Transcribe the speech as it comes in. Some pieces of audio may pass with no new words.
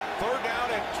Third down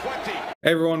and 20.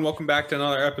 Hey everyone, welcome back to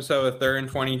another episode of Third and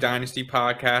 20 Dynasty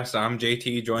Podcast. I'm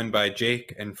JT, joined by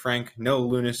Jake and Frank. No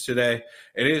Lunas today.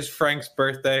 It is Frank's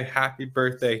birthday. Happy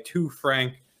birthday to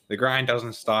Frank. The grind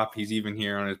doesn't stop. He's even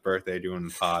here on his birthday doing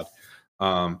the pod.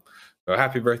 So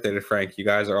happy birthday to Frank. You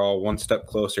guys are all one step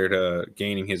closer to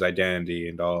gaining his identity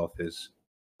and all of his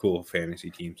cool fantasy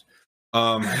teams.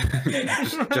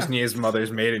 Just need his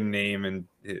mother's maiden name and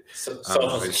his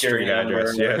street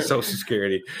address. Yeah, Social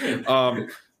Security.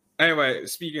 Anyway,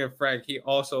 speaking of Frank, he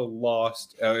also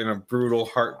lost in a brutal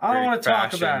heartbreak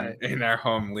fashion in our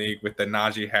home league with the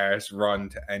Najee Harris run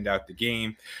to end out the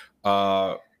game.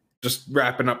 Just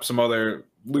wrapping up some other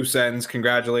loose ends.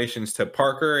 Congratulations to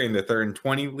Parker in the 3rd and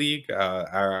 20 league,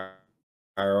 our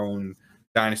own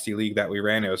dynasty league that we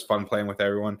ran. It was fun playing with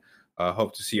everyone.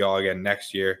 Hope to see you all again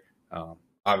next year.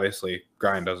 Obviously,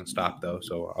 grind doesn't stop though,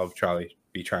 so I'll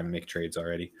be trying to make trades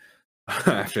already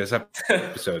after this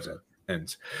episode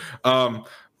ends. All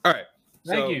right,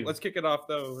 Thank you. Let's kick it off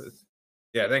though.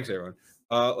 Yeah, thanks everyone.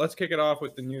 Let's kick it off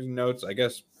with the news and notes. I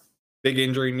guess big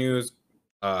injury news.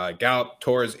 Gallup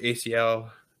tore his ACL.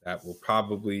 That will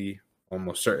probably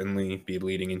almost certainly be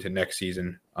leading into next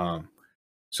season.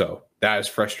 So that is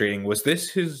frustrating. Was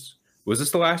this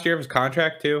the last year of his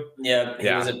contract too? Yeah,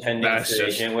 he was a pending free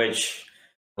agent, which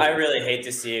I really hate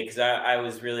to see it because I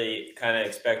was really kind of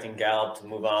expecting Gallup to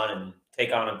move on and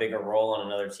take on a bigger role on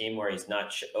another team where he's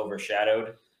not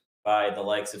overshadowed by the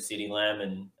likes of CeeDee Lamb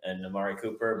and Amari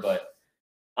Cooper. But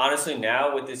honestly,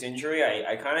 now with this injury,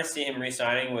 I kind of see him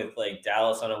re-signing with like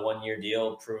Dallas on a 1-year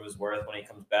deal, prove his worth when he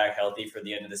comes back healthy for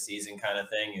the end of the season kind of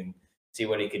thing and see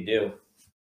what he could do.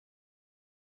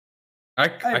 I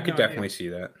could definitely see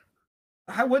that.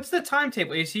 What's the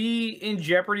timetable? Is he in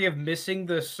jeopardy of missing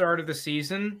the start of the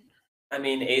season? I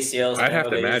mean, ACLs I'd have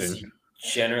to imagine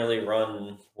generally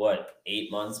run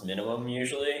 8 months minimum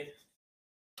usually.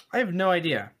 I have no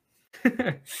idea.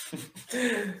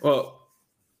 Well,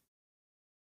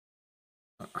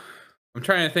 I'm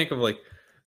trying to think of all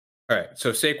right,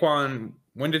 so Saquon,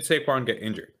 when did Saquon get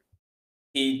injured?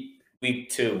 Week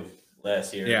 2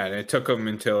 last year. Yeah, and it took him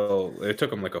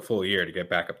like a full year to get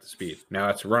back up to speed. Now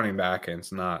it's running back and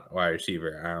it's not wide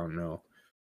receiver. I don't know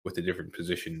what the different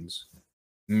positions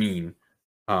mean.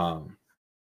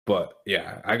 But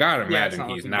yeah, I gotta imagine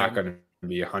he's not going to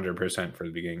be 100% for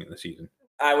the beginning of the season.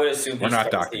 I would assume he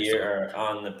starts the year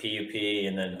on the PUP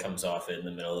and then comes off it in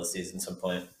the middle of the season some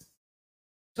point.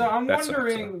 So I'm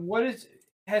wondering,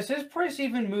 has his price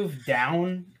even moved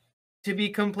down? To be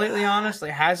completely honest,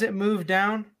 has it moved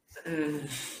down?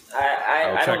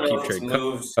 I don't know if it's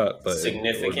moved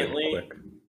significantly.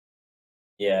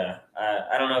 Yeah,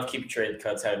 I don't know if Keep Trade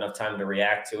Cuts had enough time to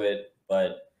react to it,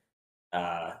 but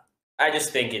I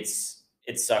just think it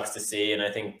sucks to see, and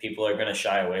I think people are going to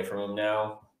shy away from him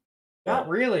now. Not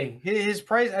really. His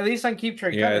price, at least on Keep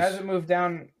Trade Cut, hasn't moved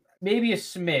down. Maybe a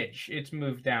smidge it's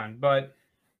moved down, but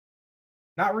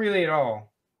not really at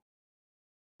all.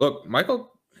 Look,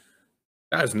 Michael,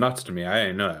 that is nuts to me. I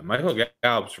didn't know that. Michael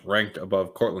Gallup's ranked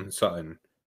above Cortland Sutton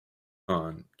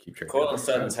on Keep Trade Cut. Cortland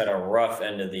Sutton's had a rough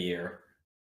end of the year.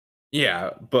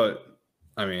 Yeah, but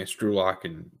I mean, it's Drew Lock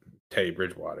and Teddy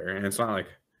Bridgewater, and it's not like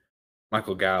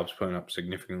Michael Gallup's putting up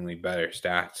significantly better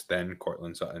stats than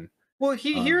Cortland Sutton. Well,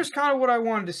 here's kind of what I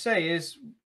wanted to say is,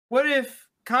 what if,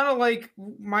 kind of like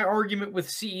my argument with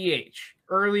CEH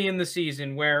early in the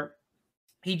season where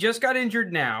he just got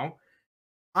injured now.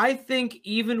 I think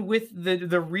even with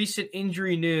the recent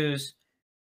injury news,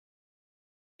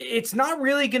 it's not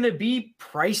really going to be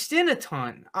priced in a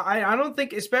ton. I don't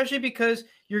think, especially because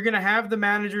you're going to have the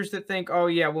managers that think, oh,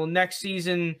 yeah, well, next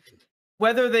season,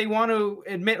 whether they want to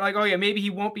admit, oh, yeah, maybe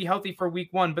he won't be healthy for week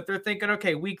 1, but they're thinking,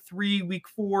 okay, week 3, week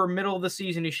 4, middle of the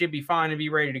season, he should be fine and be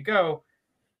ready to go.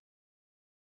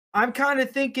 I'm kind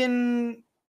of thinking,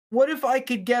 what if I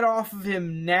could get off of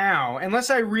him now, unless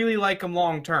I really like him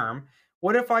long term?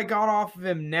 What if I got off of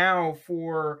him now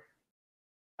for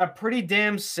a pretty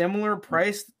damn similar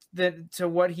price to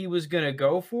what he was going to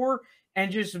go for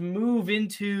and just move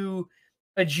into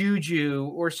a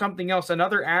Juju or something else,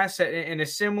 another asset in a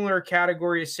similar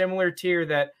category, a similar tier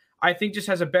that I think just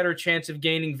has a better chance of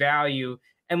gaining value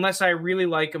unless I really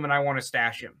like him and I want to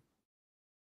stash him.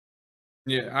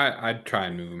 Yeah, I'd try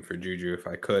and move him for Juju if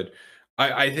I could.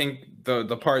 I think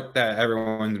the part that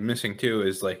everyone's missing too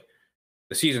is the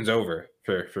season's over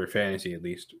for fantasy at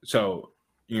least. So,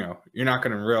 you're not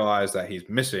going to realize that he's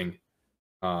missing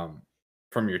from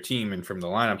your team and from the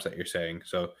lineups that you're saying.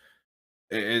 So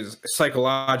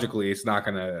psychologically, it's not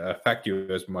going to affect you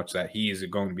as much that he's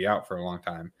going to be out for a long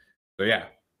time. So yeah,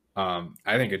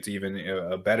 I think it's even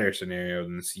a better scenario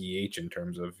than CEH in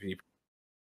terms of he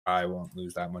I won't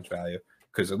lose that much value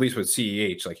because at least with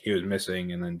CEH, like he was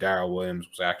missing, and then Darrell Williams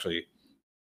was actually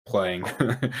playing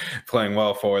playing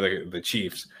well for the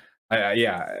Chiefs.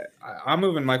 I'm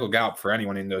moving Michael Gallup for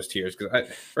anyone in those tiers because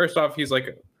first off,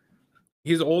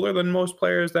 he's older than most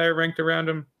players that are ranked around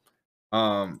him.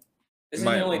 Isn't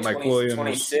he only Mike Williams,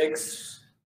 26?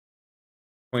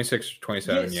 26,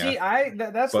 27, yeah. See,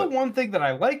 that's the one thing that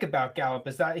I like about Gallup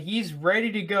is that he's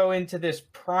ready to go into this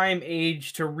prime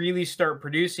age to really start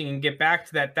producing and get back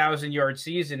to that 1,000-yard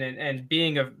season and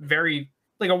being a very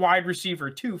like a wide receiver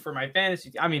too for my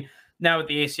fantasy. I mean, now with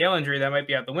the ACL injury, that might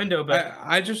be out the window, but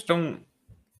I just don't.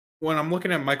 When I'm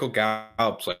looking at Michael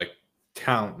Gallup's like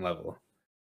talent level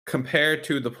compared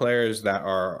to the players that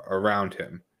are around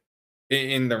him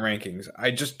in the rankings,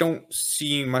 I just don't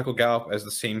see Michael Gallup as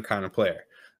the same kind of player.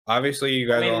 Obviously, you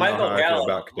guys all know how I feel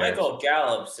about Kadarius. Michael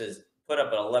Gallup has put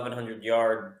up an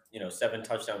 1,100-yard,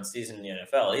 7-touchdown season in the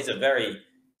NFL. He's a very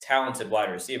talented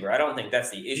wide receiver. I don't think that's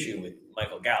the issue with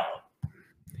Michael Gallup.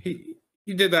 He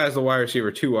did that as a wide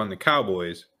receiver too on the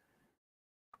Cowboys.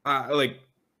 I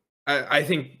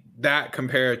think that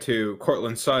compared to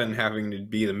Courtland Sutton having to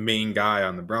be the main guy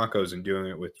on the Broncos and doing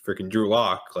it with freaking Drew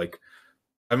Lock, like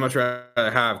I'd much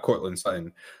rather have Courtland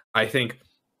Sutton. I think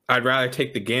I'd rather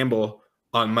take the gamble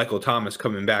on Michael Thomas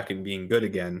coming back and being good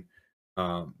again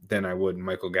than I would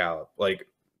Michael Gallup. Like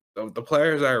the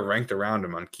players that are ranked around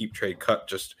him on Keep Trade Cut,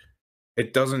 just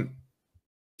it doesn't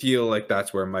feel like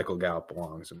that's where Michael Gallup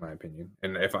belongs, in my opinion.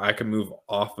 And if I could move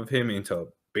off of him into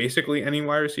basically any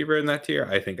wide receiver in that tier,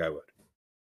 I think I would.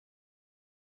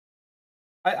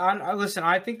 I listen.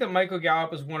 I think that Michael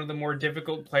Gallup is one of the more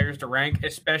difficult players to rank,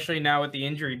 especially now with the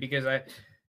injury, because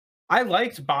I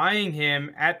liked buying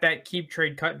him at that Keep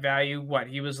Trade Cut value. What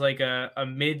he was like a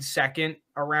mid-second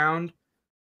around.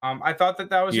 I thought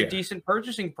that was a decent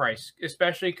purchasing price,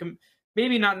 especially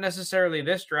maybe not necessarily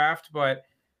this draft, but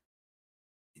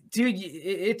dude,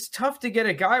 it's tough to get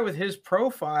a guy with his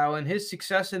profile and his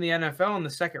success in the NFL in the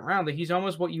second round. Like he's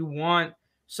almost what you want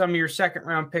some of your second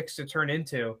round picks to turn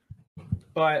into.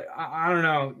 But I don't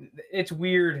know. It's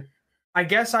weird. I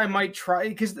guess I might try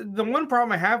because the one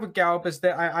problem I have with Gallup is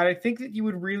that I think that you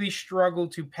would really struggle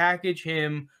to package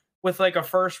him with like a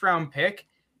first round pick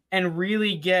and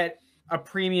really get a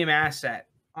premium asset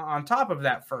on top of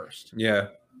that first. Yeah.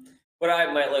 What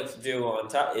I might like to do on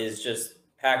top is just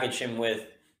package him with,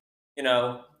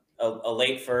 a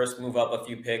late first, move up a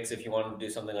few picks if you want to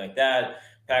do something like that.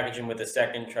 Package him with a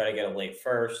second, try to get a late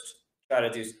first. Try to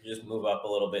just move up a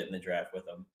little bit in the draft with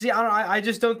them. See, I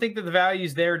just don't think that the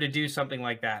value's there to do something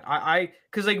like that.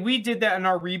 Because like we did that in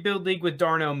our rebuild league with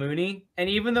Darnell Mooney, and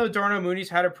even though Darnell Mooney's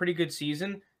had a pretty good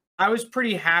season, I was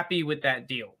pretty happy with that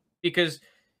deal because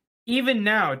even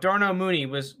now Darnell Mooney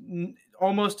was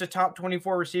almost a top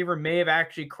 24 receiver, may have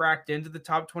actually cracked into the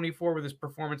top 24 with his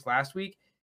performance last week.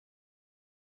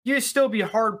 You'd still be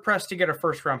hard pressed to get a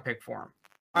first round pick for him.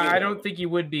 I don't think you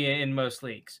would be in most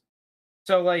leagues.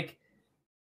 So like.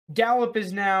 Gallup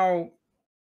is now,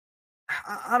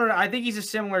 I don't know. I think he's a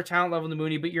similar talent level to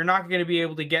Mooney, but you're not going to be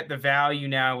able to get the value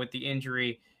now with the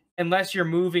injury unless you're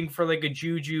moving for like a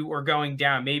Juju or going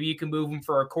down. Maybe you can move him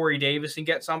for a Corey Davis and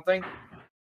get something.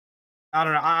 I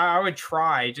don't know. I would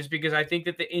try just because I think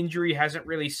that the injury hasn't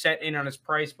really set in on his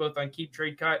price, both on Keep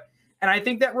Trade Cut. And I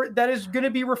think that is going to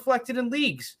be reflected in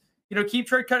leagues. Keep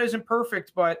Trade Cut isn't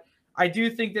perfect, but I do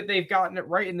think that they've gotten it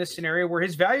right in this scenario where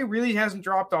his value really hasn't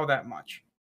dropped all that much.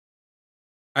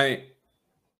 I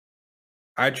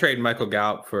trade Michael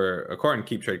Gallup for, according to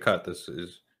Keep Trade Cut, this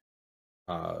is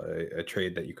a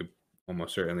trade that you could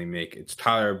almost certainly make. It's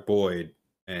Tyler Boyd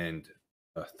and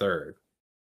a third,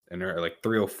 and they're like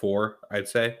 304, I'd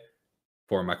say,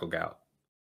 for Michael Gallup.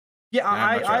 Yeah,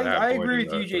 I agree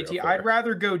with you, JT. I'd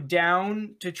rather go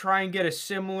down to try and get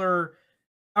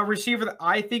a receiver that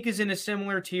I think is in a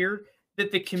similar tier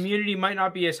that the community might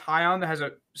not be as high on, that has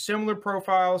a similar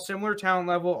profile, similar talent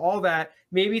level, all that.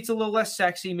 Maybe it's a little less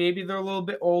sexy. Maybe they're a little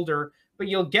bit older, but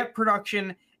you'll get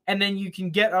production and then you can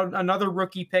get another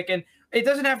rookie pick. And it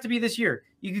doesn't have to be this year.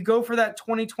 You could go for that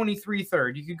 2023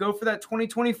 third. You could go for that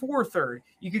 2024 third.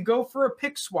 You could go for a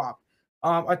pick swap,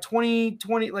 a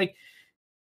 2020, like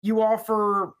you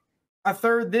offer a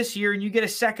third this year and you get a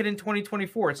second in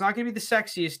 2024. It's not going to be the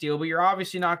sexiest deal, but you're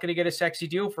obviously not going to get a sexy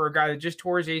deal for a guy that just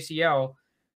tore his ACL.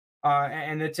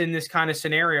 And it's in this kind of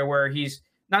scenario where he's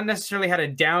not necessarily had a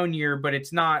down year, but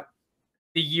it's not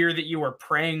the year that you were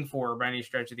praying for by any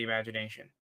stretch of the imagination.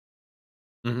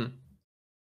 Mm-hmm.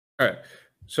 All right.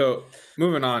 So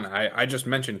moving on, I just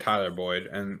mentioned Tyler Boyd,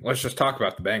 and let's just talk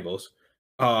about the Bengals.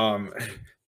 Can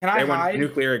I hide?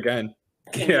 Nuclear again.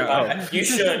 You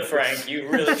should, Frank. You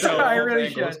really should. I really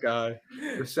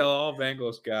should. Sell all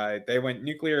Bengals guy. They went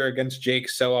nuclear against Jake,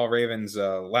 sell all Ravens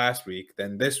last week.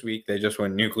 Then this week they just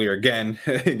went nuclear again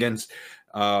against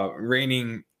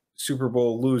reigning Super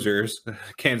Bowl losers,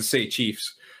 Kansas City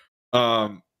Chiefs.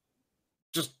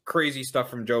 Just crazy stuff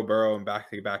from Joe Burrow in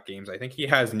back-to-back games. I think he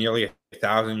has nearly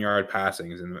 1,000-yard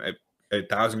passings and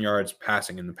 1,000 yards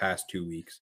passing in the past 2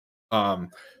 weeks.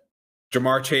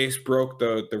 Ja'Marr Chase broke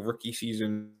the rookie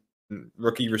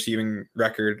receiving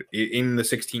record in the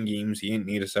 16 games. He didn't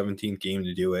need a 17th game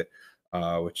to do it,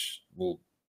 which will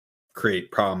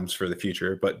create problems for the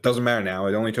future, but it doesn't matter now.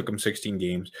 It only took him 16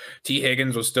 games. T.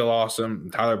 Higgins was still awesome.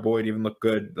 Tyler Boyd even looked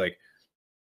good. Like,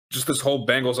 just this whole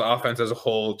Bengals offense as a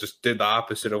whole just did the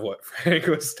opposite of what Frank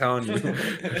was telling you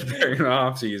during the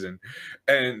offseason.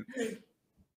 And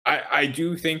I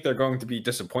do think they're going to be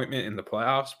disappointment in the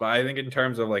playoffs, but I think in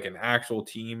terms of like an actual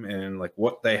team and like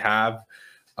what they have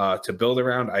to build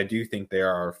around, I do think they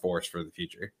are a force for the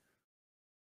future.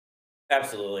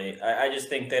 Absolutely. I just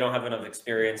think they don't have enough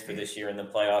experience for this year in the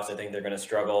playoffs. I think they're going to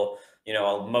struggle. You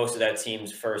know, most of that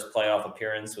team's first playoff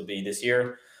appearance will be this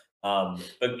year.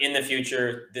 But in the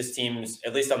future, this team's,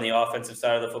 at least on the offensive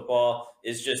side of the football,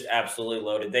 is just absolutely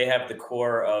loaded. They have the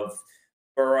core of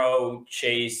Burrow,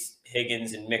 Chase,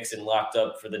 Higgins, and Mixon locked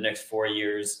up for the next 4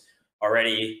 years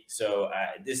already. So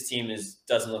this team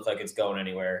doesn't look like it's going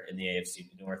anywhere in the AFC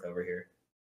North over here.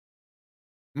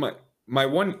 My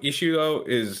one issue, though,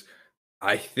 is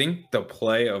I think the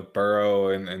play of Burrow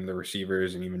and the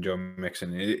receivers and even Joe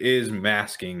Mixon is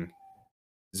masking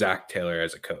Zach Taylor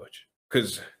as a coach.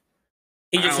 Because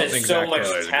he just has so much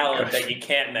talent that you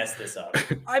can't mess this up.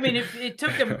 I mean, it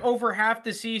took him over half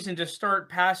the season to start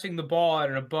passing the ball at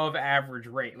an above average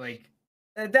rate. Like,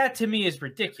 that to me is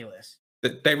ridiculous.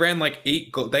 They ran like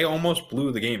 8 they almost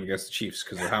blew the game against the Chiefs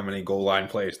because of how many goal line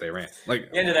plays they ran.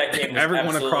 Like, the end of that game was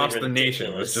everyone across ridiculous. The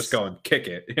nation was just going, kick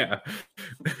it. Yeah.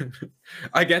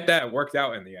 I get that it worked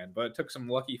out in the end, but it took some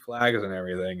lucky flags and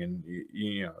everything. And,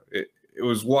 you know, it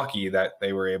was lucky that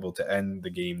they were able to end the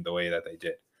game the way that they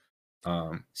did.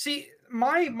 See,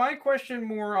 my question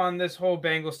more on this whole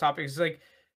Bengals topic is like,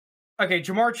 okay,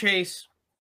 Ja'Marr Chase,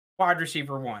 wide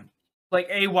receiver 1. Like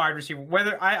a wide receiver.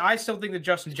 Whether I still think that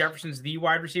Justin Jefferson's the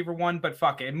wide receiver 1, but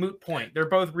fuck it, moot point. They're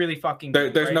both really fucking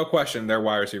good. There's right? no question they're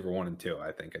wide receiver 1 and 2,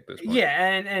 I think, at this point. Yeah,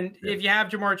 and if you have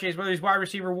Ja'Marr Chase, whether he's wide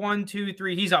receiver 1, 2,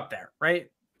 3, he's up there, right?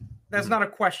 That's not a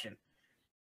question.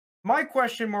 My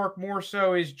question mark more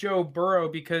so is Joe Burrow,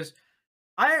 because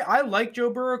I like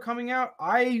Joe Burrow coming out.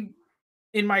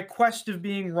 In my quest of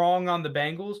being wrong on the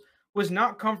Bengals, was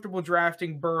not comfortable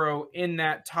drafting Burrow in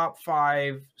that top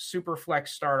 5 super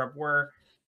flex startup where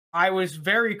I was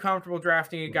very comfortable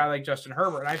drafting a guy like Justin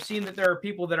Herbert. And I've seen that there are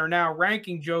people that are now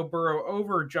ranking Joe Burrow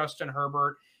over Justin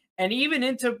Herbert and even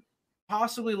into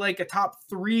possibly like a top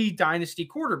 3 dynasty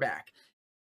quarterback.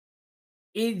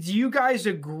 Do you guys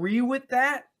agree with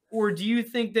that? Or do you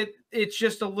think that it's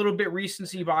just a little bit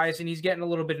recency bias and he's getting a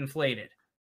little bit inflated?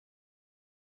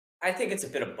 I think it's a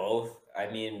bit of both.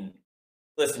 I mean,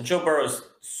 listen, Joe Burrow's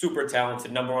super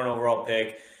talented, number 1 overall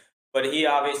pick, but he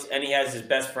has his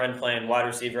best friend playing wide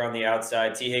receiver on the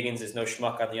outside. T. Higgins is no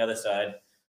schmuck on the other side.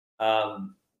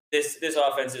 This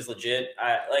offense is legit.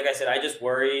 Like I said, I just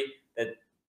worry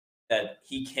that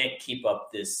he can't keep up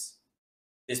this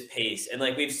pace. And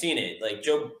like we've seen it, like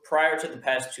prior to the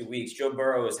past 2 weeks, Joe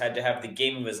Burrow has had to have the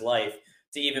game of his life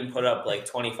to even put up like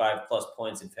 25 plus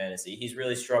points in fantasy. He's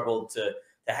really struggled to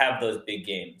have those big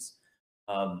games.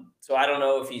 So I don't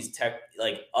know if he's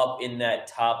up in that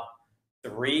top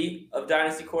 3 of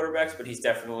dynasty quarterbacks, but he's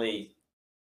definitely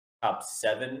top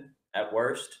 7 at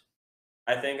worst.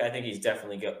 I think he's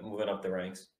definitely moving up the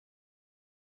ranks.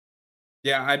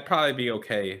 Yeah, I'd probably be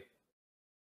okay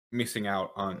missing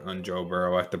out on Joe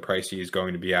Burrow at the price he's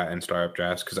going to be at in startup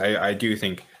drafts, because I do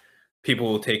think people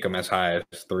will take him as high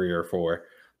as 3 or 4.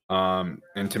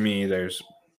 And to me, there's,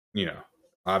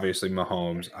 obviously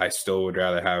Mahomes. I still would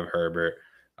rather have Herbert.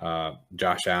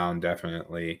 Josh Allen,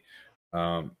 definitely.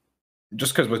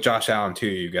 Just because with Josh Allen, too,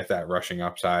 you get that rushing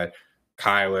upside.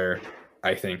 Kyler,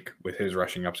 I think, with his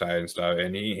rushing upside and stuff.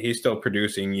 And he's still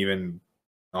producing even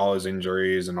all his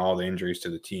injuries and all the injuries to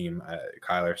the team.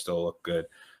 Kyler still looked good.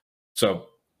 So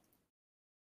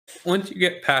once you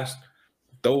get past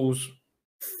those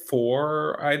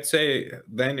 4, I'd say,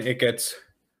 then it gets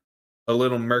a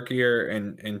little murkier.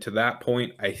 And to that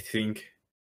point, I think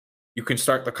you can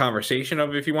start the conversation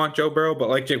of if you want Joe Burrow. But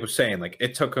like Jake was saying, like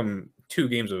it took him 2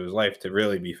 games of his life to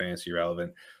really be fantasy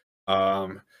relevant.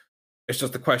 It's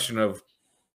just a question of,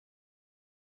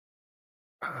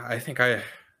 I think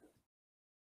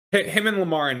him and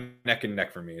Lamar are neck and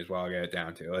neck for me is what I'll get it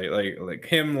down to. Like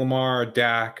him, Lamar,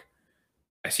 Dak.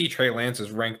 I see Trey Lance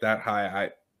is ranked that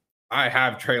high. I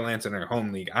have Trey Lance in our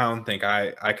home league. I don't think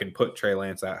I can put Trey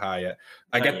Lance that high yet.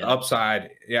 I get the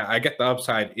upside. Yeah, I get the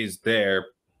upside is there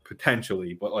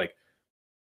potentially, but like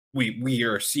we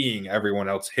are seeing everyone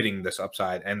else hitting this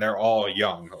upside, and they're all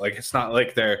young. Like it's not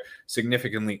like they're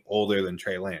significantly older than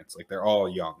Trey Lance. Like they're all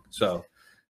young. So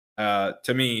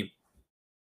to me,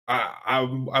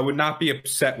 I would not be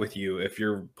upset with you if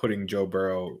you're putting Joe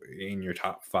Burrow in your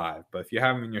top 5, but if you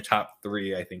have him in your top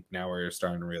 3, I think now we're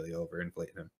starting to really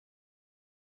overinflate him.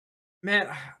 Man,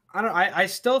 I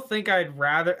still think I'd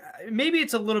rather. Maybe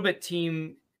it's a little bit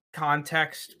team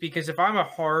context, because if I'm a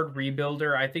hard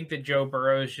rebuilder, I think that Joe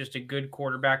Burrow is just a good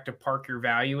quarterback to park your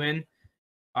value in.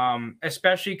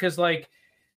 Especially because like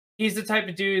he's the type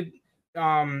of dude.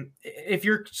 If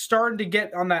you're starting to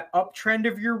get on that uptrend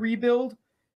of your rebuild,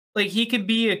 like he could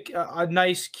be a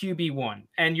nice QB1,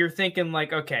 and you're thinking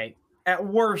like, okay, at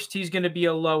worst he's going to be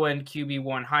a low end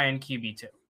QB1, high end QB2.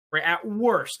 Right, at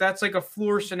worst, that's like a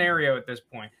floor scenario at this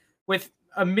point, with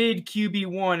a mid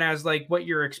QB1 as like what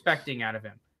you're expecting out of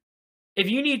him. If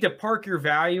you need to park your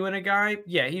value in a guy,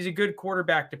 yeah, he's a good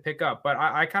quarterback to pick up. But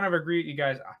I kind of agree with you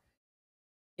guys.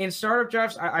 In startup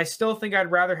drafts, I still think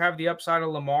I'd rather have the upside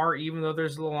of Lamar, even though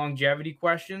there's the longevity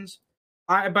questions.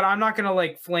 But I'm not going to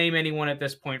like flame anyone at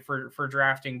this point for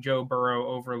drafting Joe Burrow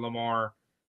over Lamar,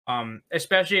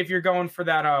 especially if you're going for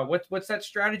that. What's that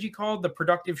strategy called? The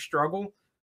productive struggle.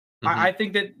 I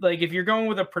think that like if you're going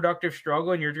with a productive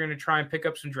struggle and you're going to try and pick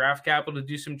up some draft capital to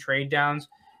do some trade downs,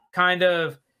 kind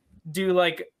of do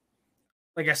like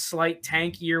a slight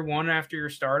tank year 1 after your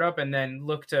startup, and then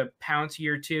look to pounce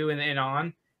year 2 and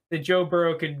on, that Joe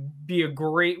Burrow could be a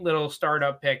great little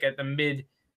startup pick at the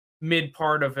mid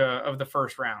part of the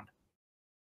first round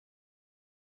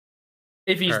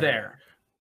if he's there.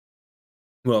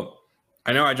 Well,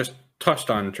 I know I just touched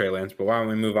on Trey Lance, but why don't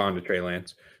we move on to Trey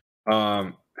Lance?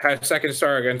 Had a second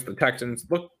start against the Texans.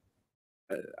 Look,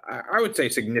 I would say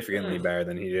significantly better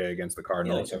than he did against the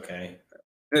Cardinals. Okay.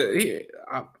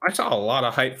 I saw a lot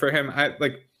of hype for him.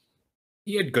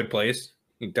 He had good plays.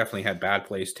 He definitely had bad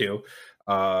plays too.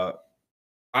 I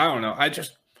don't know.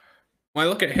 When I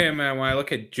look at him and when I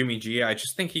look at Jimmy G, I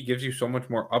just think he gives you so much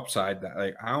more upside that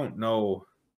like I don't know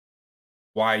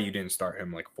why you didn't start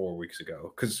him like 4 weeks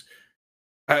ago, because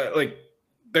like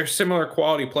they're similar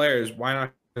quality players. Why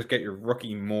not just get your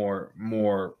rookie more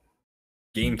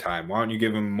game time? Why don't you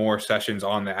give him more sessions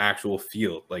on the actual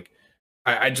field? Like,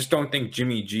 I just don't think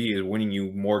Jimmy G is winning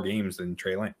you more games than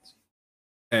Trey Lance.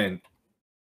 And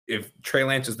if Trey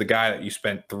Lance is the guy that you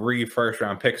spent 3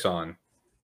 first-round picks on,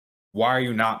 why are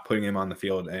you not putting him on the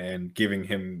field and giving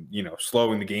him,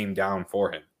 slowing the game down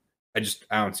for him? I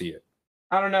don't see it.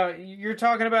 I don't know. You're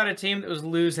talking about a team that was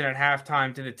losing at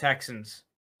halftime to the Texans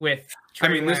with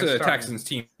Trey Lance this is a starting. Texans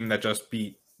team that just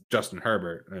beat Justin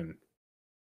Herbert, and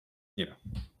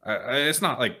it's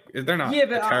not like they're not. Yeah,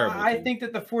 but I think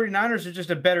that the 49ers are just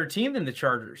a better team than the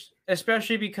Chargers,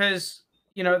 especially because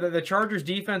the Chargers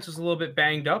defense was a little bit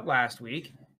banged up last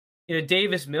week.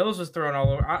 Davis Mills was thrown all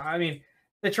over. I mean,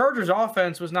 the Chargers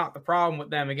offense was not the problem with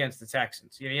them against the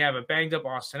Texans. You have a banged up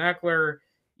Austin Eckler,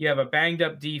 you have a banged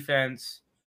up defense.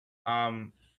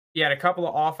 You had a couple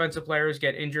of offensive players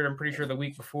get injured, I'm pretty sure, the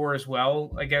week before as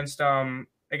well against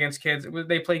Kansas.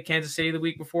 They played Kansas City the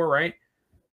week before, right?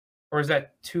 Or is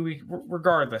that 2 weeks?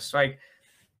 Regardless, like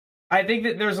I think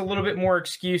that there's a little bit more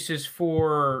excuses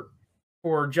for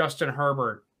Justin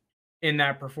Herbert in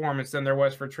that performance than there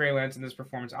was for Trey Lance in this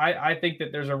performance. I think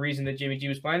that there's a reason that Jimmy G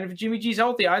was playing. If Jimmy G's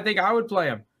healthy, I think I would play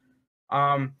him.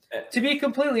 To be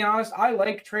completely honest, I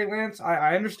like Trey Lance.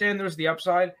 I understand there's the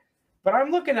upside, but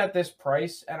I'm looking at this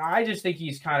price, and I just think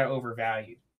he's kind of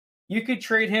overvalued. You could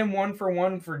trade him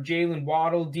 1-for-1 for Jalen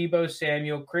Waddle, Deebo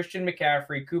Samuel, Christian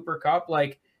McCaffrey, Cooper Kupp.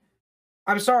 Like,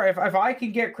 I'm sorry, if I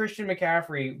could get Christian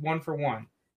McCaffrey 1-for-1,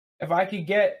 if I could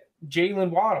get Jalen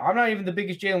Waddle, I'm not even the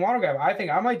biggest Jalen Waddle guy, but I think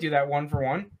I might do that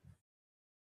 1-for-1.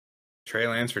 Trey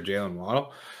Lance for Jalen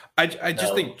Waddle? I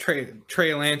just think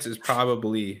Trey Lance is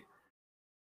probably.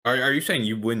 Are you saying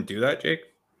you wouldn't do that, Jake?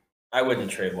 I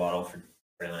wouldn't trade Waddle for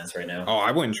Trey Lance right now. Oh,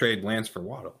 I wouldn't trade Lance for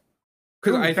Waddle.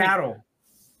 Because I battle.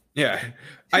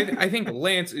 I think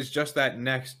Lance is just that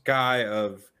next guy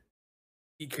of.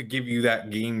 He could give you that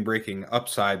game-breaking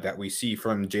upside that we see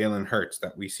from Jalen Hurts,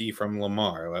 that we see from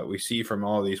Lamar, that we see from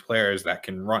all these players that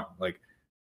can run. Like,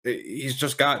 he's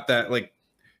just got that. Like,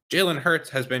 Jalen Hurts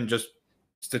has been just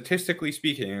statistically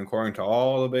speaking, according to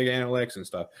all the big analytics and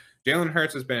stuff, Jalen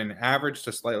Hurts has been an average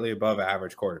to slightly above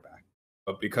average quarterback.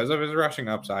 But because of his rushing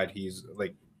upside, he's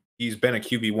he's been a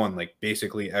QB1 like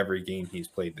basically every game he's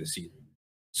played this season.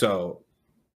 So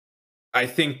I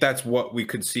think that's what we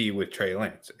could see with Trey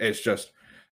Lance. It's just,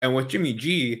 and with Jimmy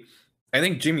G, I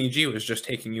think Jimmy G was just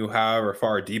taking you however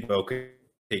far Debo could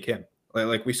take him.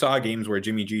 Like we saw games where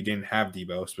Jimmy G didn't have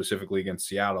Debo, specifically against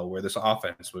Seattle, where this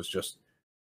offense was just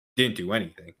didn't do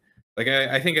anything. Like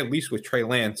I think at least with Trey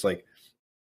Lance, like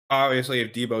obviously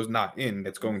if Debo's not in,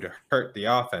 it's going to hurt the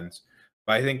offense.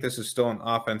 But I think this is still an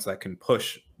offense that can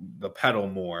push the pedal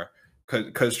more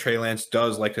because Trey Lance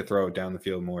does like to throw it down the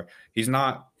field more. He's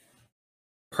not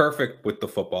perfect with the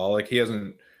football. Like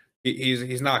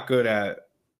he's not good at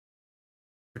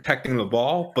protecting the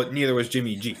ball, but neither was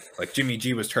Jimmy G. Like Jimmy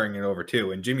G was turning it over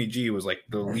too, and Jimmy G was like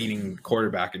the leading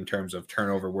quarterback in terms of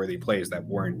turnover-worthy plays that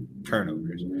weren't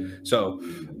turnovers. So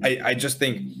I just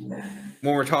think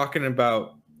when we're talking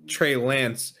about Trey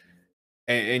Lance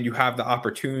and you have the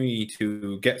opportunity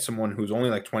to get someone who's only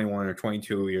like 21 or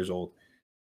 22 years old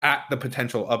at the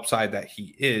potential upside that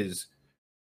he is,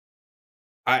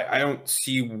 I don't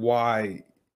see why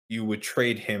you would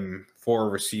trade him for a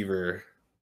receiver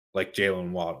like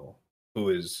Jalen Waddle, who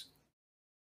is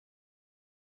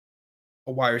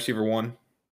a wide receiver 1,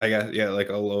 I guess. Yeah, like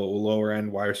a lower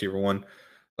end wide receiver 1.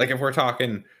 Like if we're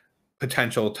talking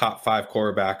potential top 5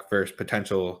 quarterback versus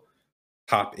potential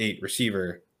top 8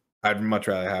 receiver, I'd much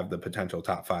rather have the potential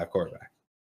top 5 quarterback.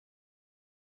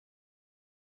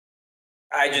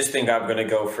 I just think I'm going to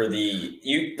go for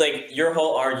your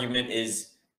whole argument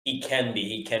is he can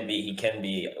be.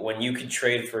 When you could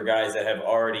trade for guys that have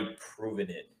already proven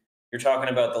it. You're talking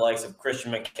about the likes of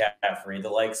Christian McCaffrey, the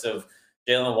likes of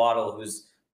Jalen Waddle, who's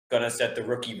going to set the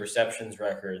rookie receptions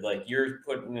record. Like you're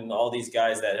putting in all these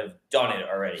guys that have done it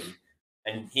already.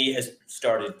 And he has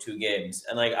started 2 games.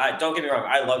 And don't get me wrong,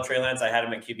 I love Trey Lance. I had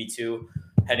him at QB2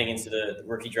 heading into the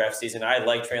rookie draft season. I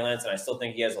like Trey Lance, and I still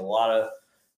think he has a lot of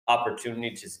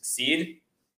opportunity to succeed.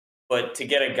 But to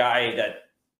get a guy that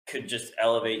could just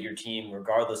elevate your team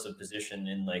regardless of position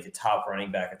in like a top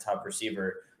running back, a top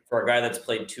receiver, for a guy that's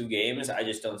played 2 games, I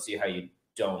just don't see how you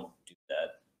don't do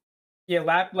that. Yeah,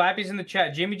 Lappy's in the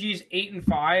chat. Jimmy G's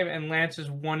 8-5 and Lance is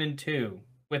 1-2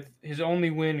 with his only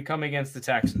win coming against the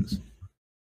Texans.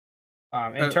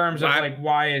 In terms of like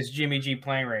why is Jimmy G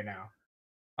playing right now?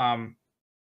 I'm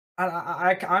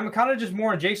kind of just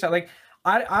more on Jake's side. Like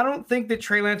I don't think that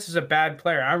Trey Lance is a bad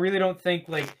player. I really don't think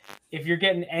like if you're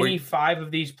getting any 5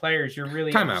 of these players, you're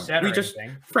really upset or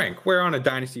anything. Frank, we're on a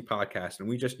dynasty podcast and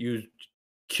we just used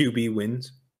QB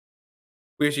wins.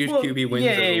 We just used QB wins.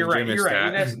 Yeah, you're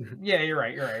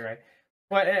right. You're right.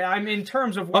 But I'm in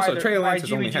terms of why, also, Trey Lance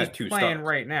Jimmy has only had 2 playing starts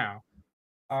right now.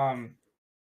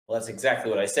 Well, that's exactly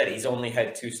what I said. He's only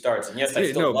had 2 starts, and yes, I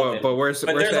still love him. But there's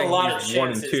a lot of he's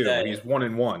 1-2. That... He's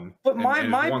 1-1. But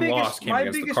my biggest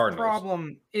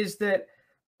problem is that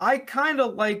I kind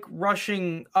of like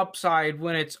rushing upside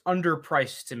when it's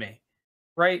underpriced to me,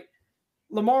 right?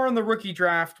 Lamar in the rookie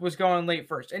draft was going late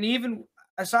first, and even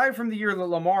aside from the year that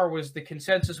Lamar was the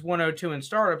consensus 102 in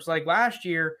startups, like last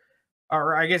year,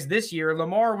 or I guess this year,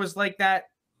 Lamar was like that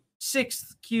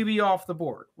 6th QB off the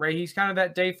board, right? He's kind of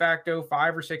that de facto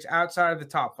 5 or 6 outside of the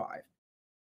top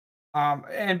 5.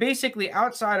 And basically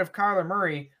outside of Kyler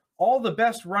Murray, all the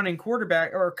best running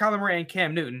quarterback, or Kyler Murray and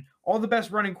Cam Newton, all the best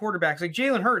running quarterbacks, like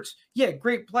Jalen Hurts, yeah,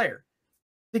 great player.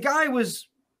 The guy was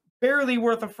barely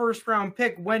worth a 1st-round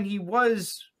pick when he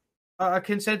was a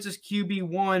consensus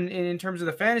QB1 in terms of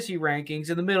the fantasy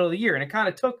rankings in the middle of the year. And it kind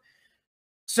of took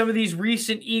some of these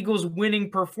recent Eagles winning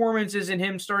performances and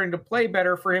him starting to play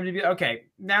better for him to be, okay,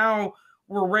 now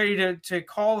we're ready to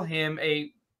call him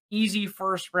a easy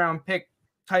 1st-round pick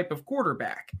type of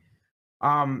quarterback.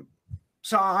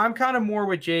 So I'm kind of more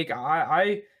with Jake.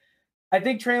 I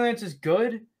think Trey Lance is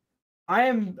good.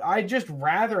 I just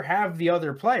rather have the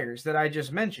other players that I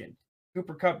just mentioned.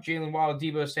 Cooper Kupp, Jalen Waddle,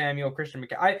 Debo Samuel, Christian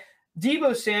McCaffrey.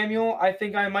 Debo Samuel, I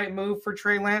think I might move for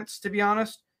Trey Lance, to be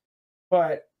honest.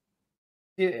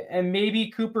 And maybe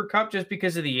Cooper Kupp just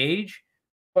because of the age.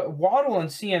 But Waddle and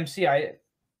CMC,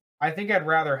 I think I'd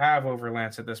rather have over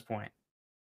Lance at this point.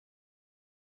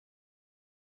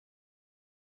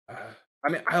 I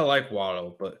mean, I like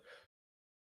Waddle, but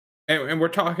and we're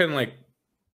talking like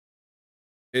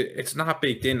it's not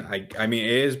baked in. I mean,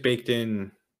 it is baked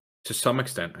in to some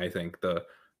extent. I think the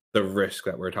risk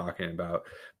that we're talking about,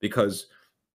 because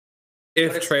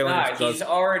if Trey Lance he's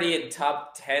already a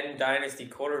top 10 dynasty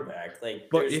quarterback. Like,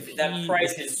 but that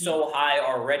price is so high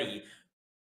already.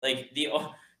 Like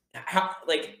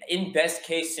in best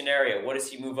case scenario, what does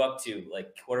he move up to?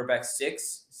 Like quarterback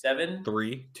 6, 7,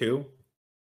 3, 2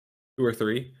 or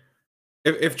 3.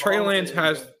 If Trey Lance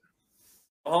has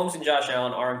Mahomes and Josh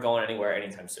Allen aren't going anywhere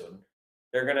anytime soon.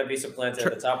 They're going to be supplanted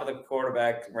at the top of the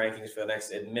quarterback rankings for the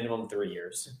next minimum 3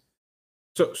 years.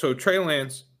 So Trey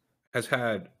Lance has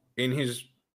had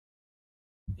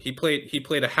he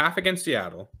played a half against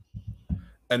Seattle,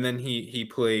 and then he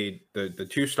played the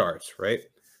 2 starts, right?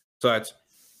 So that's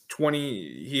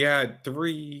 20. He had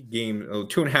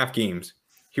 2.5 games.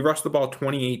 He rushed the ball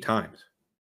 28 times.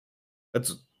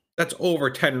 That's over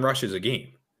 10 rushes a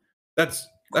game. That's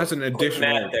an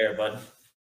additional math there, bud.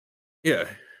 Yeah.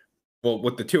 Well,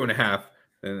 with the 2.5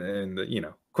 and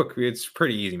the, quick, it's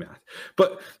pretty easy math.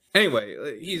 But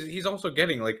anyway, he's also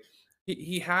getting like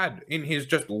he had in his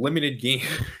just limited game.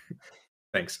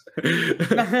 Thanks.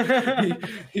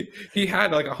 he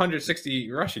had like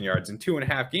 160 rushing yards in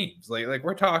 2.5 games. Like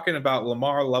we're talking about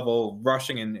Lamar level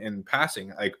rushing and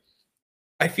passing. Like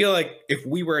I feel like if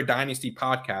we were a dynasty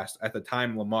podcast at the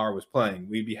time Lamar was playing,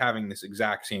 we'd be having this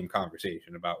exact same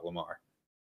conversation about Lamar.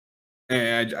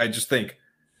 And I just think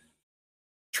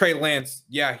Trey Lance,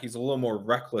 yeah, he's a little more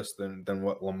reckless than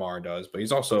what Lamar does, but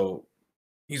he's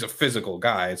a physical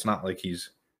guy. It's not like he's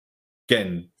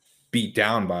getting beat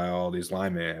down by all these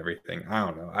linemen and everything. I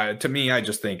don't know. To me, I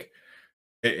just think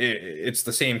it's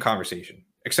the same conversation,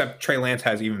 except Trey Lance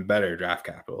has even better draft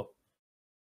capital.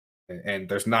 And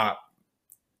there's not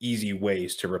easy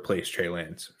ways to replace Trey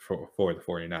Lance for the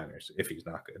 49ers if he's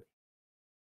not good.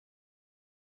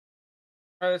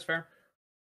 All right, that's fair.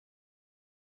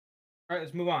 All right,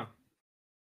 let's move on.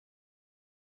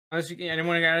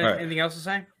 Anyone got anything else to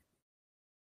say?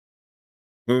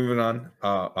 Moving on.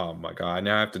 Oh my God!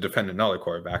 Now I have to defend another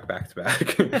quarterback back to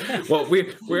back. Well,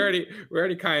 we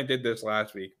already kind of did this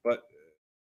last week, but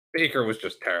Baker was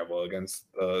just terrible against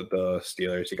the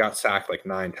Steelers. He got sacked like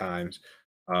 9 times.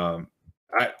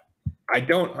 I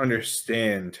don't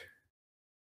understand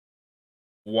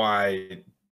why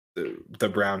the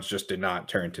Browns just did not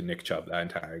turn to Nick Chubb that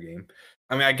entire game.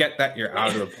 I mean, I get that you're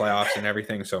out of the playoffs and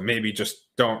everything, so maybe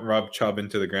just don't run Chubb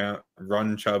into the ground.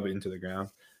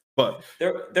 But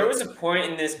there was a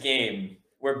point in this game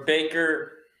where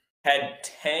Baker had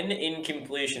 10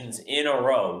 incompletions in a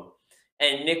row,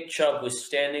 and Nick Chubb was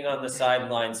standing on the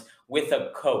sidelines with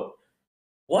a coat.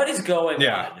 What is going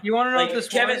on? You want to know what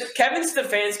this was? Kevin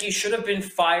Stefanski should have been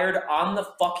fired on the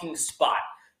fucking spot.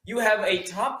 You have a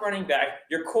top running back.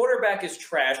 Your quarterback is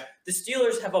trash. The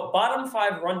Steelers have a bottom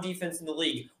 5 run defense in the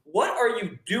league. What are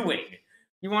you doing?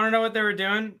 You want to know what they were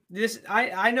doing?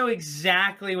 I know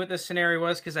exactly what the scenario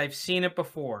was because I've seen it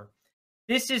before.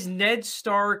 This is Ned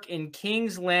Stark in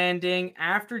King's Landing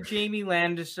after Jamie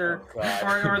Lannister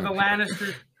or the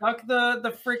Lannisters stuck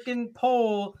the freaking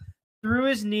pole through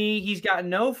his knee. He's got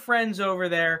no friends over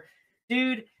there.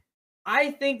 Dude,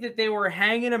 I think that they were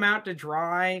hanging him out to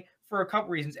dry for a couple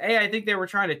reasons. A, I think they were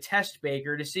trying to test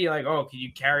Baker to see like, oh, can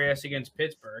you carry us against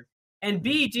Pittsburgh? And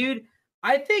B, dude,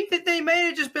 I think that they may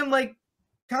have just been like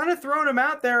kind of throwing him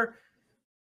out there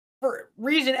for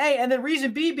reason A, and then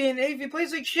reason B being, hey, if he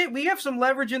plays like shit, we have some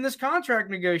leverage in this contract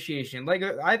negotiation. Like,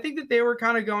 I think that they were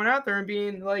kind of going out there and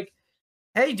being like,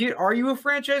 hey, dude, are you a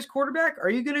franchise quarterback? Are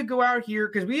you going to go out here?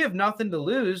 Because we have nothing to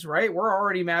lose, right? We're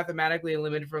already mathematically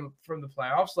eliminated from the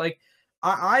playoffs. Like,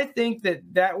 I think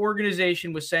that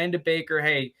organization was saying to Baker,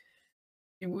 hey,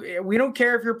 we don't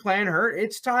care if you're playing hurt.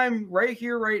 It's time right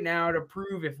here, right now to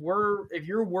prove if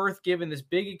you're worth giving this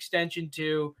big extension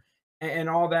to and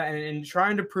all that and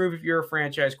trying to prove if you're a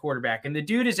franchise quarterback. And the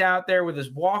dude is out there with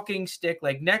his walking stick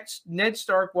like Ned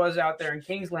Stark was out there in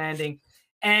King's Landing.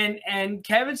 And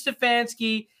Kevin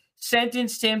Stefanski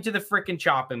sentenced him to the freaking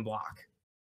chopping block.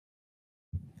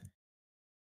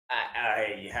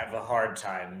 I have a hard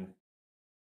time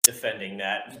defending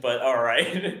that, but all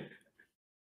right.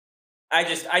 I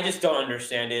just don't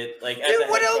understand it. Like, dude,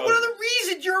 what other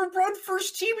reason? You're a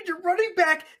run-first team and you're running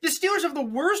back. The Steelers have the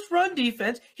worst run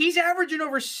defense. He's averaging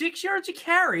over 6 yards a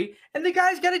carry, and the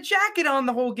guy's got a jacket on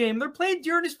the whole game. They're playing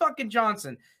Dearness fucking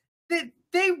Johnson. And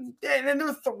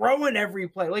they're throwing every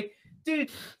play. Like,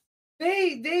 dude,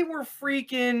 they were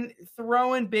freaking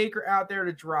throwing Baker out there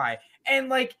to dry. And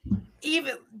like,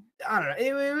 even I don't know,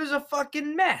 it was a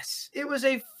fucking mess. It was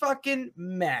a fucking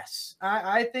mess.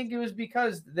 I think it was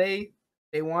because they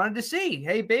wanted to see,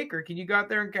 hey, Baker, can you go out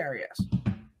there and carry us?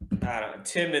 I don't know.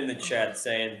 Tim in the chat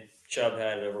saying Chubb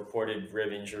had a reported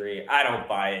rib injury. I don't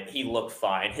buy it. He looked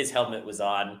fine. His helmet was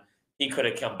on. He could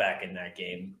have come back in that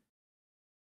game.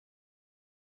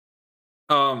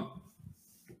 I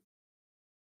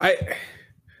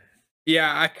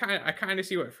kind of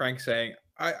see what Frank's saying.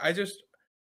 I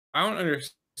don't understand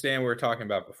what we were talking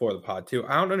about before the pod too.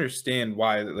 I don't understand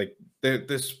why like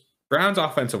this Browns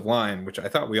offensive line, which I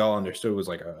thought we all understood was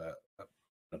like a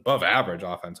above average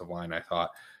offensive line. I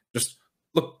thought just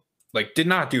look like did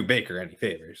not do Baker any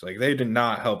favors. Like they did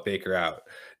not help Baker out.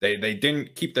 They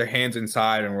didn't keep their hands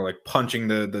inside and were like punching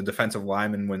the defensive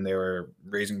linemen when they were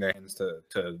raising their hands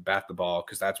to bat the ball,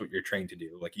 because that's what you're trained to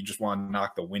do. Like you just want to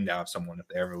knock the wind out of someone if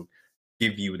they ever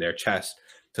give you their chest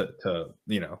to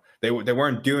they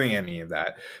weren't doing any of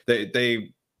that.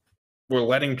 They were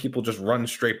letting people just run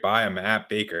straight by him at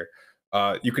Baker.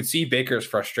 You could see Baker's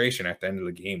frustration at the end of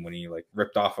the game when he like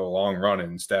ripped off a long run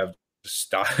and instead of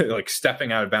like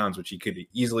stepping out of bounds, which he could have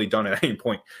easily done at any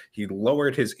point, he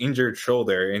lowered his injured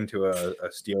shoulder into a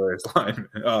Steelers line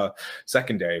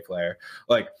secondary player.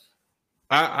 Like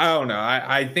I don't know.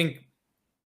 I think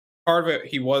part of it,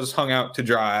 he was hung out to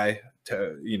dry.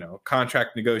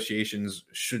 Contract negotiations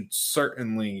should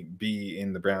certainly be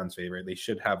in the Browns' favor. They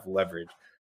should have leverage.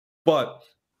 But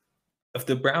if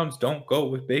the Browns don't go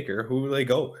with Baker, who will they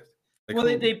go with?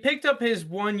 They picked up his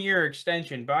 1-year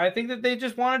extension, but I think that they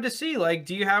just wanted to see, like,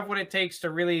 do you have what it takes to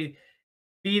really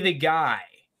be the guy?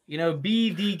 Be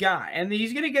the guy. And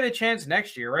he's going to get a chance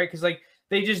next year, right? Because, like,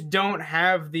 they just don't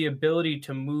have the ability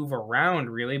to move around,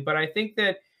 really. But I think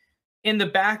that in the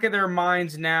back of their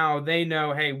minds now, they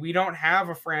know, hey, we don't have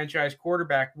a franchise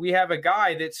quarterback. We have a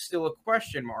guy that's still a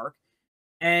question mark.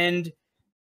 And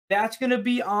that's going to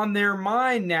be on their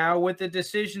mind now with the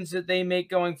decisions that they make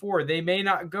going forward. They may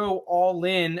not go all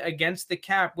in against the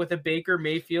cap with a Baker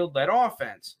Mayfield-led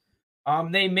offense.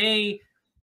 They may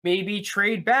maybe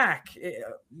trade back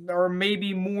or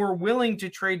maybe more willing to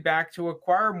trade back to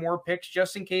acquire more picks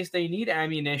just in case they need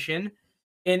ammunition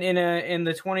in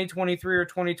the 2023 or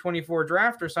 2024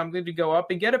 draft or something to go up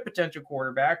and get a potential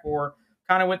quarterback, or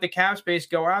kind of with the cap space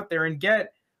go out there and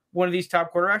get one of these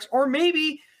top quarterbacks. Or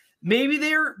maybe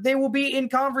they will be in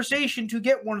conversation to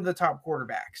get one of the top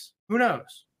quarterbacks. Who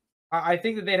knows? I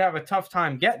think that they'd have a tough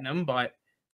time getting them, but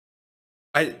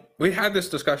we had this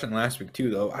discussion last week too,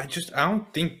 though. I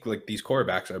don't think like these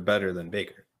quarterbacks are better than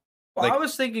Baker. Well, I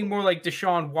was thinking more like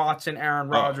Deshaun Watson, Aaron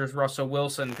Rodgers, Russell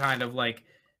Wilson, kind of like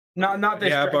not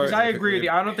this. Because I agree with you.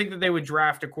 I don't think that they would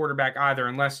draft a quarterback either,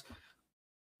 unless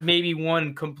maybe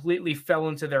one completely fell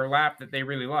into their lap that they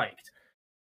really liked.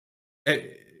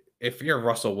 If you're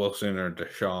Russell Wilson or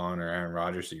Deshaun or Aaron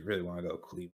Rodgers, do you really want to go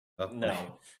Cleveland? No.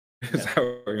 Is that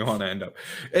where you want to end up?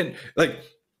 And like,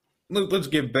 let's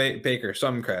give Baker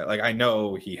some credit. Like, I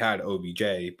know he had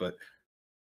OBJ, but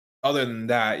other than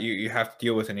that, you have to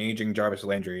deal with an aging Jarvis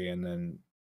Landry and then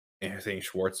Anthony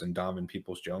Schwartz and Donovan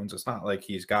Peoples-Jones. It's not like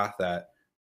he's got that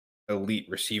elite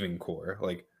receiving core.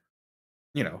 Like,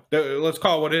 let's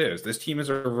call it what it is. This team is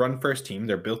a run-first team.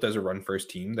 They're built as a run-first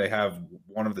team. They have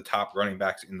one of the top running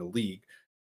backs in the league.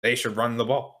 They should run the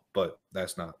ball, but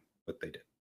that's not what they did.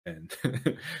 And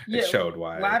it showed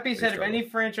why. Lappy said if any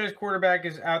franchise quarterback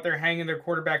is out there hanging their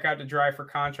quarterback out to dry for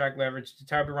contract leverage to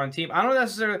type of run team, I don't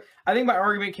necessarily – I think my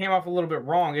argument came off a little bit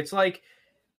wrong. It's like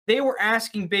they were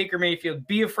asking Baker Mayfield,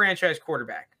 be a franchise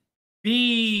quarterback.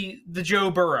 Be the Joe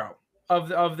Burrow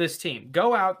of this team.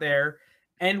 Go out there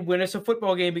and win us a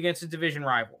football game against a division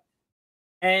rival.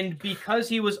 And because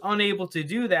he was unable to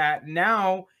do that,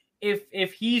 now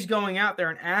if he's going out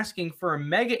there and asking for a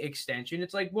mega extension,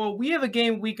 it's like, well, we have a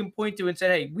game we can point to and say,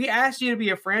 hey, we asked you to be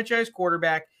a franchise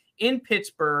quarterback in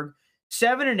Pittsburgh,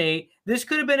 7-8. This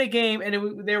could have been a game,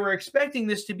 and they were expecting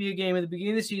this to be a game at the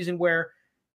beginning of the season where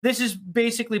this is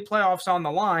basically playoffs on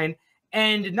the line.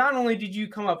 And not only did you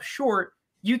come up short,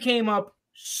 you came up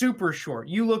super short.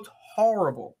 You looked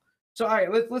horrible. So, all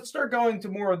right, let's start going to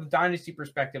more of the dynasty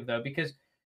perspective, though, because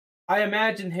I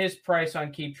imagine his price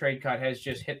on Keep Trade Cut has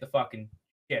just hit the fucking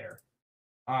shitter.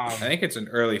 I think it's an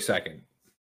early second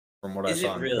from what I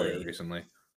saw on Twitter recently.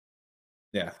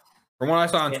 Yeah. From what I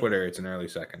saw on Twitter, it's an early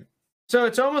second. So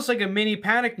it's almost like a mini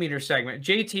panic meter segment.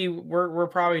 JT, we're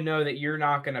probably know that you're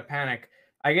not going to panic.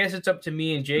 I guess it's up to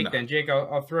me and Jake then. Jake,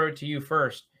 I'll throw it to you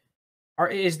first.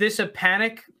 Is this a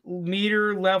panic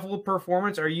meter level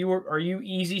performance? Are you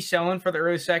easy selling for the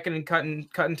early second and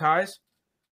cutting ties?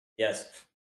 Yes.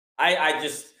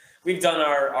 We've done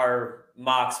our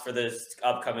mocks for this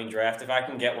upcoming draft. If I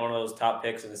can get one of those top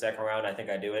picks in the second round, I think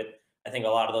I do it. I think a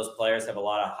lot of those players have a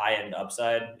lot of high-end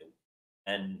upside,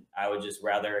 and I would just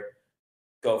rather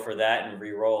go for that and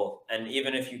re-roll. And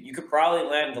even if you could probably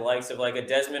land the likes of like a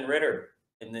Desmond Ridder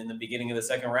in the beginning of the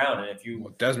second round. And if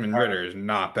you Desmond Ridder is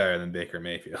not better than Baker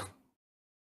Mayfield.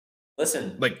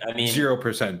 Listen,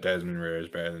 0% Desmond Ridder is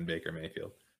better than Baker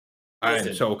Mayfield. I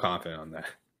am so confident on that.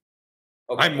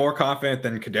 Okay. I'm more confident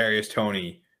than Kadarius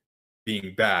Toney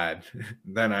being bad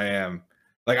than I am.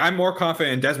 Like, I'm more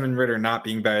confident in Desmond Ridder not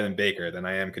being better than Baker than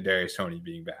I am Kadarius Toney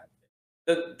being bad.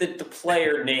 The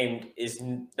player named is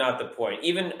not the point.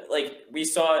 Even like we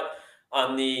saw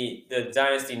on the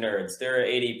Dynasty Nerds, their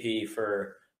ADP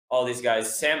for all these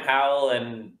guys, Sam Howell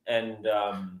and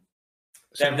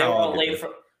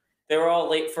they were all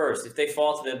late first. If they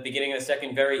fall to the beginning of the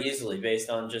second very easily based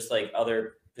on just like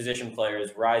other position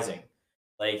players rising,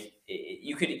 like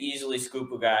you could easily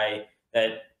scoop a guy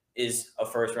that is a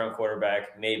first round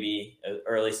quarterback, maybe an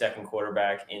early second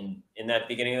quarterback in that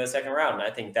beginning of the second round. And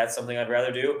I think that's something I'd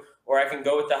rather do. Or I can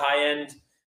go with the high end.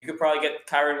 You could probably get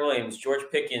Kyron Williams, George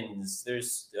Pickens.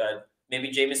 There's maybe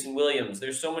Jameson Williams.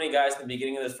 There's so many guys in the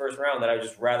beginning of this first round that I would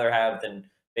just rather have than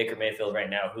Baker Mayfield right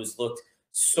now, who's looked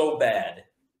so bad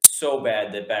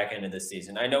the back end of this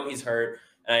season. I know he's hurt,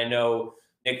 and I know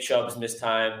Nick Chubb's missed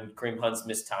time, Kareem Hunt's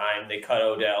missed time. They cut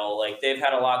Odell. Like, they've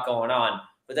had a lot going on,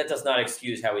 but that does not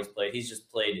excuse how he's played. He's just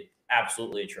played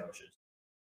absolutely atrocious.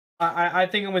 I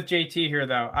think I'm with JT here,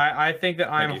 though. I think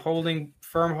that I'm holding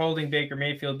Baker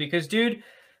Mayfield because, dude,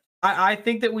 I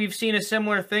think that we've seen a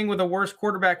similar thing with a worse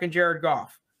quarterback in Jared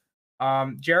Goff.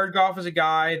 Jared Goff is a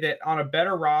guy that on a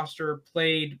better roster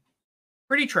played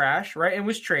pretty trash, right, and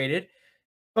was traded.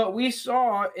 But we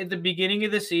saw at the beginning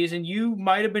of the season, you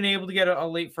might have been able to get a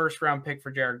late first-round pick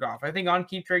for Jared Goff. I think on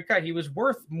Keep Trade Cut, he was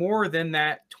worth more than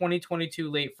that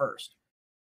 2022 late first.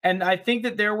 And I think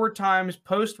that there were times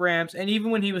post-Rams, and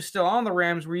even when he was still on the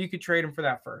Rams, where you could trade him for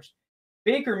that first.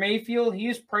 Baker Mayfield, he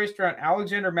is priced around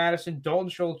Alexander Mattison, Dalton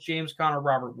Schultz, James Conner,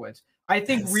 Robert Woods. I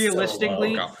think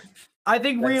realistically,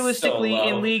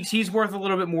 in leagues, he's worth a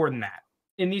little bit more than that.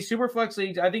 In these Superflex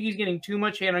leagues, I think he's getting too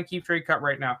much hate on Keep Trade Cut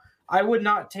right now. I would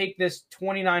not take this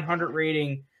 2,900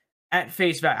 rating at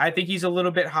face value. I think he's a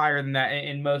little bit higher than that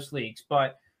in most leagues.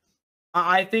 But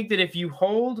I think that if you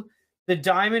hold, the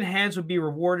diamond hands would be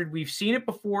rewarded. We've seen it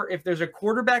before. If there's a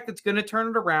quarterback that's going to turn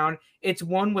it around, it's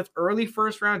one with early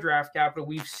first-round draft capital.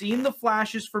 We've seen the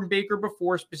flashes from Baker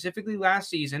before, specifically last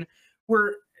season,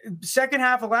 where second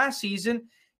half of last season,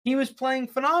 he was playing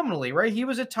phenomenally, right? He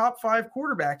was a top 5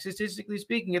 quarterback, statistically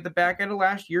speaking, at the back end of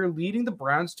last year, leading the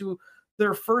Browns to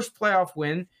their first playoff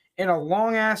win in a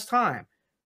long-ass time.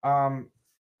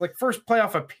 Like first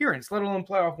playoff appearance, let alone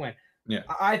playoff win. Yeah.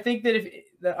 I think that if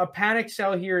a panic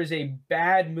sell here is a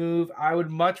bad move, I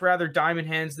would much rather diamond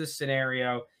hands this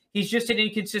scenario. He's just an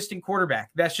inconsistent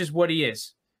quarterback. That's just what he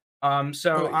is.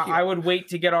 I would wait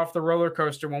to get off the roller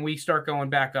coaster when we start going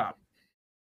back up.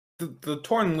 The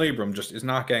torn labrum just is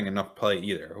not getting enough play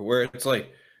either, where it's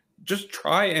like, just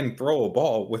try and throw a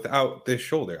ball without this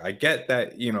shoulder. I get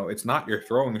that, it's not your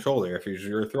throwing shoulder. If it's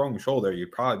your throwing shoulder,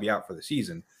 you'd probably be out for the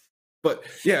season. But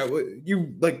yeah,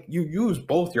 you use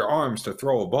both your arms to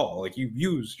throw a ball. Like, you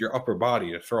use your upper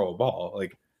body to throw a ball.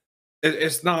 Like,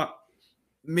 it's not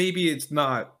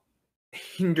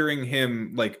hindering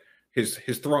him, like his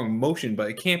throwing motion, but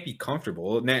it can't be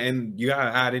comfortable. And you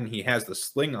gotta add in, he has the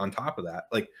sling on top of that.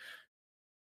 Like,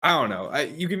 I don't know.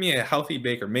 You give me a healthy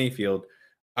Baker Mayfield,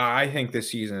 I think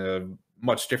this season a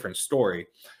much different story.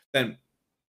 Then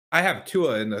I have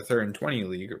Tua in the 3rd and 20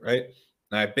 league, right?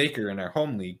 And I have Baker in our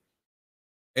home league.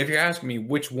 If you're asking me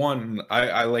which one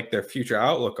I like their future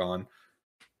outlook on,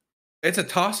 it's a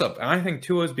toss-up. And I think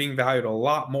Tua is being valued a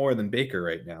lot more than Baker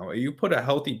right now. You put a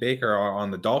healthy Baker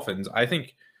on the Dolphins, I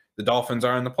think the Dolphins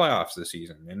are in the playoffs this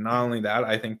season. And not only that,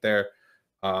 I think they're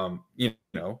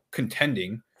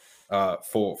contending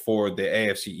for the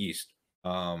AFC East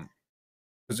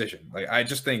position. Like, I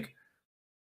just think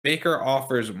Baker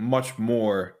offers much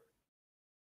more.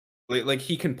 Like,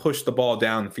 he can push the ball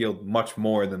down the field much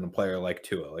more than a player like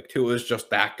Tua. Like, Tua is just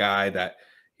that guy that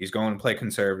he's going to play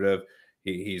conservative.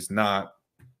 He's not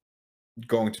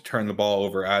going to turn the ball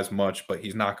over as much, but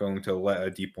he's not going to let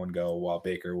a deep one go, while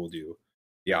Baker will do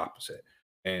the opposite.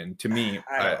 And to me,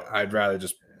 I'd rather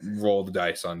just roll the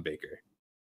dice on Baker.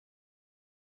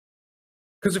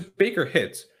 Because if Baker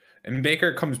hits and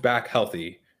Baker comes back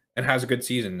healthy and has a good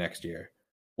season next year,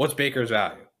 what's Baker's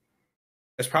value?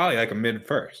 It's probably like a mid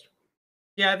first.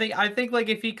 Yeah, I think like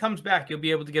if he comes back, you'll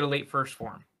be able to get a late first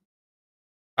for him.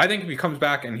 I think if he comes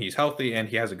back and he's healthy and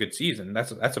he has a good season,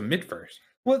 that's a mid first.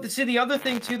 Well, see, the other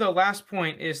thing too, the last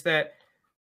point is that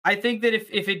I think that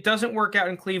if it doesn't work out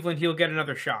in Cleveland, he'll get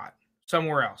another shot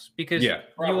somewhere else, because you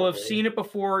will have seen it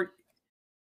before.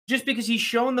 Just because he's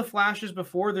shown the flashes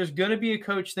before, there's going to be a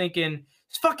coach thinking,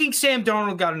 fucking Sam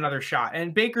Darnold got another shot.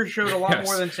 And Baker showed a lot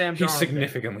more than Sam Darnold. He's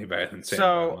significantly better than Sam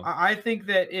Darnold. So I think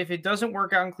that if it doesn't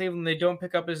work out in Cleveland, they don't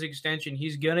pick up his extension,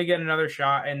 he's going to get another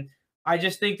shot. And I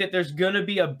just think that there's going to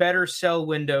be a better sell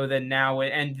window than now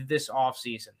and this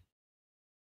offseason.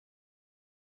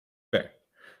 Fair.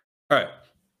 All right.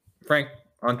 Frank,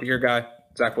 on to your guy,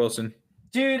 Zach Wilson.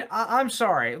 Dude, I'm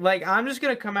sorry. Like, I'm just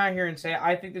going to come out here and say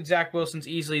I think that Zach Wilson's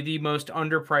easily the most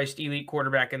underpriced elite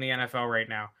quarterback in the NFL right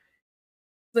now.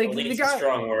 Like Elite's a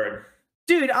strong word.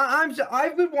 Dude,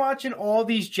 I've been watching all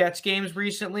these Jets games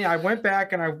recently. I went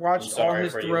back and I watched all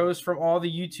his throws from all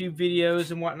the YouTube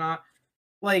videos and whatnot.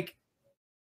 Like,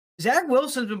 Zach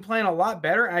Wilson's been playing a lot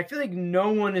better, and I feel like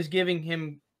no one is giving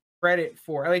him credit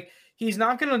for. Like, he's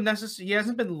not going to necessarily. He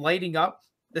hasn't been lighting up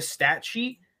the stat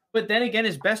sheet, but then again,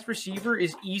 his best receiver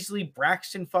is easily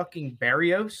Braxton fucking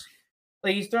Berrios.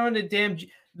 Like, he's throwing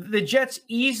the Jets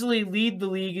easily lead the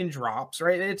league in drops,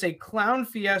 right? It's a clown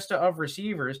fiesta of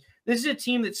receivers. This is a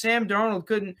team that Sam Darnold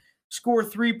couldn't score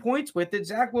 3 points with, that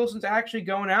Zach Wilson's actually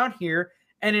going out here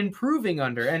and improving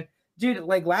under. And dude,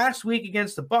 like last week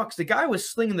against the Bucs, the guy was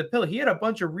slinging the pill. He had a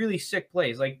bunch of really sick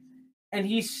plays, and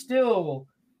he's still.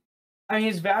 I mean,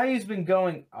 his value's been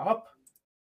going up,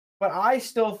 but I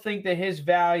still think that his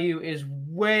value is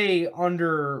way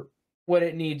under what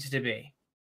it needs to be,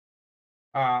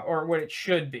 or what it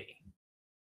should be.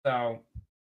 So,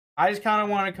 I just kind of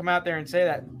want to come out there and say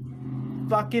that.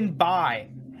 Fucking buy.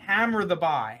 Hammer the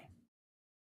buy.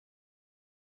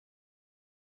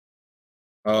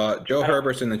 Joe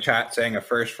Herbert's in the chat saying a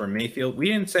first for Mayfield. We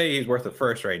didn't say he's worth a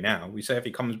first right now. We say if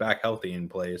he comes back healthy and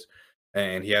plays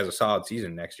and he has a solid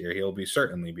season next year, he'll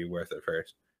certainly be worth it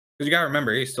first. Because you got to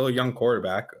remember, he's still a young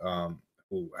quarterback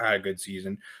who had a good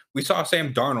season. We saw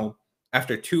Sam Darnold,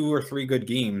 after 2 or 3 good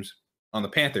games on the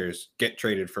Panthers, get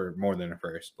traded for more than a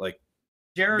first. Like,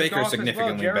 Jared Baker's Goff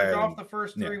significantly Jared better. Goff the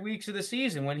first 3 weeks of the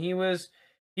season when he was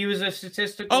a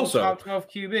statistical top 12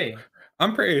 QB.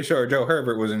 I'm pretty sure Joe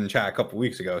Herbert was in the chat a couple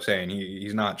weeks ago saying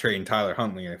he's not trading Tyler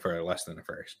Huntley for less than a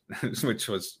first, which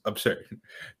was absurd.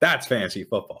 That's fantasy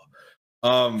football.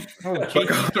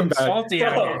 Salty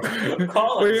out here.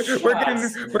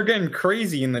 We're getting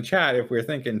crazy in the chat if we're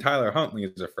thinking Tyler Huntley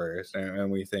is a first, and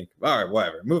we think, all right,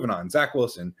 whatever. Moving on, Zach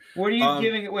Wilson. What are you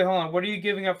giving? Wait, hold on. What are you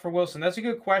giving up for Wilson? That's a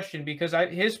good question because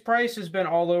his price has been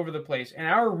all over the place. In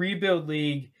our rebuild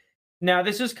league, now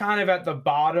this is kind of at the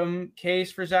bottom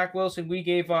case for Zach Wilson. We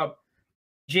gave up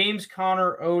James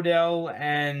Conner, Odell,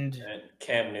 and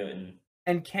Cam Newton.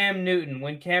 And Cam Newton,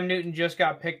 when Cam Newton just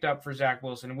got picked up for Zach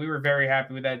Wilson, and we were very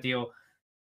happy with that deal.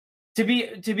 To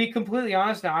be completely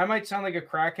honest, now I might sound like a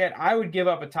crackhead. I would give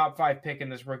up a top 5 pick in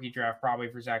this rookie draft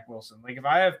probably for Zach Wilson. Like if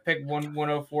I have picked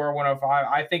 104 or 105,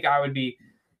 I think I would be.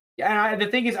 And the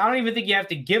thing is, I don't even think you have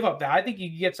to give up that. I think you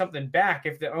can get something back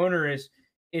if the owner is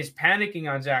panicking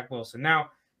on Zach Wilson. Now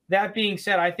that being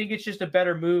said, I think it's just a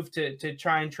better move to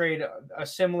try and trade a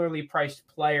similarly priced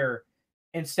player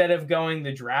instead of going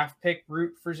the draft pick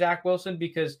route for Zach Wilson,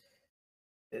 because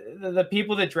the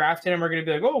people that drafted him are going to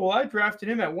be like, oh, well, I drafted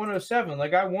him at 107.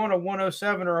 Like, I want a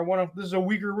 107 or a 10. This is a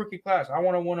weaker rookie class. I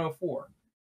want a 104.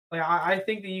 Like, I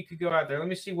think that you could go out there. Let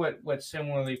me see what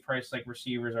similarly priced like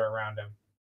receivers are around him.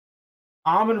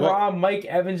 Amon-Ra, Mike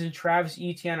Evans, and Travis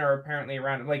Etienne are apparently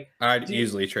around him. Like, I'd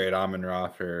easily trade Amon-Ra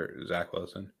for Zach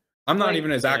Wilson. I'm not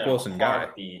even a Zach Wilson guy.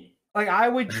 Like, I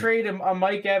would trade a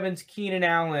Mike Evans, Keenan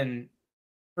Allen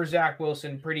for Zach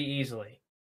Wilson pretty easily.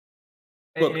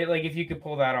 Look, like if you could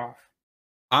pull that off.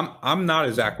 I'm not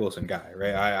a Zach Wilson guy,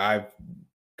 right? I've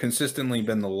consistently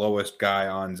been the lowest guy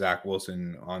on Zach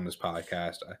Wilson on this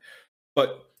podcast.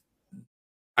 But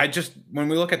when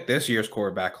we look at this year's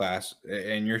quarterback class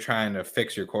and you're trying to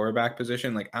fix your quarterback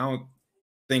position, like I don't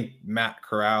think Matt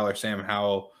Corral or Sam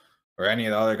Howell or any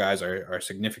of the other guys are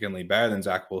significantly better than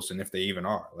Zach Wilson, if they even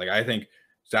are. Like I think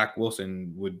Zach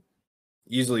Wilson would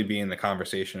easily be in the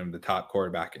conversation of the top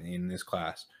quarterback in this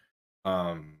class.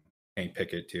 Kenny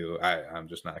Pickett too. I'm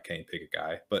just not a Kenny Pickett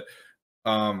guy, but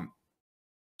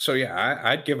so yeah,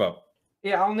 I'd give up.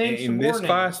 Yeah, I'll name some in this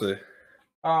class.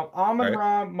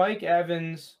 Amon-Ra, Mike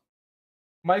Evans,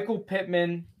 Michael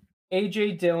Pittman,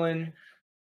 AJ Dillon.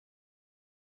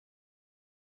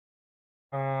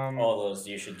 All those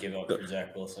you should give up for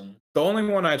Zach Wilson. The only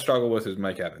one I'd struggle with is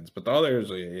Mike Evans, but the others,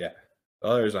 the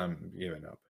others I'm giving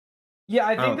up. Yeah,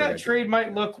 I think that trade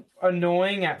might look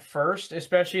annoying at first,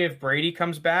 especially if Brady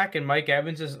comes back and Mike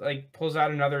Evans pulls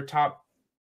out another top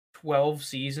 12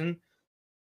 season.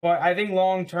 But I think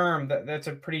long term that's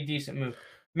a pretty decent move.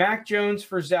 Mac Jones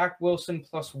for Zach Wilson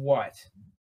plus what?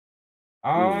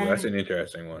 That's an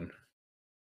interesting one.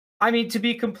 I mean, to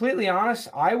be completely honest,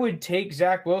 I would take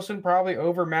Zach Wilson probably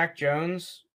over Mac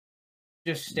Jones,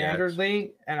 just standardly.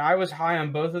 Yes. And I was high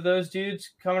on both of those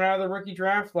dudes coming out of the rookie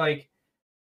draft. Like,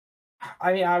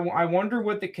 I mean, I wonder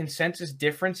what the consensus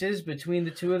difference is between the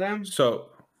two of them. So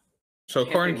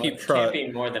according to Keep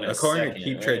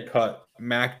Trade Cut,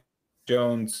 Mac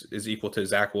Jones is equal to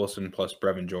Zach Wilson plus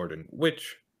Brevin Jordan,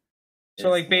 which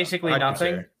basically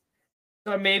nothing.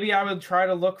 So maybe I would try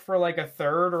to look for like a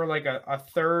third or like a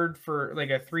third for like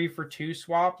a 3-for-2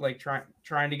 swap, like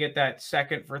trying to get that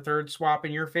second for third swap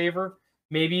in your favor.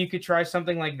 Maybe you could try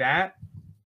something like that.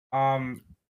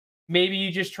 Maybe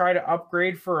you just try to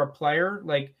upgrade for a player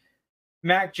like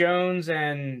Mac Jones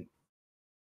and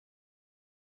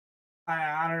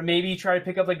I don't know, maybe you try to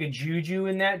pick up like a Juju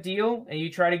in that deal and you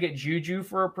try to get Juju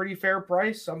for a pretty fair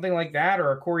price, something like that,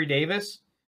 or a Corey Davis,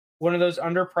 one of those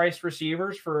underpriced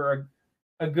receivers for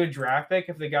a good draft pick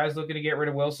if the guy's looking to get rid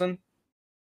of Wilson.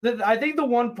 I think the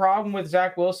one problem with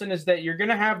Zach Wilson is that you're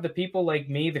going to have the people like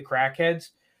me, the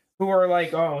crackheads, who are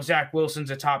like, oh, Zach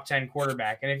Wilson's a top 10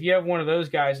 quarterback. And if you have one of those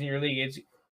guys in your league,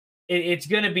 it's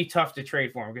going to be tough to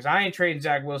trade for him because I ain't trading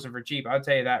Zach Wilson for cheap. I'll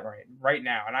tell you that right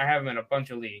now. And I have him in a bunch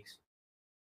of leagues.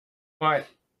 But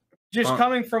just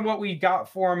coming from what we got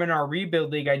for him in our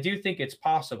rebuild league, I do think it's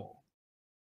possible.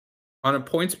 On a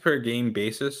points per game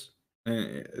basis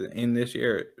in this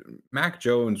year, Mac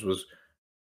Jones was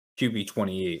QB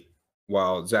 28,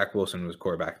 while Zach Wilson was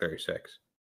quarterback 36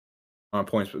 on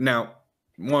points. Now,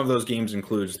 one of those games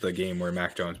includes the game where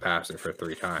Mac Jones passed it for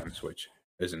 3 times, which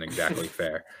isn't exactly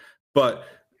fair. But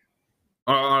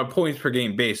on a points per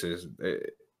game basis,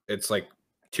 it's like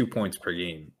 2 points per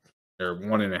game or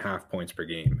 1.5 points per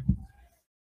game.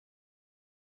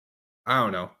 I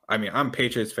don't know. I mean, I'm a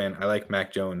Patriots fan. I like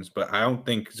Mac Jones, but I don't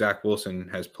think Zach Wilson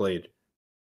has played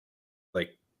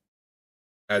like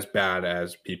as bad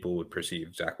as people would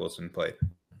perceive Zach Wilson played.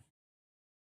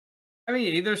 I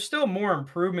mean, there's still more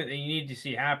improvement that you need to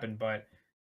see happen, but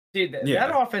dude,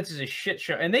 that offense is a shit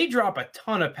show, and they drop a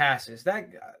ton of passes. That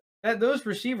those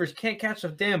receivers can't catch a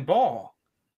damn ball.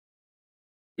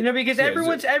 You know, because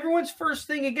everyone's first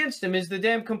thing against him is the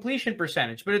damn completion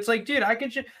percentage. But it's like, dude,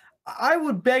 I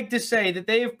would beg to say that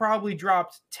they have probably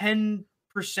dropped 10%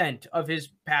 of his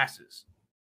passes.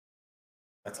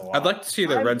 That's a lot. I'd like to see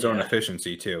the red zone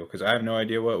efficiency too, because I have no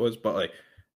idea what it was, but like,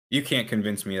 you can't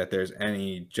convince me that there's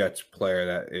any Jets player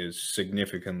that is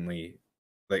significantly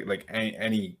like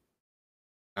any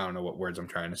I don't know what words I'm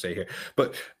trying to say here,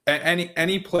 but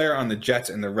any player on the Jets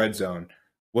in the red zone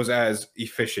was as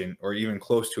efficient or even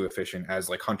close to efficient as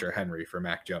like Hunter Henry for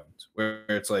Mac Jones, where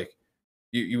it's like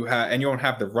you have, and you don't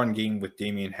have the run game with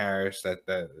Damian Harris that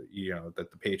the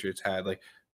Patriots had. Like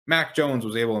Mac Jones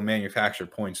was able to manufacture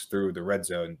points through the red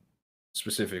zone,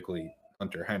 specifically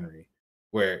Hunter Henry,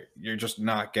 where you're just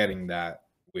not getting that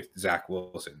with Zach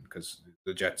Wilson because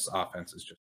the Jets offense is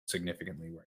just significantly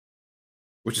worse,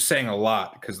 which is saying a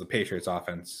lot because the Patriots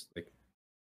offense, like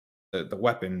the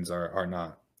weapons are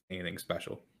not anything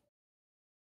special.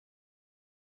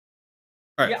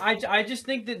 All right. Yeah, I just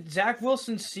think that Zach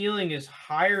Wilson's ceiling is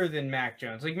higher than Mac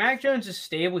Jones. Like Mac Jones is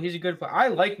stable. He's a good player. I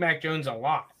like Mac Jones a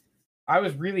lot. I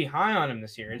was really high on him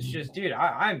this year. It's just, dude,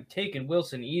 I'm taking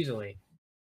Wilson easily.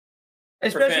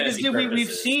 Especially because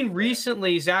we've seen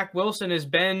recently Zach Wilson has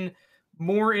been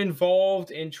more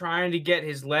involved in trying to get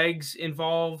his legs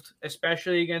involved,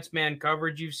 especially against man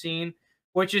coverage you've seen,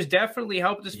 which has definitely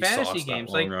helped his fantasy games.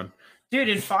 Like, dude,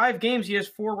 in 5 games, he has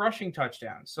 4 rushing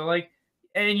touchdowns. So, like,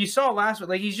 and you saw last week,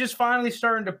 like, he's just finally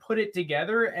starting to put it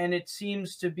together, and it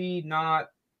seems to be not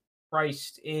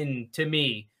priced in to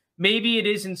me. Maybe it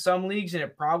is in some leagues, and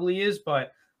it probably is,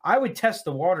 but I would test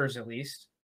the waters at least.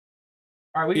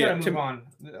 All right, we gotta move on.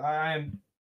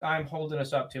 I'm holding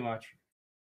us up too much.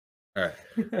 All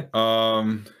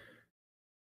right.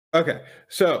 Okay.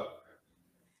 So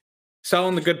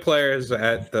selling the good players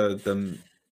at the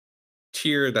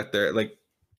tier that they're like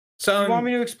selling. You want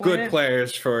me to explain good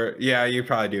players for? Yeah, you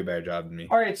probably do a better job than me.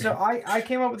 All right. So I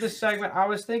came up with this segment I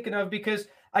was thinking of because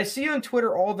I see on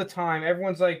Twitter all the time.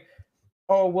 Everyone's like,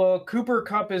 "Oh, well, Cooper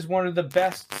Kupp is one of the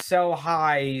best sell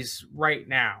highs right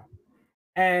now,"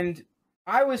 and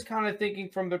I was kind of thinking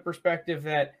from the perspective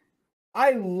that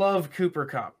I love Cooper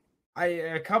Kupp.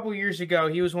 A couple years ago,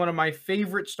 he was one of my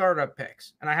favorite startup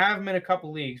picks, and I have him in a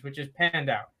couple leagues, which has panned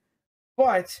out.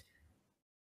 But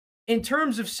in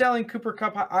terms of selling Cooper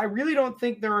Kupp, I really don't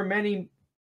think there are many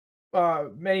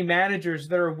managers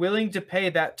that are willing to pay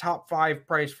that top 5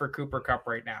 price for Cooper Kupp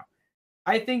right now.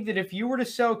 I think that if you were to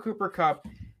sell Cooper Kupp,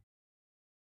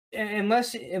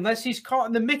 unless he's caught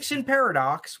in the Mixon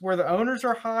paradox where the owners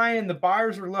are high and the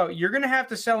buyers are low, you're going to have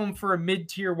to sell him for a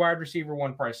mid-tier wide receiver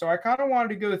 1 price. So I kind of wanted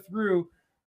to go through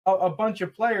a bunch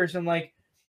of players and like,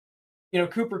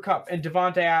 Cooper Kupp and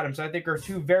Devontae Adams, I think are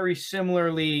 2 very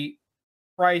similarly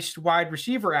priced wide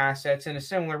receiver assets in a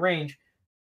similar range.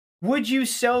 Would you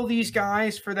sell these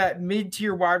guys for that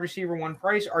mid-tier wide receiver 1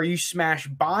 price? Are you smash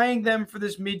buying them for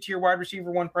this mid-tier wide receiver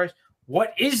 1 price?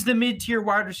 What is the mid-tier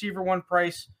wide receiver 1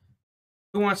 price?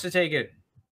 Who wants to take it?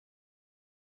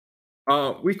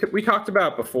 We talked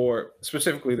about before,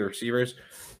 specifically the receivers,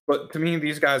 but to me,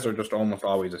 these guys are just almost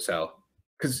always a sell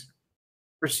because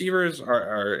receivers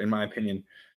are, in my opinion,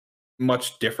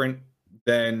 much different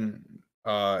than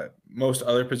most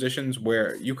other positions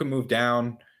where you can move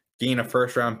down, gain a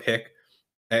first round pick,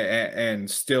 and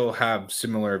still have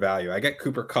similar value. I get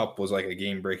Cooper Kupp was like a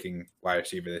game breaking wide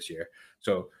receiver this year,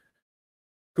 so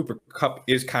Cooper Kupp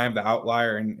is kind of the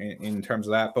outlier in terms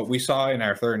of that. But we saw in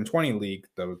our 3rd and 20 league,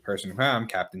 the person who I'm,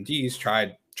 Captain D's,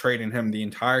 tried trading him the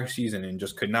entire season and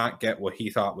just could not get what he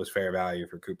thought was fair value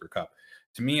for Cooper Kupp.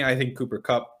 To me, I think Cooper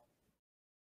Kupp,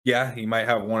 yeah, he might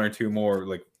have 1 or 2 more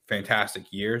like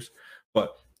fantastic years,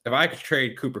 but if I could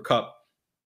trade Cooper Kupp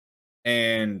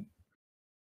and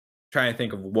trying to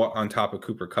think of what on top of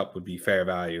Cooper Kupp would be fair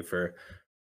value for,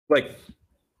 like,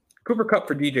 Cooper Kupp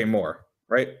for DJ Moore,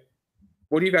 right?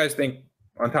 What do you guys think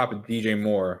on top of DJ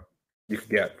Moore you could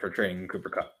get for trading Cooper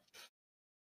Kupp?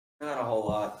 Not a whole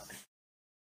lot.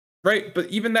 Right, but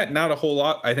even that not a whole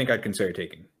lot, I think I'd consider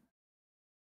taking.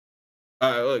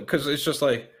 Because it's just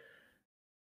like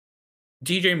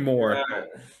DJ Moore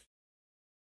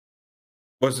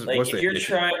was like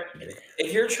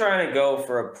if you're trying to go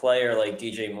for a player like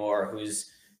DJ Moore, who's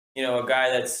a guy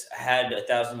that's had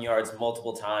 1,000 yards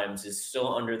multiple times, is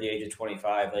still under the age of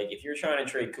 25. Like if you're trying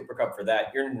to trade Cooper Kupp for that,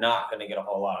 you're not going to get a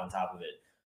whole lot on top of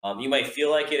it. You might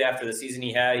feel like it after the season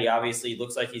he had. He obviously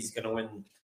looks like he's going to win,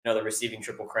 the receiving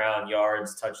triple crown,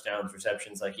 yards, touchdowns,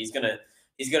 receptions. Like he's gonna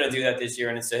do that this year,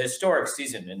 and it's a historic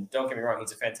season. And don't get me wrong,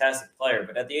 he's a fantastic player.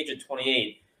 But at the age of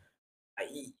 28,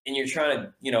 and you're trying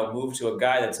to move to a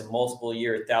guy that's a multiple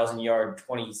year 1,000-yard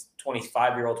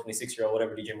 25-year-old 26-year-old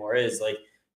whatever DJ Moore is, like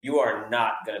you are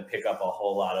not going to pick up a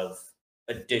whole lot of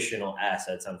additional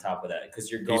assets on top of that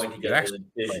because you're going to get actually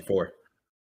 4.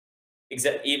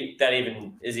 That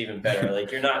even is even better.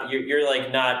 Like you're not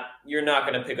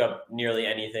going to pick up nearly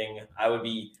anything. I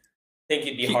think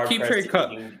it'd be hard pressed.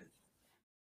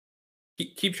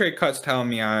 Keep trade cuts telling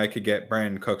me I could get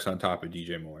Brandon Cooks on top of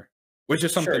DJ Moore, which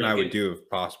is something I would do if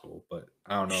possible, but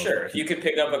I don't know. Sure, if you could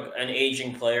pick up an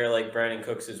aging player like Brandon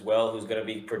Cooks as well, who's going to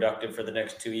be productive for the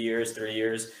next 2 years, 3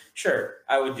 years, sure,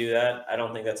 I would do that. I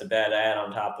don't think that's a bad add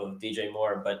on top of DJ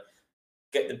Moore, but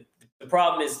the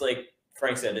problem is, like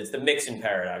Frank said, it's the Mixon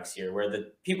paradox here, where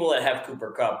the people that have Cooper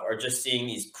Kupp are just seeing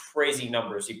these crazy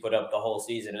numbers he put up the whole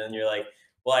season, and then you're like,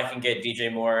 well, I can get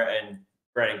DJ Moore and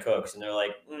Brandon Cooks, and they're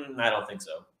like, I don't think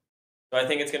so. So I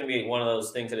think it's going to be one of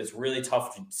those things that it's really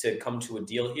tough to come to a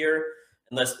deal here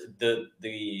unless the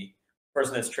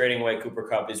person that's trading away Cooper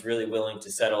Kupp is really willing to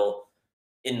settle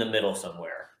in the middle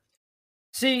somewhere.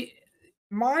 See,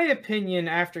 my opinion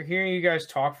after hearing you guys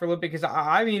talk for a little bit, because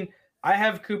I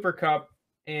have Cooper Kupp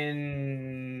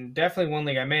in definitely one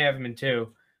league. I may have him in 2.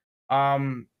 I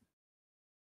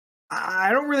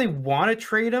don't really want to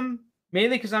trade him.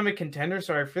 Mainly because I'm a contender,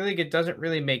 so I feel like it doesn't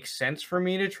really make sense for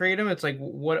me to trade him. It's like,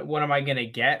 what am I going to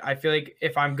get? I feel like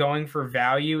if I'm going for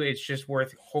value, it's just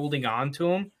worth holding on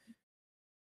to him.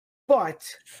 But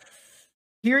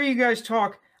hearing you guys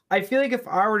talk, I feel like if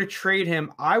I were to trade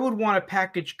him, I would want to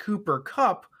package Cooper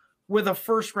Kupp with a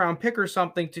first-round pick or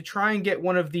something to try and get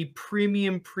one of the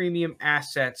premium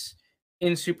assets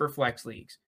in Superflex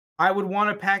leagues. I would want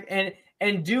to pack and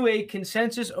do a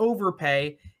consensus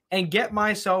overpay and get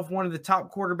myself one of the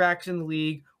top quarterbacks in the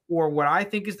league, or what I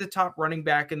think is the top running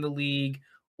back in the league,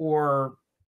 or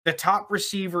the top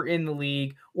receiver in the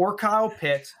league, or Kyle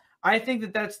Pitts. I think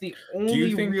that that's the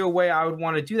only real way I would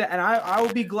want to do that. And I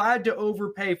would be glad to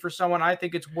overpay for someone I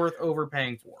think it's worth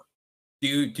overpaying for. Do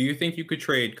you think you could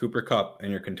trade Cooper Kupp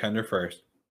and your contender first?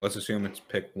 Let's assume it's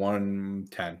pick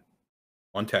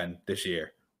 110 this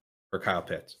year for Kyle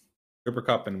Pitts. Cooper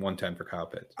Kupp and 110 for Kyle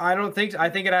Pitts. I don't think so. I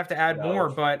think I'd have to add more,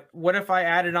 but what if I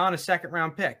added on a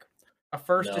second-round pick? A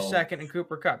first, a second, and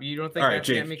Cooper Kupp. You don't think that's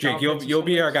Jake, you'll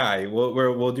be our guy.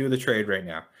 We'll do the trade right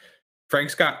now.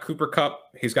 Frank's got Cooper Kupp.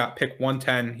 He's got pick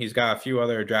 110. He's got a few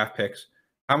other draft picks.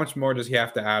 How much more does he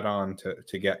have to add on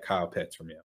to get Kyle Pitts from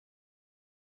you?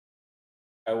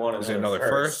 I want another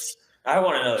first. I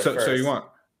want another first. So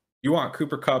you want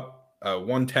Cooper Kupp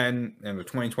 110 in the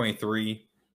 2023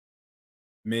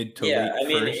 mid to late. I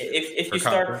mean, if you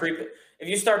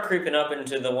start creeping up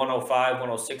into the 105,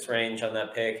 106 range on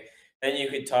that pick, then you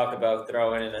could talk about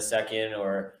throwing in a second.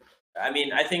 Or, I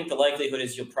mean, I think the likelihood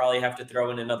is you'll probably have to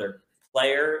throw in another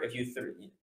player if you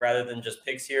rather than just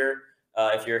picks here.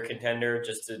 If you're a contender,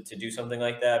 just to do something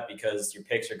like that, because your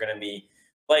picks are going to be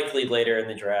likely later in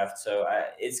the draft. So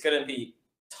it's going to be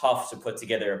tough to put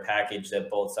together a package that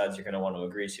both sides are going to want to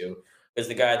agree to, because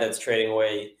the guy that's trading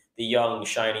away the young,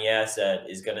 shiny asset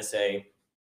is going to say,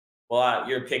 well,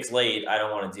 your pick's late. I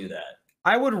don't want to do that.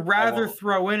 I would rather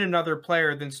throw in another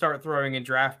player than start throwing in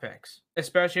draft picks,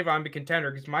 especially if I'm a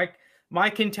contender, because my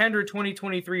contender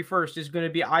 2023 first is going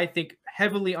to be, I think,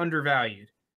 heavily undervalued.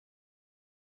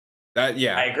 I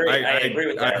agree. I agree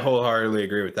with that. I wholeheartedly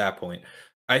agree with that point.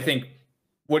 I think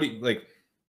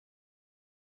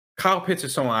Kyle Pitts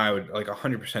is someone I would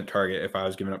 100% target if I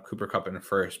was giving up Cooper Kupp in the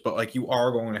first, but you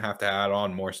are going to have to add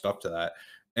on more stuff to that.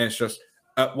 And it's just,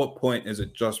 at what point is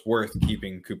it just worth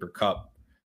keeping Cooper Kupp?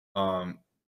 And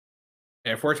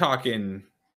if we're talking,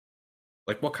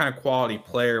 what kind of quality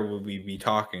player would we be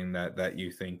talking that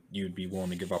you think you'd be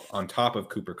willing to give up on top of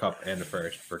Cooper Kupp and the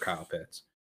first for Kyle Pitts?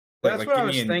 That's what I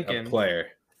was thinking.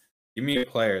 Give me a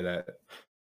player that.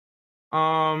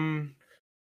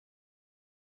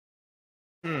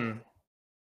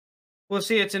 Well,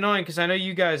 see, it's annoying because I know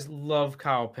you guys love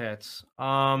Kyle Pitts.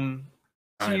 So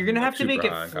you're gonna have to make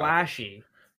it flashy.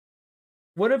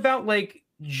 What about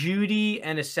Judy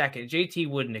and a second? JT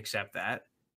wouldn't accept that.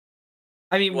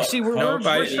 I mean, we're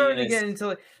starting to get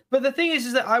into but the thing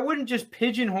is that I wouldn't just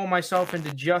pigeonhole myself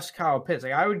into just Kyle Pitts.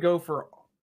 I would go for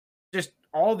just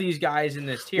all these guys in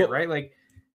this tier, right?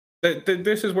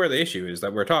 This is where the issue is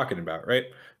that we're talking about, right?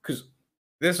 Because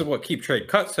this is what Keep Trade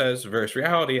Cut says versus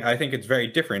reality. I think it's very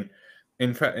different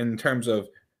in terms of,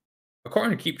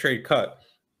 according to Keep Trade Cut,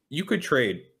 you could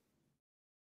trade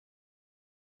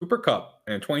Cooper Kupp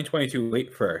in 2022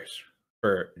 late first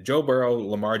for Joe Burrow,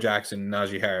 Lamar Jackson,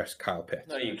 Najee Harris, Kyle Pitts.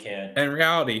 No, you can't. In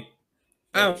reality,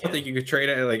 I don't think you could trade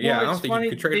it. I don't think you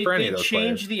could trade for any of those players. They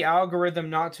changed the algorithm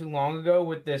not too long ago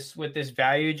with this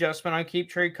value adjustment on Keep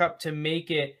Trade Cup to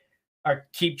make it a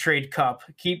Keep Trade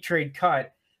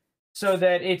Cut, so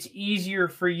that it's easier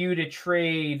for you to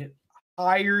trade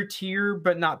higher tier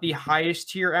but not the highest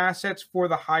tier assets for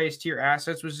the highest tier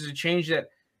assets, which is a change that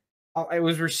it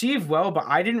was received well, but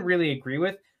I didn't really agree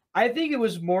with. I think it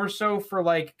was more so for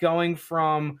going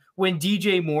from when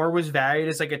DJ Moore was valued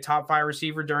as a top 5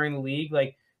 receiver during the league,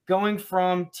 going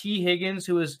from T. Higgins,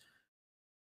 who was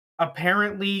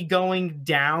apparently going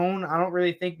down. I don't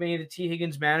really think many of the T.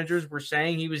 Higgins managers were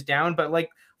saying he was down, but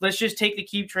let's just take the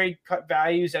Keep Trade Cut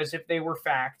values as if they were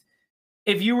fact.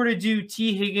 If you were to do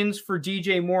T. Higgins for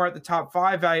DJ Moore at the top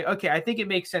 5 value, okay, I think it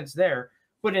makes sense there.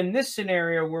 But in this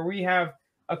scenario where we have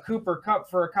a Cooper Kupp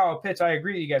for a Kyle Pitts, I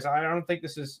agree with you guys. I don't think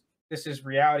this is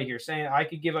reality here. Saying I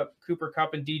could give up Cooper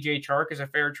Kupp and DJ Chark as a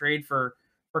fair trade for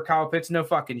Kyle Pitts, no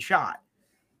fucking shot.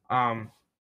 But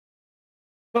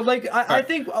I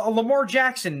think Lamar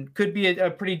Jackson could be a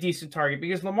pretty decent target,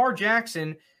 because Lamar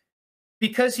Jackson,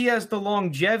 because he has the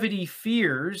longevity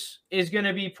fears, is going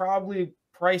to be probably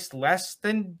priced less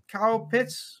than Kyle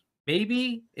Pitts.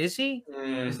 Maybe. Is he?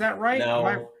 Is that right? No.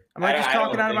 Am I just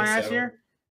talking out of my ass here?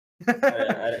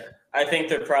 I think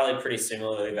they're probably pretty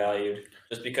similarly valued,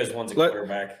 just because one's a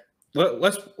quarterback.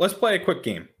 Let's play a quick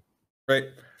game, right?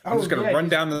 I'm just going to run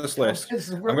down this list.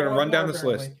 I'm going to run down this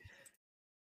list.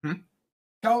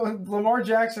 Lamar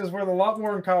Jackson is worth a lot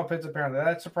more than Kyle Pitts, apparently.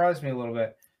 That surprised me a little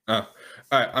bit. Oh, all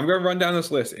right. I'm going to run down this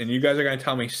list, and you guys are going to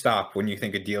tell me stop when you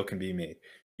think a deal can be made.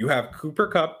 You have Cooper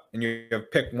Kupp, and you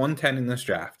have pick 110 in this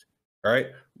draft. All right.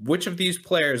 Which of these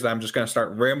players that I'm just going to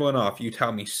start rambling off, you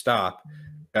tell me stop,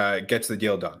 gets the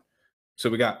deal done? So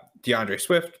we got DeAndre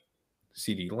Swift,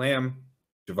 CeeDee Lamb,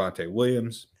 Javonte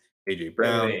Williams, AJ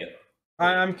Brown.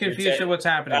 I'm confused at what's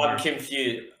happening. I'm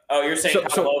confused. Oh, you're saying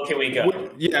how low can we go?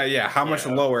 Yeah. How much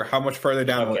lower? How much further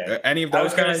down? Okay. Any of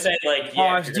those guys? I was going to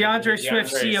say it's DeAndre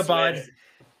Swift. See ya, bud.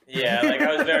 Yeah,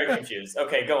 I was very confused.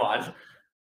 Okay, go on.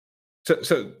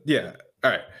 So yeah.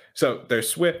 All right. So there's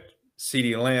Swift,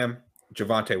 CeeDee Lamb,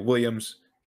 Javonte Williams,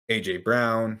 AJ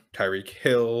Brown, Tyreek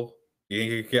Hill.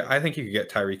 I think you could get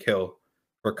Tyreek Hill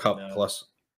for Kupp plus.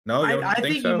 No, I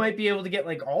think you might be able to get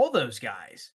all those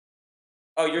guys.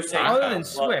 Oh, you're saying other than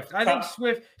Swift? I think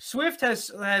Swift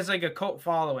has a cult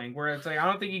following where it's I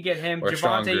don't think you get him.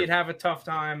 Javonte, you'd have a tough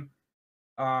time.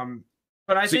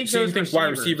 But I think those you think wide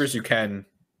receivers you can.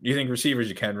 You think receivers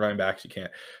you can, running backs you can't.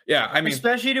 Yeah, I mean,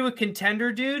 especially to a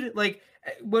contender, dude.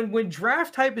 When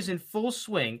draft type is in full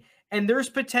swing and there's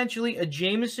potentially a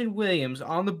Jameson Williams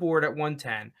on the board at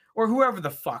 110, or whoever the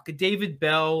fuck, a David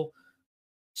Bell.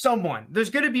 Someone, there's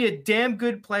going to be a damn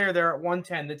good player there at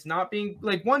 110 that's not being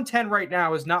 110 right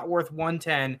now is not worth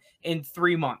 110 in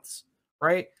 3 months,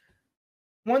 right?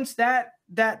 Once that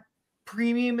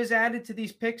premium is added to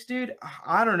these picks, dude,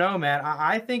 I don't know, man.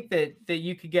 I think that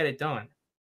you could get it done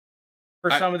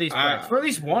for some of these players, for at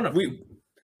least one of them.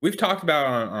 We've talked about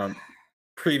on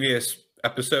previous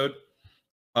episode,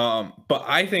 but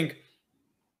I think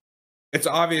it's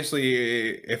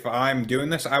obviously, if I'm doing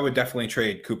this, I would definitely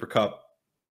trade Cooper Kupp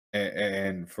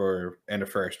and a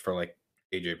first for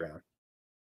AJ Brown,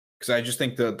 because I just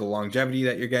think the longevity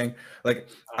that you're getting, like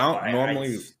I don't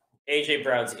normally. AJ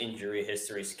Brown's injury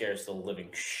history scares the living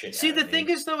shit. See, the thing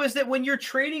is, though, is that when you're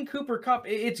trading Cooper Kupp,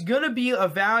 it's going to be a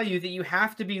value that you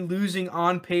have to be losing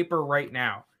on paper right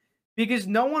now, because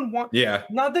no one wants. Yeah.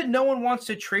 Not that no one wants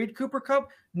to trade Cooper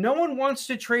Kupp. No one wants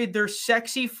to trade their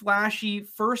sexy, flashy,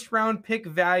 first-round pick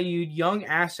valued young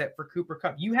asset for Cooper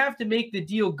Kupp. You have to make the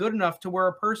deal good enough to where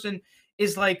a person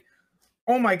is like,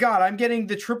 "Oh my God, I'm getting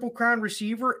the Triple Crown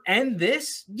receiver and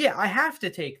this. Yeah, I have to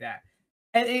take that."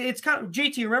 And it's kind of,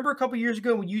 JT, remember a couple years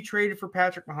ago when you traded for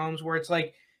Patrick Mahomes, where it's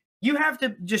like, you have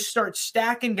to just start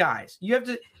stacking guys. You have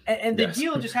to, and the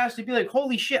deal just has to be like,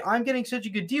 holy shit, I'm getting such a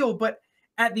good deal. But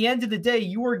at the end of the day,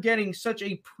 you are getting such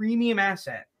a premium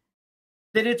asset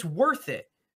that it's worth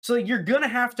it. So you're going to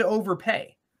have to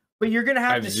overpay, but you're going to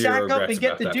have to stack up and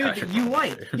get the dude that you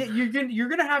like. You're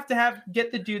going to have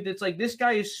get the dude that's like, this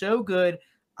guy is so good,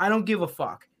 I don't give a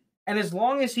fuck. And as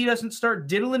long as he doesn't start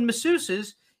diddling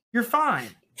masseuses, you're fine.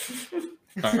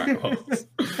 All right. Well,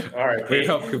 all right. We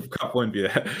hope Kupp wouldn't be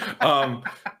that.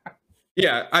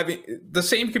 Yeah, I mean, the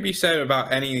same could be said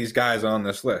about any of these guys on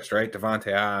this list, right? Davante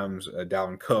Adams,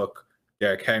 Dalvin Cook,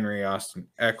 Derrick Henry, Austin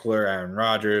Eckler, Aaron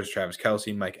Rodgers, Travis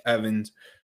Kelce, Mike Evans.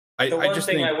 The one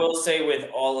thing I will say with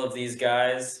all of these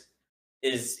guys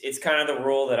is it's kind of the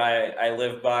rule that I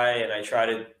live by and I try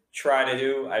to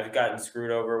do. I've gotten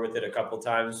screwed over with it a couple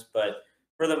times, but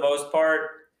for the most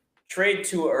part, trade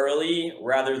too early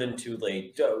rather than too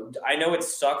late. I know it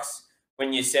sucks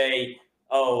when you say,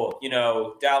 oh,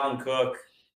 Dalvin Cook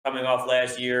coming off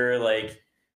last year, like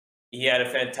he had a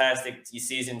fantastic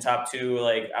season, top 2,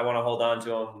 like I want to hold on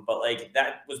to him. But like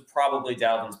that was probably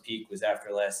Dalvin's peak was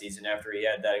after last season, after he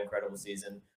had that incredible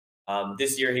season.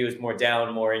 This year he was more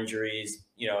down, more injuries,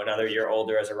 another year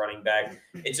older as a running back.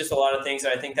 It's just a lot of things.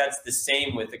 And I think that's the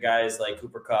same with the guys like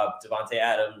Cooper Kupp, Davante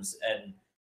Adams, and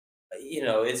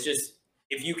it's just,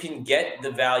 if you can get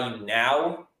the value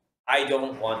now, I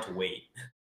don't want to wait.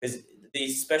 Because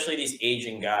especially these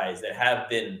aging guys that have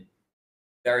been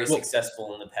very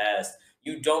successful in the past,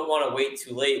 you don't want to wait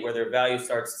too late where their value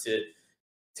starts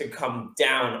to come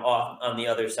down off on the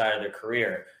other side of their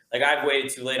career. Like I've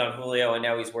waited too late on Julio, and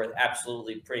now he's worth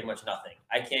absolutely pretty much nothing.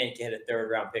 I can't get a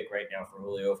 3rd-round pick right now for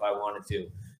Julio if I wanted to.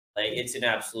 Like it's an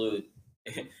absolute,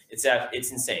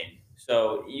 it's insane.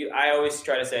 So I always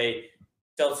try to say,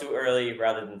 sell too early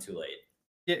rather than too late.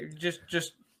 Yeah,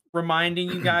 just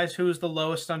reminding you guys who's the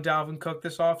lowest on Dalvin Cook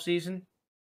this offseason.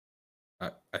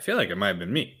 I feel like it might have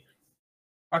been me.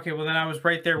 Okay, well then I was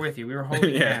right there with you. We were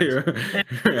holding hands.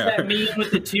 That meme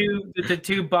with the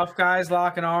two buff guys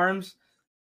locking arms.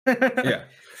 Yeah.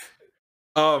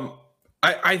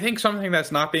 I think something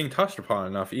that's not being touched upon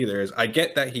enough either is I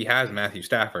get that he has Matthew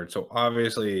Stafford, so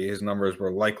obviously his numbers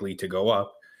were likely to go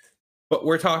up. But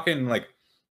we're talking like,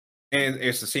 and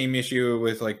it's the same issue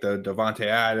with like the Davante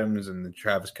Adams and the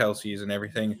Travis Kelce's and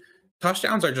everything.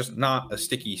 Touchdowns are just not a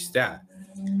sticky stat.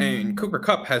 And Cooper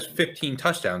Kupp has 15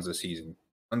 touchdowns this season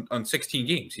on 16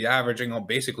 games. He's averaging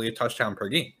basically a touchdown per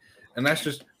game. And that's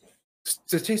just,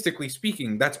 statistically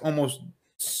speaking, that's almost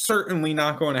certainly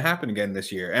not going to happen again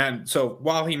this year. And so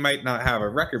while he might not have a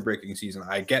record-breaking season,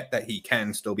 I get that he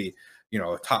can still be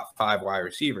a top 5 wide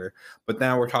receiver. But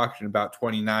now we're talking about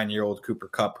 29-year-old Cooper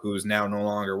Kupp, who is now no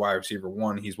longer wide receiver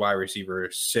 1. He's wide receiver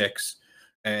 6.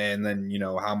 And then,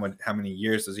 how many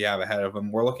years does he have ahead of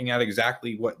him? We're looking at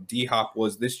exactly what D-Hop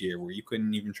was this year, where you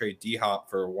couldn't even trade D-Hop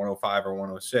for 105 or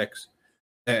 106.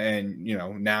 And,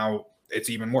 now it's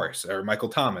even worse. Or Michael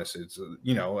Thomas. It's,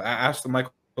 ask the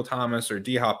Michael Thomas or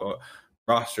D-Hop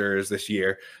rosters this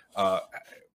year,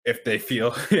 if they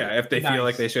feel feel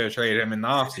like they should have traded him in the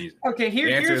offseason. Okay,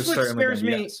 here's what scares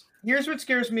me. Yes. Here's what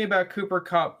scares me about Cooper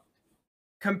Kupp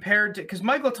compared to, because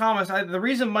Michael Thomas, the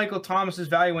reason Michael Thomas's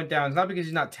value went down is not because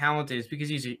he's not talented, it's because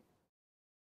he's a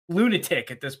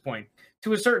lunatic at this point.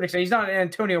 To a certain extent, he's not an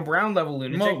Antonio Brown level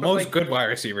lunatic. Most good wide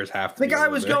receivers have to. The guy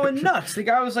was going nuts. The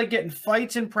guy was like getting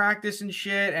fights in practice and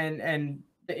shit, and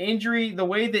the injury, the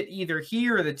way that either he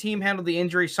or the team handled the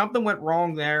injury, something went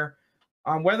wrong there.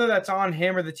 Whether that's on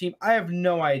him or the team, I have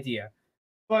no idea.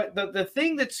 But the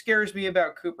thing that scares me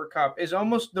about Cooper Kupp is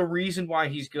almost the reason why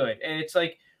he's good. And it's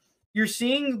like you're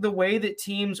seeing the way that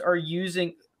teams are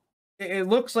using. It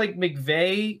looks like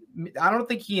McVay, I don't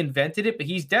think he invented it, but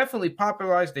he's definitely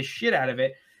popularized the shit out of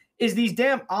it, is these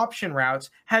damn option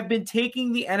routes have been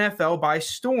taking the NFL by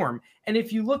storm. And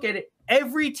if you look at it,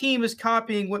 every team is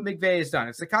copying what McVay has done.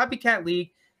 It's the copycat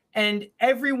league. And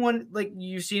everyone, like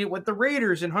you've seen it with the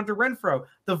Raiders and Hunter Renfrow,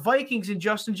 the Vikings and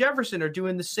Justin Jefferson are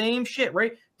doing the same shit,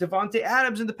 right? Davante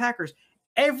Adams and the Packers.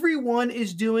 everyone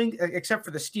is doing, except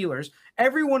for the Steelers,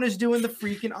 everyone is doing the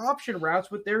freaking option routes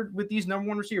with these number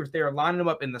one receivers. They are lining them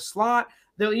up in the slot.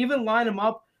 They'll even line them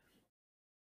up.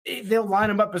 They'll line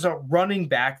them up as a running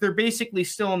back. They're basically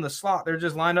still in the slot. They're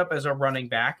just lined up as a running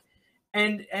back.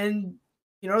 And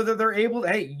you know, they're able to,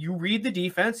 hey, you read the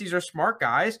defense. These are smart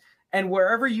guys. And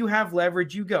wherever you have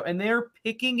leverage, you go. And they're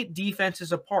picking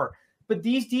defenses apart. But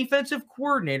these defensive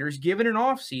coordinators, given an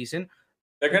offseason,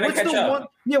 they're going to catch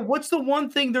up. What's the one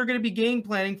thing they're going to be game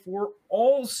planning for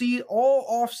all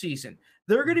offseason?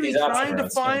 They're going to be trying to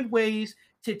find ways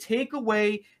to take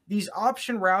away these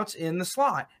option routes in the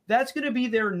slot. That's going to be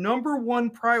their number one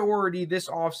priority this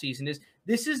offseason.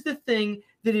 This is the thing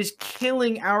that is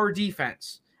killing our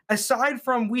defense. Aside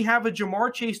from we have a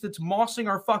Jamar Chase that's mossing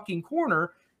our fucking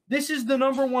corner, this is the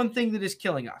number one thing that is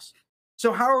killing us.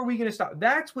 So how are we going to stop?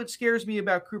 That's what scares me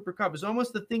about Cooper Kupp, is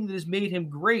almost the thing that has made him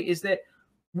great, is that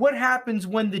what happens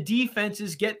when the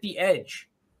defenses get the edge?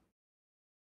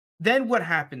 Then what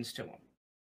happens to him?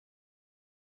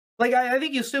 Like, I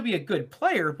think he'll still be a good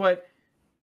player, but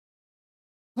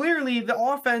clearly the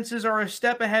offenses are a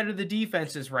step ahead of the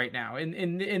defenses right now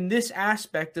in this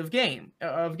aspect of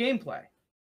gameplay.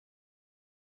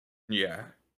 Yeah.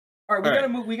 All right,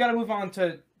 we gotta move on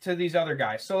to these other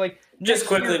guys. So, like, just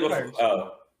quickly before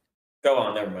go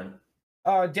on, never mind.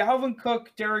 Dalvin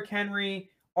Cook, Derrick Henry,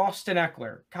 Austin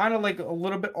Eckler, kind of like a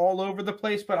little bit all over the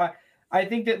place, but I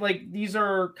think that, like, these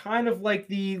are kind of like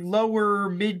the lower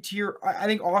mid-tier. I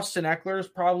think Austin Eckler is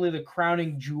probably the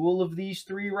crowning jewel of these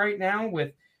three right now,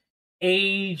 with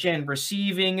age and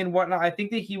receiving and whatnot. I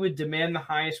think that he would demand the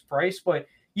highest price, but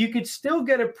you could still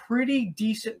get a pretty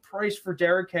decent price for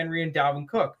Derrick Henry and Dalvin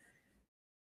Cook.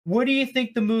 What do you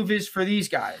think the move is for these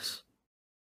guys?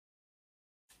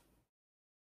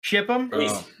 Ship them?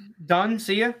 Done?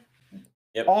 See ya?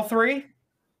 Yep. All three?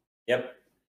 Yep.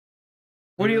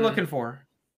 What are you looking for?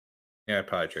 Yeah, I'd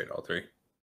probably trade all three.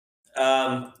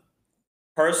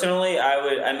 Personally,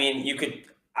 you could,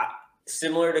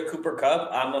 similar to Cooper Kupp,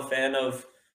 I'm a fan of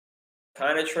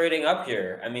kind of trading up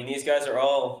here. I mean, these guys are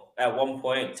all at one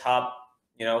point top,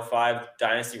 5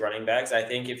 dynasty running backs. I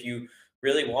think if you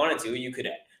really wanted to, you could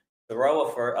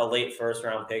throw a late first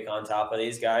round pick on top of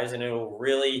these guys, and it'll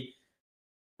really,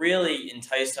 really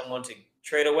entice someone to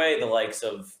trade away the likes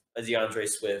of a DeAndre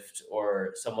Swift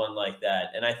or someone like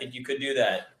that. And I think you could do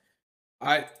that.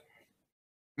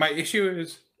 My issue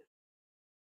is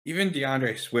even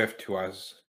DeAndre Swift, who I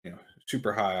was,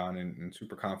 super high on and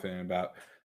super confident about,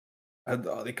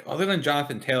 like, other than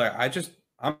Jonathan Taylor,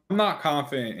 I'm not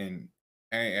confident in.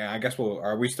 And I guess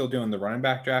are we still doing the running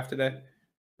back draft today?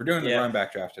 We're doing the running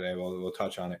back draft today. We'll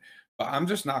touch on it. But I'm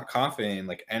just not confident in,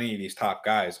 like, any of these top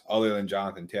guys other than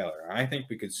Jonathan Taylor. I think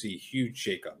we could see huge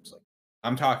shakeups. Like,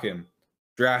 I'm talking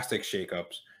drastic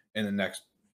shakeups in the next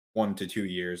 1 to 2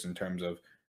 years in terms of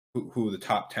who the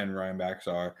top 10 running backs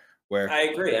are. Where I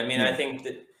agree. I mean, I think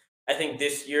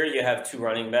this year you have 2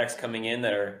 running backs coming in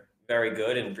that are very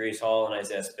good, in Breece Hall and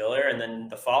Isaiah Spiller, and then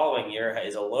the following year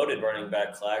is a loaded running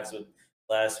back class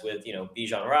with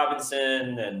Bijan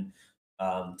Robinson and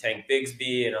Tank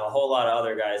Bigsby and a whole lot of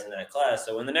other guys in that class.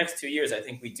 So in the next 2 years, I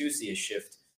think we do see a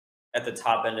shift at the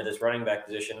top end of this running back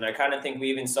position. And I kind of think we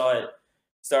even saw it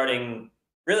starting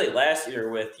really last year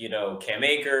with, Cam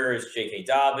Akers, J.K.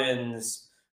 Dobbins,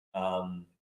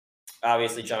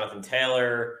 obviously Jonathan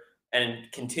Taylor,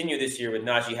 and continue this year with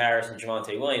Najee Harris and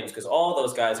Javonte Williams, because all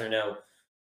those guys are now,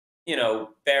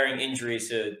 bearing injuries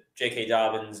to J.K.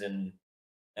 Dobbins and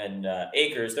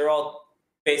Akers. They're all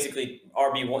basically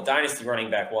RB1 dynasty running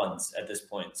back ones at this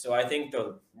point. So I think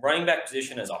the running back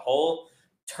position as a whole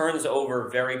turns over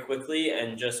very quickly.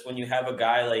 And just when you have a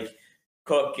guy like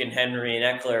Cook and Henry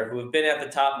and Eckler, who have been at the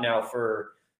top now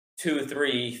for 2,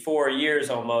 3, 4 years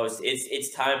almost,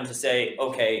 it's time to say,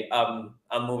 okay, I'm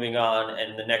moving on,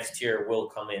 and the next tier will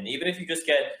come in. Even if you just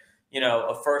get,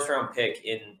 a first round pick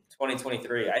in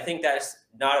 2023, I think that's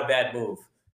not a bad move,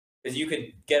 because you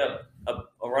could get a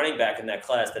running back in that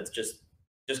class that's just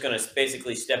going to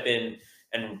basically step in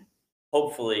and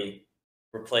hopefully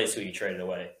replace who you traded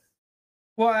away.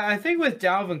 Well, I think with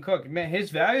Dalvin Cook, man, his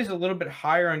value is a little bit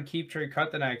higher on keep, trade,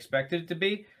 cut than I expected it to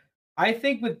be. I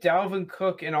think with Dalvin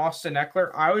Cook and Austin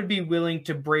Eckler, I would be willing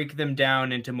to break them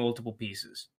down into multiple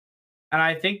pieces. And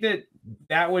I think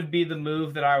that would be the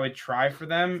move that I would try for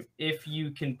them if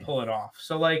you can pull it off.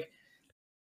 So, like,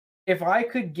 if I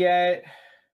could get...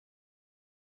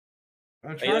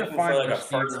 I'm trying to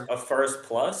find for a first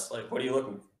plus? Like, what are you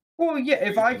looking for? Well, yeah,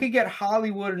 if I could get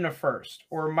Hollywood in a first,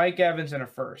 or Mike Evans in a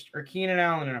first, or Keenan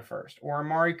Allen in a first, or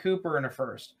Amari Cooper in a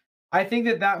first, I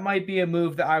think that might be a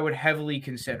move that I would heavily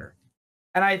consider.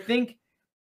 And I think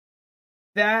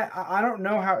that I don't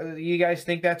know how you guys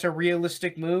think that's a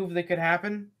realistic move that could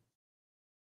happen.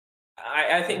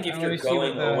 I think if you're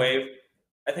going away,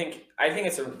 I think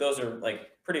those are like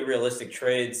pretty realistic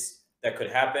trades that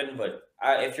could happen. But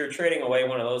if you're trading away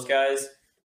one of those guys,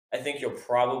 I think you'll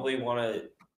probably want to.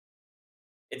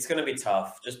 It's going to be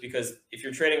tough just because if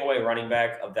you're trading away running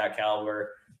back of that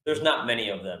caliber, there's not many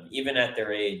of them, even at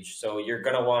their age. So you're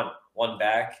going to want one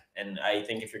back. And I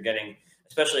think if you're getting,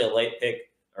 especially a late pick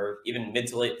or even mid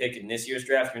to late pick in this year's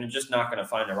draft, you're just not going to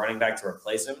find a running back to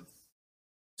replace him.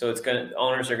 So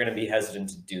owners are going to be hesitant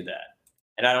to do that.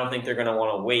 And I don't think they're going to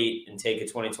want to wait and take a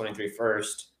 2023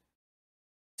 first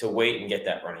to wait and get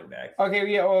that running back. Okay,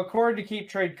 yeah. Well, according to Keep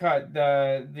Trade Cut,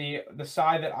 the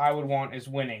side that I would want is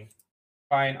winning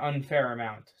by an unfair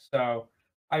amount. So,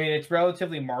 I mean, it's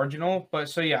relatively marginal, but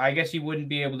so yeah, I guess you wouldn't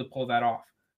be able to pull that off.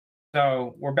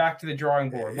 So we're back to the drawing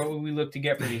board. What would we look to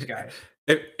get for these guys?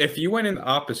 If you went in the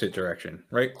opposite direction,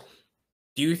 right?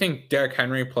 Do you think Derrick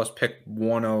Henry plus pick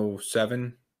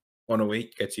 107,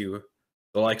 108 gets you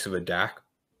the likes of a Dak?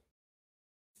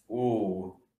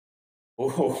 Ooh. I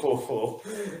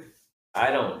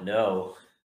don't know.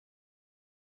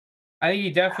 I think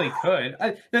you definitely could.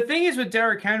 The thing is with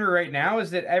Derrick Henry right now is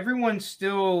that everyone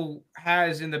still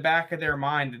has in the back of their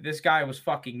mind that this guy was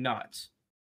fucking nuts.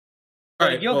 All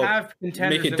right, you'll have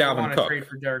contenders make it that Dalvin want to trade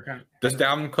for Derrick Henry. Does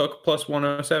Dalvin Cook plus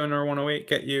 107 or 108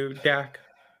 get you Dak?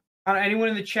 Anyone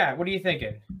in the chat, what are you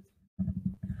thinking?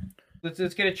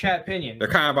 Let's get a chat opinion. They're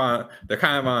kind of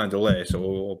on a delay, so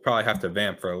we'll probably have to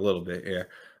vamp for a little bit here.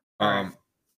 Right.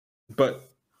 But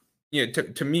yeah,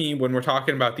 to me, when we're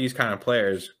talking about these kind of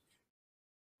players,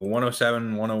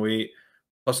 107, 108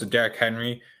 plus the Derrick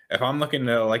Henry, if I'm looking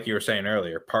to, like you were saying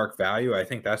earlier, park value, I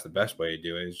think that's the best way to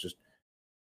do it. Is just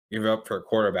give up for a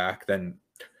quarterback. Then,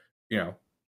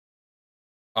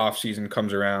 off season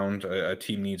comes around, a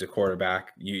team needs a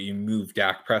quarterback. You move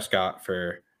Dak Prescott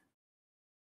for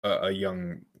a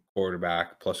young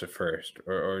quarterback plus a first,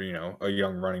 or a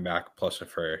young running back plus a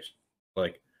first.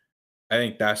 Like, I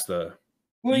think that's the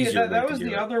that was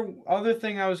the other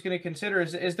thing I was going to consider.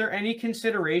 Is there any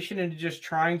consideration into just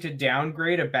trying to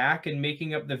downgrade a back and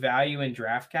making up the value in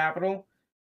draft capital?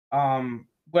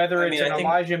 Whether it's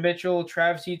Elijah Mitchell,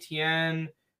 Travis Etienne,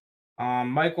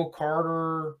 Michael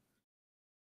Carter,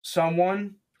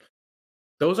 someone.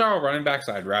 Those are all running backs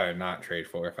I'd rather not trade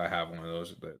for if I have one of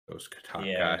those top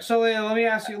guys. So let me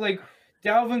ask you, like,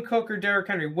 Dalvin Cook or Derrick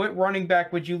Henry, what running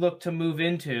back would you look to move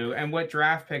into, and what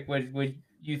draft pick would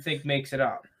you think makes it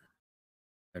up?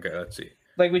 Okay, let's see.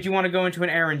 Like, would you want to go into an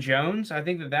Aaron Jones? I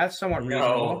think that's somewhat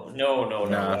reasonable. No. I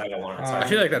don't want to. I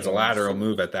feel like that's a lateral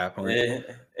move at that point.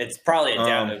 It's probably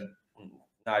down to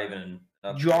not even.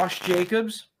 Josh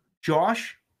Jacobs?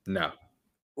 Josh? No.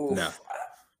 Oof. No.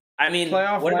 I mean,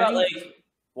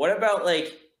 what about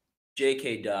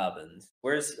J.K. Dobbins?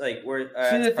 Where? See,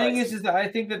 the thing is that I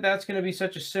think that's going to be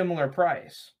such a similar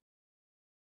price.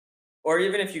 Or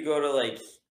even if you go to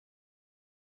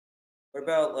what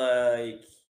about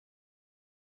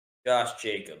Josh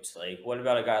Jacobs? What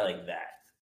about a guy like that?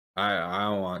 I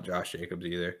don't want Josh Jacobs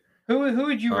either. Who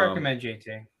would you recommend,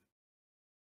 JT?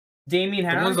 Damian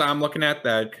Harris? The ones that I'm looking at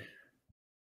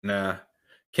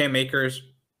Cam Akers.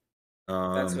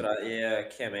 That's what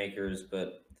Cam Akers,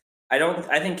 but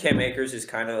I think Cam Akers is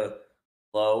kind of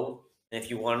low. And if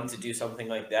you wanted to do something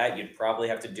like that, you'd probably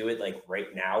have to do it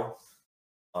right now.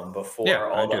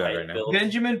 Before all the hype builds.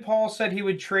 Benjamin Paul said he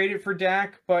would trade it for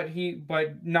Dak, but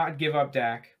not give up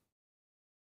Dak.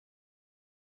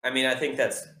 I mean, I think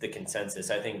that's the consensus.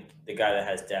 I think the guy that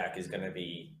has Dak is going to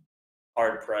be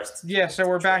hard pressed. Yeah, so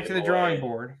we're back to the drawing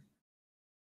board.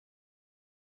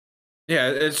 Yeah,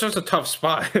 it's just a tough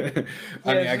spot.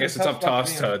 I guess it's up to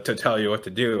us to tell you what to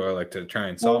do or to try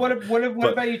and solve. Well,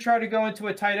 what about you try to go into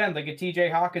a tight end like a TJ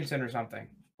Hawkinson or something?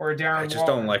 Or a Darren I just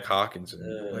don't like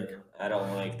Hawkinson. I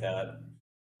don't like that.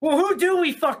 Well, who do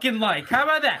we fucking like? How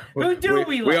about that? Who do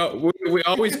we like? We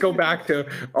always go back to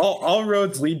all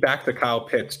roads lead back to Kyle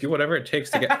Pitts. Do whatever it takes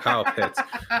to get Kyle Pitts.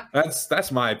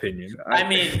 That's my opinion. I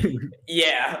mean,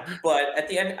 yeah, but at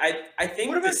the end, I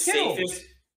think the safest.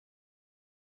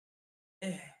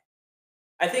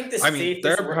 I think the safest.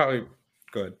 They're probably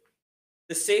good.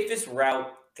 The safest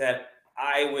route that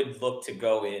I would look to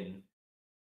go in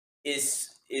is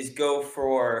go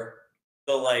for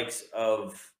the likes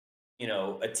of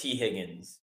a T.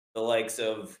 Higgins, the likes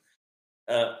of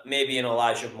maybe an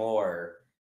Elijah Moore,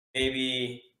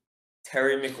 maybe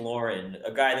Terry McLaurin,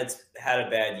 a guy that's had a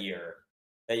bad year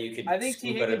that you could. I think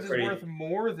T. Higgins is worth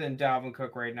more than Dalvin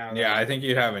Cook right now. Yeah, I think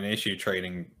you'd have an issue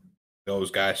trading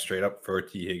those guys straight up for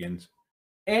T. Higgins.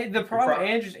 And the problem,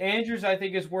 Andrews, I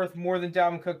think, is worth more than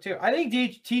Dalvin Cook too. I think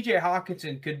TJ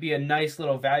Hockenson could be a nice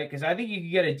little value because I think you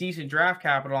could get a decent draft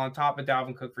capital on top of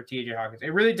Dalvin Cook for TJ Hockenson.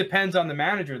 It really depends on the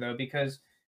manager though, because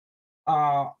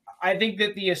I think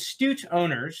that the astute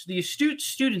owners, the astute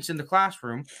students in the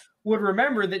classroom, would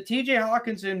remember that TJ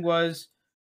Hockenson was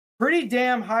pretty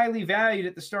damn highly valued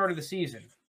at the start of the season.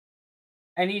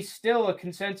 And he's still a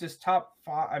consensus top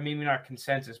 5. I mean, not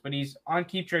consensus, but he's on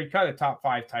Keep Trade Cut a top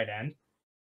 5 tight end.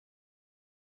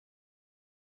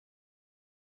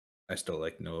 I still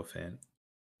like Noah Fant.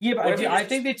 Yeah, but I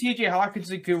think that TJ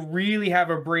Hockenson could really have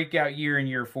a breakout year in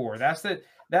year 4. That's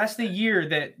the year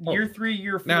that year 3,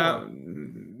 year 4.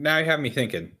 Now you have me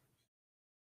thinking.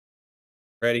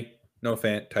 Ready? Noah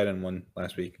Fant, tight end 1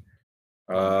 last week.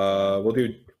 We'll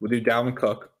do Dalvin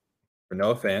Cook for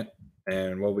Noah Fant.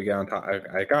 And what we got on top,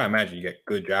 I gotta imagine you get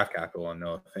good draft capital on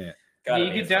Noah Fant. Yeah,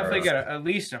 you could definitely get at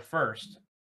least a first.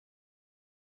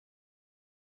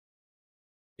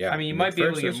 Yeah, I mean, you might be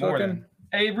able to get more than.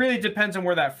 It really depends on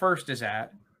where that first is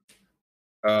at.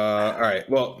 All right.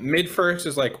 Well, mid first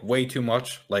is like way too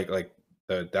much. Like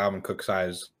the Dalvin Cook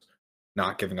size,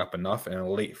 not giving up enough, and a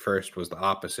late first was the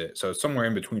opposite. So it's somewhere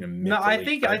in between a mid. No, I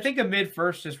think a mid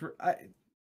first is.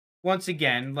 Once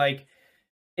again, like.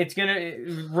 It's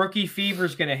rookie fever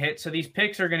is gonna hit, so these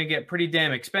picks are gonna get pretty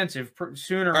damn expensive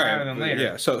sooner rather than later.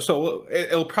 Yeah, so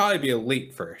it'll probably be a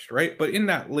late first, right? But in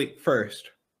that late first,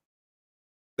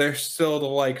 there's still the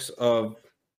likes of.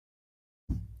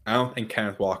 I don't think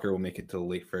Kenneth Walker will make it to the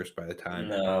late first by the time.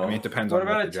 No. I mean, it depends. What on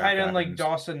about a tight end like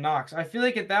Dawson Knox? I feel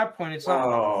like at that point it's not.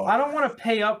 Oh. I don't want to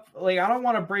pay up. Like I don't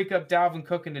want to break up Dalvin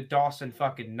Cook into Dawson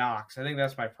fucking Knox. I think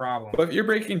that's my problem. But if you're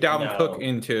breaking Dalvin Cook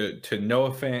into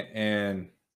Noah Fant and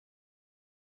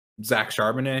Zach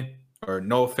Charbonnet or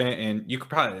Noah Fant, and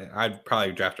I'd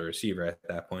probably draft a receiver at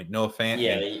that point. Noah Fant,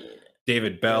 and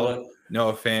David Bell,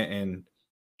 Noah Fant, and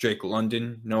Drake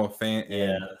London. Noah Fant,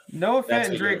 and Noah Fant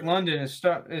and Drake London is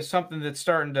something that's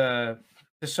starting to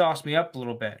sauce me up a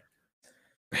little bit.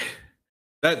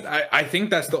 I think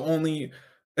that's the only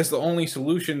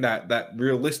solution that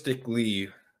realistically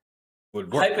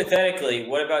would work. Hypothetically,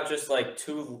 what about just like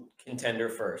 2 contender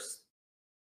first?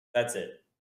 That's it.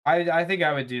 I think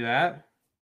I would do that.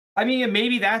 I mean,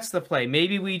 maybe that's the play.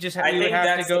 Maybe we would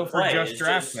have to go for just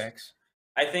draft picks.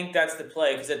 I think that's the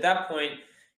play because at that point,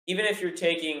 even if you're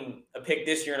taking a pick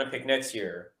this year and a pick next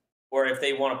year, or if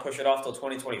they want to push it off till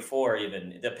 2024,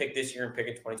 even the pick this year and pick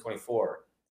in 2024,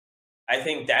 I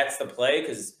think that's the play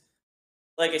because,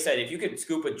 like I said, if you could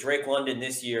scoop a Drake London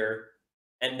this year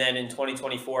and then in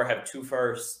 2024 have 2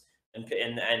 firsts and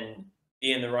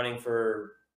be in the running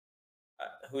for.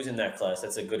 Who's in that class?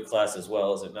 That's a good class as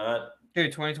well, is it not?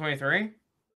 Dude, 2023?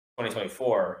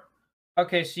 2024.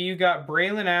 Okay, so you got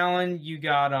Braylon Allen, you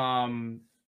got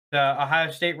the Ohio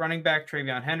State running back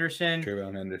TreVeyon Henderson.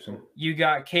 You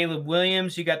got Caleb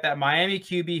Williams, you got that Miami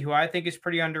QB who I think is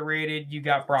pretty underrated. You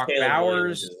got Brock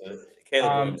Bowers.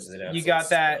 You got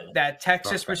that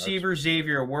Texas receiver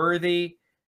Xavier Worthy.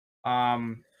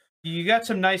 You got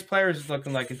some nice players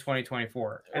looking like in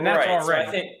 2024. And that's already. So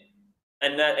I think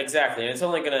And that exactly, and it's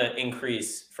only going to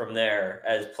increase from there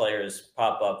as players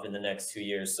pop up in the next 2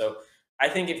 years. So I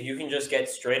think if you can just get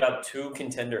straight up 2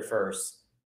 contender first,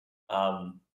 I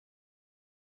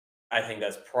think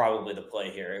that's probably the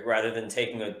play here, rather than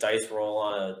taking a dice roll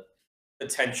on a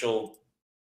potential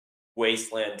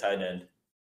wasteland tight end.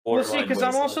 Well, see, because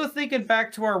I'm also thinking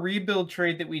back to our rebuild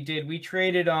trade that we did. We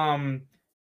traded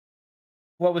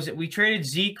what was it? We traded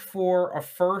Zeke for a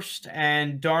first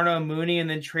and Darnell Mooney, and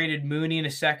then traded Mooney in a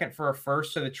second for a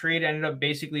first. So the trade ended up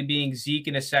basically being Zeke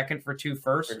in a second for 2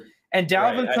 firsts. And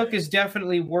Dalvin Cook is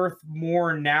definitely worth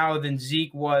more now than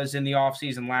Zeke was in the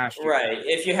offseason last year. Right.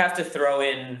 If you have to throw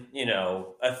in,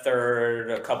 a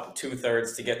third,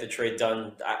 2/3 to get the trade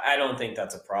done, I don't think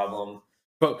that's a problem.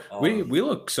 But we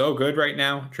look so good right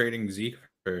now trading Zeke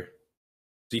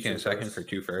in a second for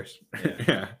 2 firsts.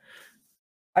 Yeah.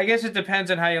 I guess it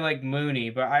depends on how you like Mooney,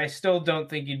 but I still don't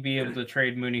think you'd be able to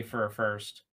trade Mooney for a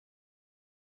first.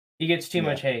 He gets too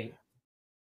much hate.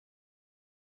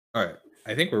 All right.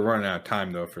 I think we're running out of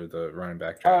time, though, for the running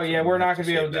back draft. Oh, yeah, we're not going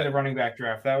to be able to do the running back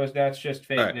draft. That's just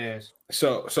fake news.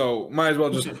 So might as well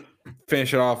just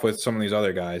finish it off with some of these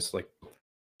other guys. Like,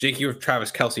 Jake, you have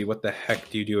Travis Kelce. What the heck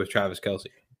do you do with Travis Kelce?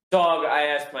 Dog, I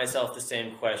ask myself the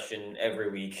same question every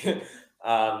week.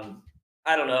 I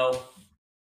don't know.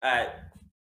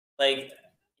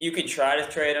 You could try to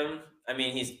trade him. I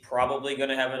mean, he's probably going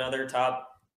to have another top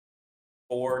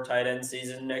 4 tight end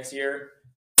season next year.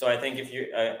 So I think if you're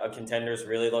a contender's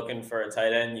really looking for a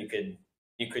tight end, you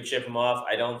could ship him off.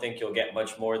 I don't think you'll get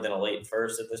much more than a late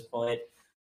first at this point.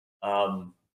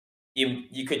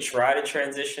 You could try to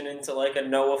transition into like a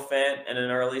Noah Fant and an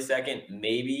early second,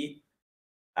 maybe.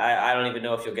 I don't even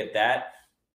know if you'll get that.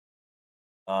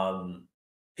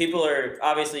 People are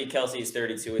obviously Kelsey's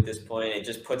 32 at this point. It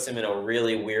just puts him in a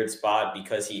really weird spot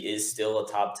because he is still a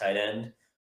top tight end.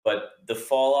 But the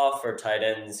fall off for tight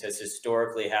ends has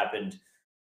historically happened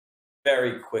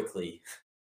very quickly.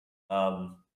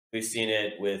 We've seen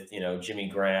it with, Jimmy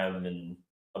Graham and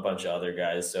a bunch of other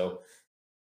guys. So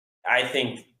I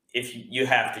think if you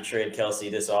have to trade Kelsey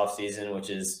this offseason, which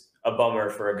is a bummer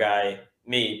for a guy,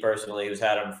 me personally, who's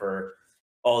had him for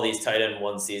all these tight end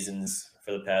 1 seasons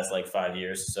for the past like 5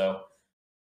 years. So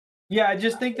yeah, I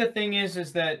just think the thing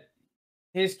is that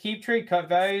his keep trade cut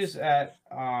values at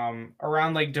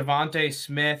around like Devontae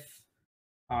Smith,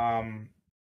 a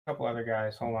couple other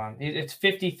guys. Hold on, it's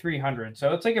 5,300.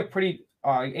 So it's like a pretty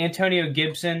Antonio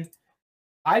Gibson.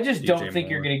 I just don't think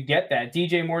you're going to get that.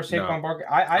 DJ Moore, Saquon Barkley.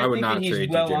 I think that he's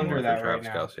well under that right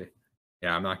now. Kelsey.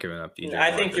 Yeah, I'm not giving up DJ.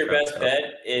 I think your best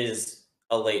bet is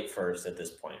a late first at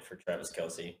this point for Travis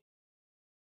Kelce,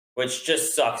 which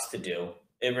just sucks to do.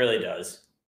 It really does.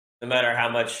 No matter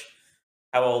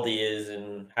how old he is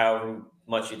and how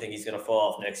much you think he's going to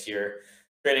fall off next year,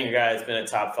 trading a guy that's been a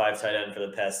top 5 tight end for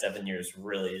the past 7 years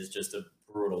really is just a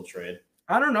brutal trade.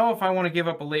 I don't know if I want to give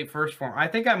up a late first for him. I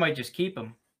think I might just keep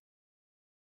him.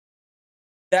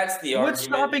 That's the argument. What's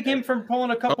stopping him from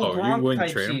pulling a couple Gronk-type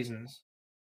seasons?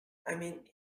 I mean,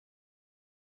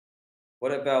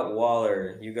 what about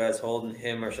Waller? You guys holding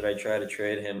him, or should I try to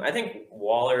trade him? I think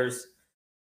Waller's...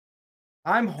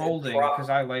 I'm holding because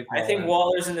I like Waller. I think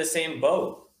Waller's in the same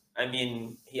boat. I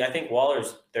mean, I think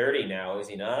Waller's 30 now, is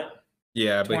he not?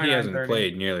 Yeah, but he hasn't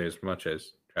played nearly as much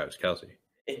as Travis Kelce.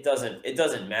 It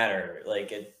doesn't matter.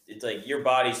 Like it's like your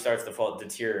body starts to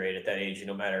deteriorate at that age,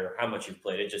 no matter how much you've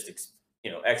played. It just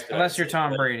unless you're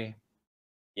Tom Brady.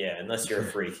 Yeah, unless you're a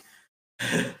freak.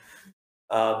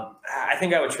 I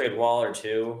think I would trade Waller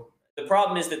too. The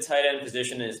problem is the tight end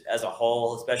position is as a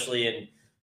whole, especially in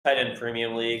tight end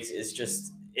premium leagues,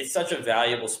 it's such a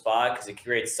valuable spot because it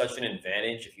creates such an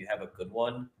advantage if you have a good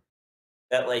one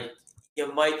that like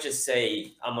you might just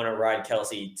say I'm gonna ride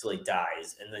Kelce till he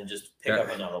dies and then just pick up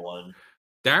another one.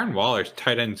 Darren Waller's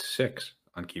tight end 6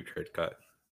 on keep trade cut.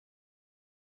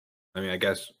 I mean, I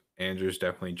guess Andrews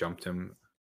definitely jumped him.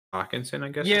 Hawkinson, I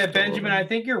guess. Yeah, Benjamin, I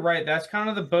think you're right. That's kind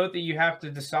of the boat that you have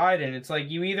to decide in. It's like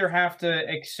you either have to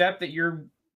accept that you're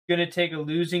going to take a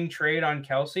losing trade on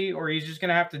Kelce, or he's just going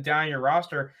to have to die on your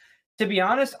roster. To be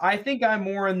honest, I think I'm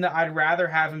more in the I'd rather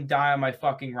have him die on my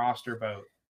fucking roster boat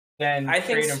than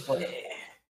trade him for. Dude,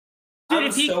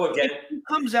 if he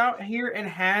comes out here and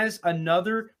has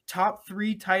another top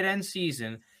 3 tight end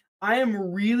season, I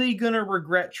am really going to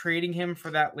regret trading him for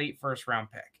that late first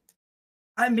round pick.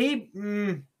 I may.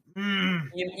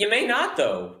 You may not,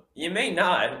 though. You may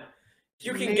not.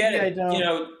 You can get it.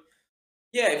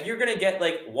 If you're going to get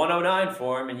like 109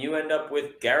 for him and you end up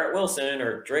with Garrett Wilson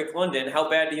or Drake London, how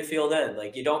bad do you feel then?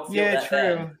 Like, you don't feel that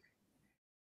bad.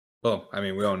 Well, I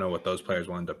mean, we don't know what those players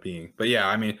will end up being. But yeah,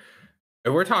 I mean,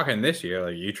 if we're talking this year,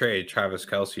 like you trade Travis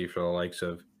Kelce for the likes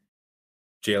of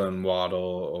Jalen Waddle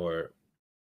or.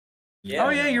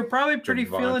 Yeah, you're probably pretty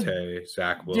feeling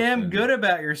Zach Wilson. Damn good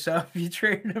about yourself. You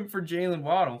traded him for Jalen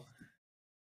Waddle.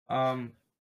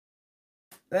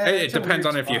 It depends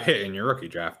on if you hit in your rookie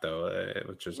draft, though,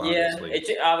 which is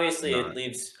obviously it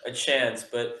leaves a chance,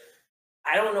 but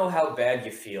I don't know how bad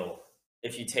you feel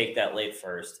if you take that late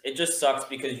first. It just sucks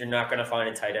because you're not going to find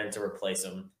a tight end to replace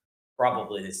him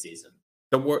probably this season.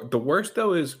 The worst,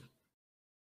 though, is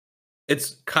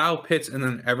it's Kyle Pitts and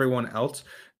then everyone else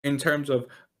in terms of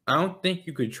I don't think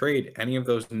you could trade any of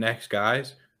those next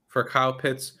guys for Kyle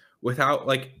Pitts without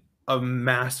like a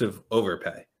massive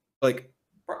overpay. Like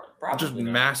just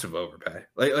massive overpay.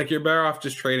 Like you're better off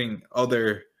just trading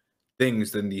other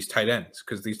things than these tight ends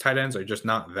because these tight ends are just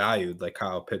not valued like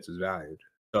Kyle Pitts is valued.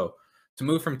 So to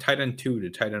move from tight end 2 to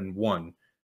tight end 1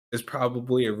 is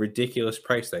probably a ridiculous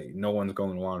price that no one's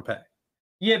going to want to pay.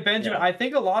 Yeah, Benjamin, I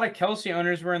think a lot of Kelce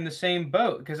owners were in the same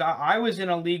boat because I was in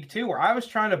a league too where I was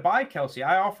trying to buy Kelce.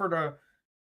 I offered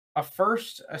a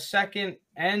first, a second,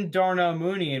 and Darnell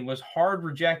Mooney and was hard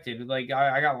rejected. Like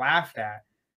I got laughed at.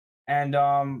 And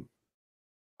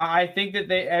I think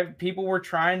that people were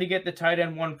trying to get the tight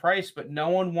end 1 price, but no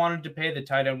one wanted to pay the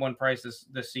tight end 1 price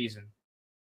this season.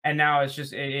 And now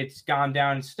it's gone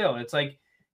down still. It's like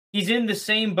he's in the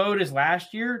same boat as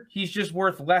last year. He's just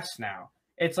worth less now.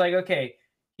 It's like, okay,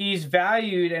 he's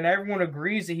valued and everyone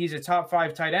agrees that he's a top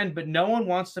 5 tight end, but no one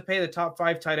wants to pay the top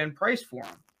 5 tight end price for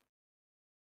him.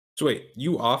 So wait,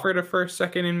 you offered a first,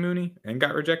 second, and Mooney and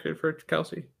got rejected for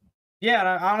Kelce? Yeah,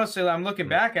 and honestly, I'm looking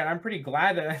back at it, I'm pretty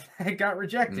glad that it got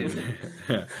rejected.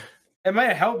 It might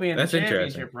have helped me in the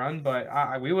championship run, but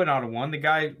we would not have won. The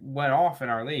guy went off in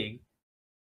our league.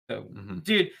 So,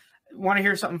 dude, want to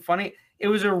hear something funny? It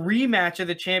was a rematch of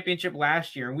the championship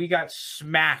last year, and we got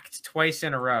smacked twice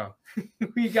in a row.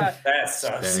 We got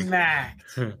smacked.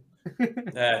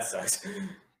 That sucks.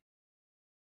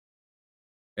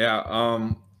 Yeah.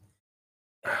 I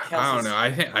don't know.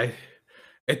 I think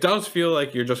it does feel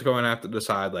like you're just going to have to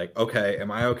decide, like, okay,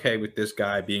 am I okay with this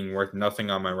guy being worth nothing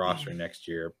on my roster next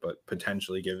year, but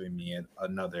potentially giving me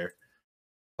another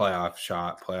playoff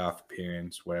shot, playoff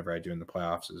appearance, whatever I do in the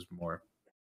playoffs is more.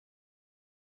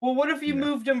 Well, what if you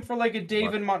moved him for like a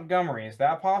David Montgomery? Is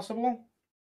that possible?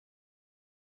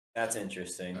 That's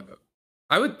interesting.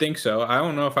 I would think so. I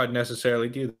don't know if I'd necessarily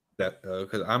do that though,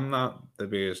 because I'm not the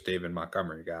biggest David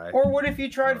Montgomery guy. Or what if you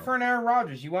tried for an Aaron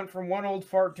Rodgers? You went from one old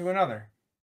fart to another.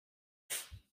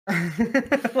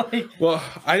 Well,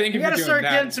 I think you got to start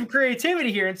getting some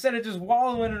creativity here instead of just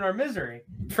wallowing in our misery.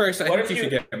 First, I think you should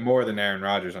get more than Aaron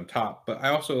Rodgers on top, but I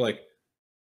also like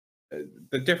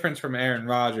the difference from Aaron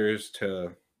Rodgers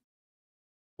to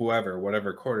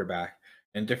whatever quarterback,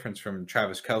 and difference from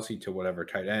Travis Kelce to whatever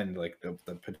tight end. Like the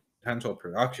potential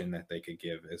production that they could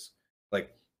give is like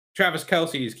Travis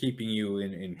Kelce is keeping you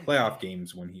in playoff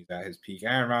games when he's at his peak.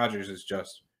 Aaron Rodgers is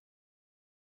just.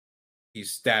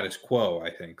 He's status quo, I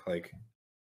think. Like,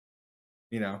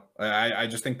 I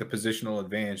just think the positional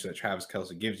advantage that Travis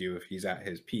Kelce gives you if he's at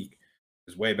his peak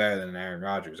is way better than Aaron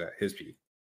Rodgers at his peak.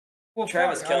 Well,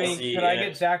 Travis Kelce, could I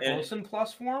get Zach Wilson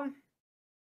plus for him?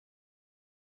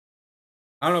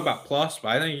 I don't know about plus, but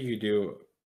I think you could do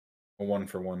a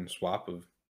 1-for-1 swap of.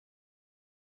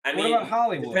 What about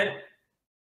Hollywood?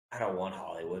 I don't want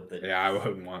Hollywood, but yeah, I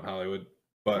wouldn't want Hollywood.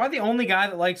 But am I the only guy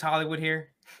that likes Hollywood here?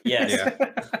 Yes.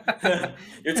 Yeah.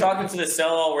 You're talking to the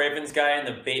sell-all Ravens guy and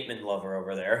the Bateman lover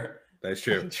over there. That's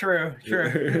true. True.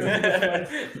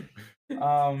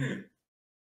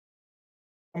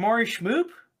 Amari Schmoop?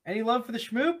 Any love for the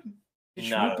Schmoop?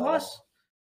 Schmoop plus?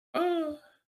 No,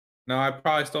 I'd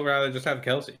probably still rather just have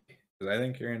Kelce because I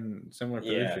think you're in similar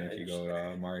position if you go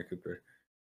Amari Cooper.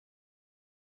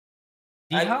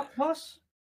 D-Hop plus?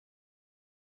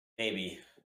 Maybe.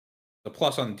 The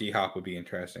plus on D-Hop would be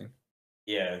interesting.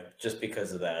 Yeah, just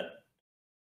because of that.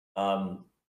 Now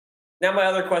my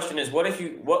other question is, what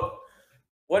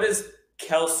is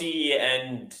Kelce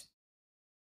and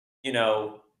an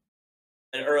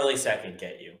early second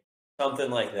get you?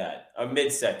 Something like that. A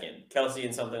mid-second. Kelce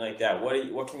and something like that.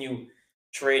 What can you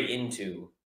trade into?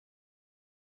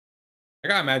 I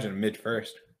gotta imagine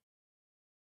mid-first.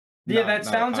 Yeah, that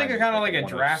sounds like kind of like a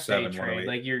draft day trade.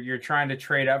 Like you're trying to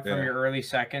trade up from your early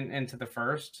second into the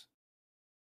first.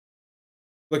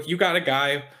 Look, you got a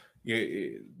guy.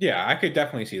 Yeah, I could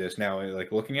definitely see this now.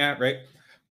 Like looking at right,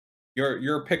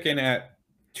 you're picking at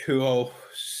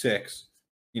 206.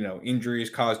 Injuries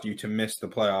caused you to miss the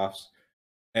playoffs,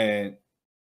 and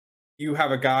you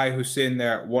have a guy who's sitting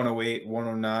there at 108,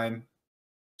 109,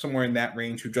 somewhere in that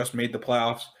range, who just made the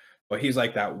playoffs. But he's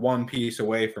like that one piece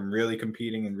away from really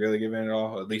competing and really giving it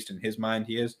all, at least in his mind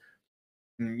he is.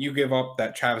 And you give up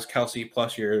that Travis Kelce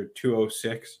plus your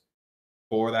 206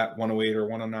 for that 108 or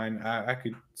 109. I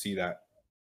could see that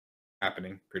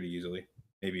happening pretty easily.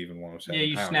 Maybe even 107. Yeah,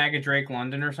 you snag a Drake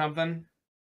London or something.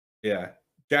 Yeah.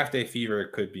 Draft day fever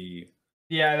could be.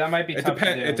 Yeah, that might be tough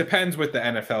to do. It depends with the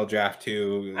NFL draft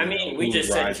too. I mean, we just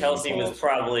said Kelce was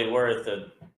probably worth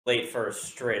a late first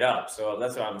straight up, so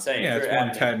that's what I'm saying. Yeah, it's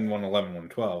 110, 111,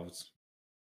 112.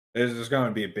 There's going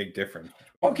to be a big difference.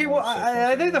 Okay, well,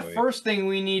 I think the first thing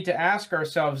we need to ask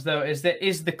ourselves though is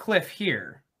the cliff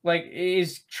here? Like,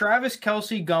 is Travis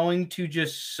Kelce going to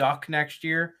just suck next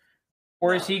year,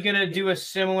 or is he going to do a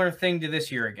similar thing to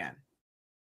this year again?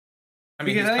 I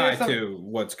mean, he's tied to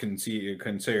what's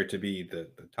considered to be the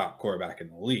top quarterback in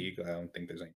the league. I don't think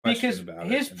there's any question about it.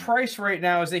 Because his price right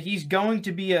now is that he's going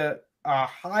to be a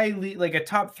highly, like a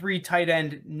top 3 tight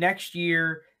end next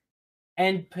year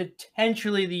and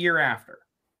potentially the year after.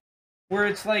 Where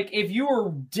it's like, if you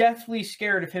were deathly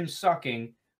scared of him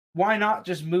sucking, why not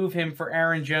just move him for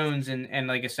Aaron Jones and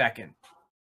like a second?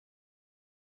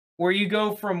 Where you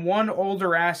go from one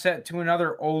older asset to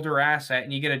another older asset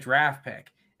and you get a draft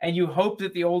pick. And you hope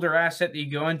that the older asset that you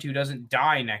go into doesn't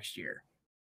die next year.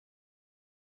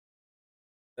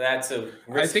 That's a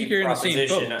risky I think you're proposition. in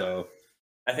the same boat, though.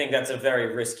 I think that's a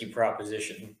very risky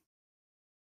proposition.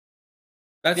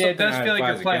 It does feel like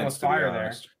you're playing with fire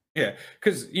there. Yeah,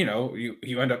 because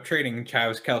you end up trading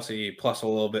Travis Kelce plus a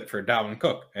little bit for Dalvin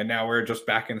Cook, and now we're just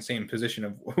back in the same position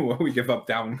of what we give up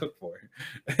Dalvin Cook for.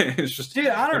 It's just, dude,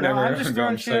 I don't know. I'm just throwing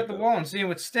going shit at the psycho. wall and seeing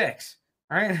what sticks.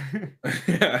 All right.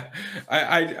 Yeah,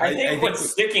 I think what's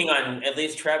sticking on at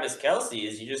least Travis Kelce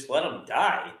is you just let him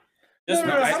die. Just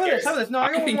No, how about this? No,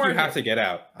 I think you have to get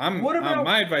out.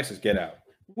 My advice is get out.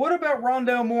 What about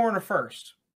Rondale Moore in a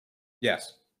first?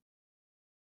 Yes.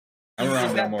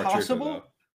 Is that possible?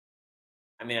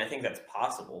 I mean, I think that's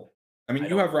possible. I mean,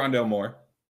 you have Rondale Moore.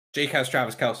 Jake has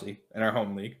Travis Kelce in our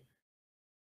home league.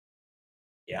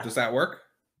 Yeah. Does that work?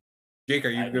 Jake, are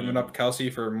you giving up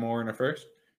Kelce for Moore in a first?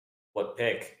 What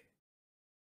pick?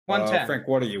 110. Frank,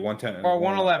 what are you? 110 or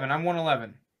 111? I'm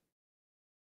 111.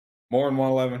 More than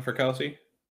 111 for Kelce?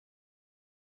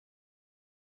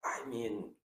 I mean,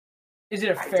 is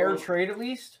it a fair trade at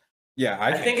least? Yeah,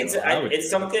 I think it's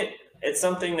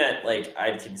something that like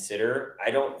I'd consider.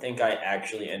 I don't think I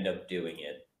actually end up doing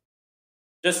it.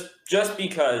 Just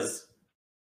because.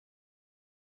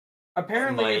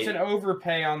 Apparently, it's an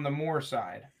overpay on the Moore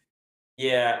side.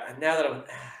 Yeah, now that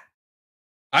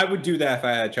I would do that if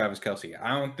I had Travis Kelce.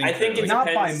 I think it's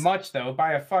not by much though,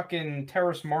 by a fucking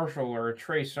Terrace Marshall or a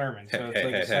Trey Sermon. So it's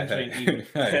like essentially even.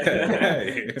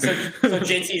 So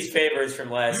JT's favorites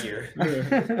from last year.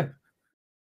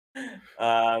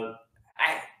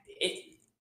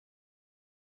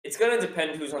 It's going to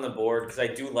depend who's on the board because I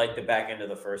do like the back end of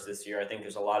the first this year. I think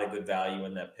there's a lot of good value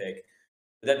in that pick.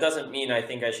 But that doesn't mean I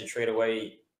think I should trade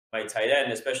away my tight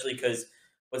end, especially because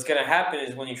what's going to happen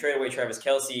is when you trade away Travis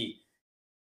Kelce,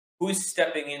 who's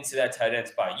stepping into that tight end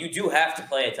spot? You do have to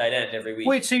play a tight end every week.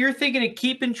 Wait, so you're thinking of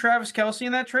keeping Travis Kelce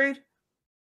in that trade?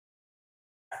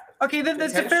 Okay, then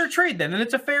that's a fair trade then. And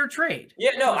it's a fair trade.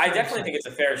 Yeah, no, I definitely think it's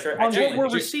a fair trade. On what we're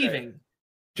receiving.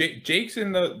 Jake's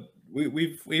in the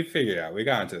we've figured out. We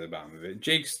got into the bottom of it.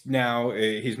 Jake's now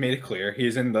he's made it clear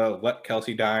he's in the let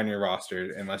Kelce die on your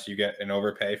roster unless you get an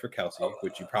overpay for Kelce,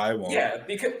 which you probably won't. Yeah,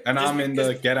 I'm in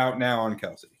the get out now on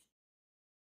Kelce.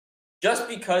 Just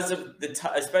because of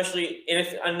especially in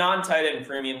a non-tight end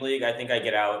premium league, I think I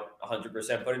get out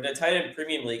 100%. But in a tight end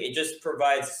premium league, it just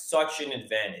provides such an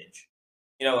advantage.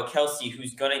 You know, a Kelce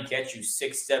who's going to get you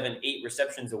 6, 7, 8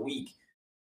 receptions a week.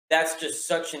 That's just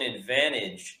such an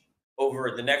advantage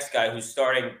over the next guy who's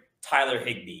starting Tyler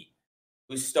Higbee,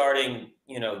 who's starting,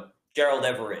 Gerald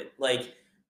Everett. Like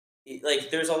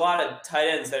there's a lot of tight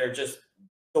ends that are just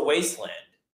the wasteland.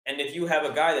 And if you have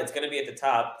a guy that's going to be at the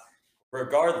top,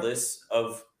 regardless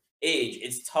of age,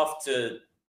 it's tough to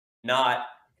go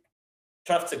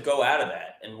out of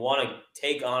that and want to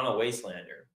take on a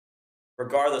wastelander,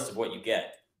 regardless of what you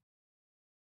get.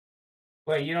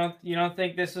 Wait, you don't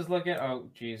think this is looking? Oh,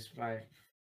 geez, my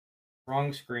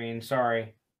wrong screen.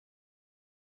 Sorry.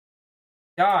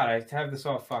 God, I have this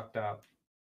all fucked up.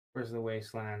 Where's the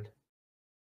wasteland?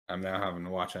 I'm now having to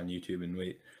watch on YouTube and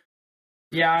wait.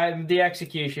 Yeah, the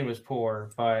execution was poor,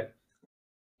 but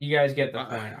you guys get the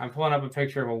point. I'm pulling up a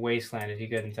picture of a wasteland, if you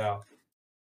couldn't tell.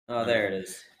 Oh, there it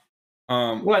is.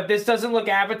 What, this doesn't look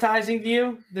appetizing to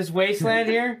you? This wasteland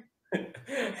here?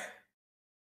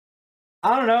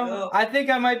 I don't know. I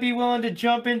think I might be willing to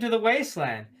jump into the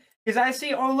wasteland. Because I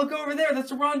see, oh, look over there.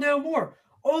 That's a Rondale Moore.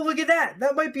 Oh, look at that.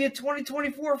 That might be a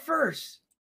 2024 first.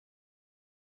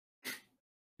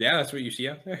 Yeah, that's what you see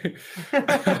out there.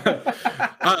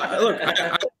 Look,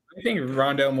 I think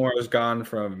Rondale Moore has gone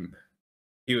from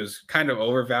he was kind of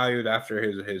overvalued after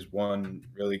his one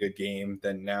really good game.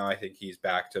 Then now I think he's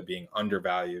back to being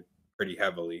undervalued pretty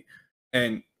heavily.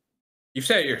 And you've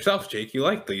said it yourself, Jake. You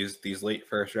like these late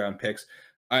first round picks.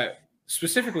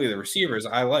 Specifically the receivers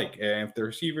I like. And if the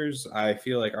receivers I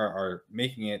feel like are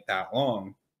making it that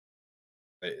long,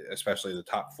 especially the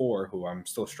top 4, who I'm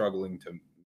still struggling to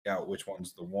out which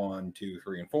one's the 1, 2,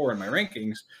 3, and 4 in my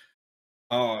rankings.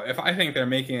 If I think they're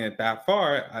making it that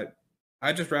far,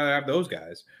 I just rather have those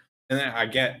guys. And then I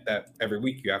get that every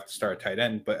week you have to start a tight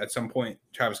end, but at some point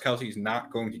Travis Kelce is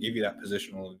not going to give you that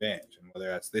positional advantage. And whether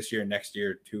that's this year, next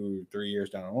year, 2, 3 years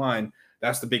down the line,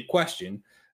 that's the big question.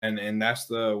 And that's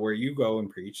where you go and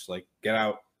preach, like, get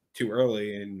out too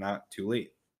early and not too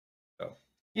late. So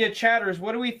yeah, chatters,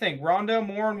 what do we think? Rondale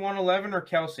Moore in 111 or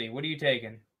Kelce? What are you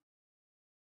taking?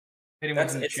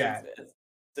 It's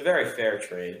a very fair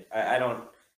trade. I don't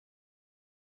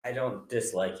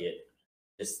dislike it.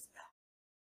 Just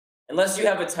unless you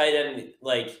have a tight end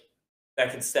like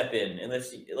that could step in,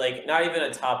 unless like not even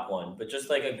a top one, but just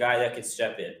like a guy that could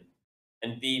step in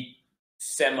and be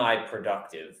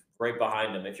semi-productive right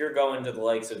behind him. If you're going to the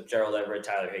likes of Gerald Everett,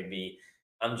 Tyler Higbee,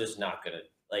 I'm just not gonna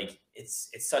it's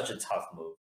such a tough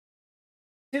move.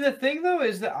 See, the thing, though,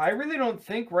 is that I really don't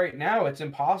think right now it's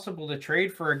impossible to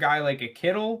trade for a guy like a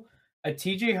Kittle, a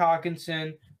TJ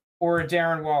Hawkinson, or a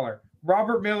Darren Waller.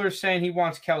 Robert Miller's saying he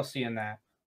wants Kelce in that.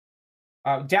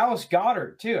 Dallas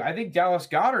Goedert too. I think Dallas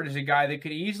Goedert is a guy that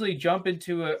could easily jump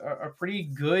into a pretty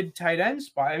good tight end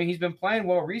spot. I mean, he's been playing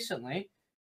well recently,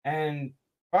 and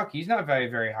fuck, he's not very,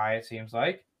 very high, it seems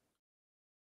like.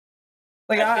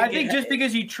 I think just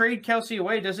because you trade Kelce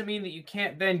away doesn't mean that you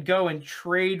can't then go and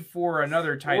trade for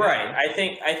another tight end. Right. I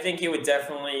think it would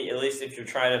definitely, at least if you're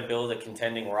trying to build a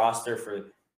contending roster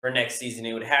for next season,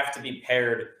 it would have to be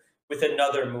paired with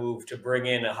another move to bring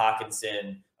in a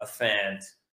Hockenson, a Fant,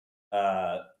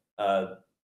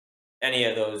 any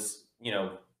of those,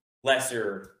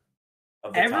 lesser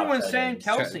of the Everyone's saying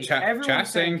Kelce. Everyone's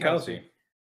saying Kelce.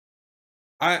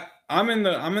 I'm in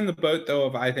the boat though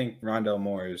of I think Rondale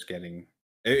Moore is getting.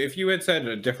 If you had said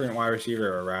a different wide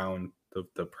receiver around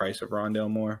the price of Rondale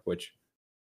Moore, which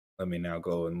let me now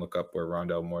go and look up where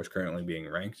Rondale Moore is currently being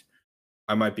ranked,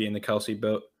 I might be in the Kelce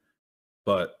boat.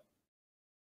 But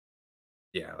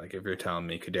yeah, like if you're telling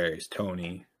me Kadarius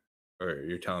Toney or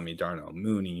you're telling me Darnell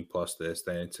Mooney plus this,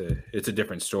 then it's a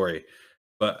different story.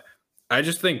 But I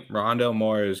just think Rondale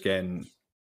Moore is getting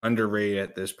underrated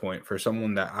at this point for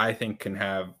someone that I think can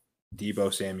have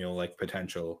Deebo Samuel like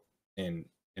potential in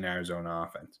Arizona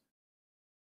offense.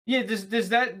 Yeah, does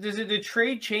the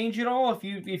trade change at all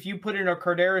if you put in a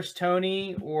Kadarius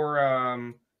Toney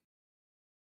or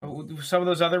some of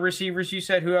those other receivers you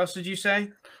said? Who else did you say?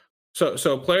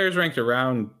 So players ranked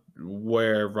around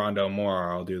where Rondale Moore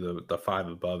are, I'll do the 5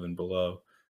 above and below.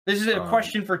 This is a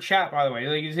question for chat, by the way.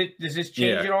 Like, does this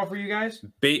change at all for you guys?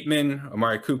 Bateman,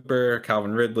 Amari Cooper,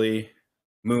 Calvin Ridley,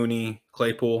 Mooney,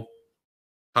 Claypool,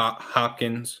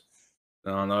 Hopkins.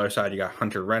 And on the other side, you got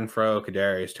Hunter Renfrow,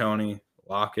 Kadarius Toney,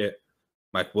 Lockett,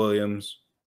 Mike Williams.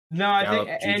 No,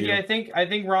 Andy, I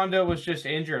think Rondo was just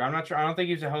injured. I'm not sure. I don't think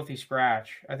he was a healthy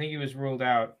scratch. I think he was ruled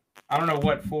out. I don't know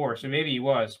what for. So maybe he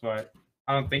was, but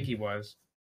I don't think he was.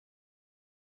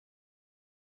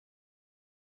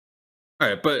 All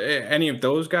right, but any of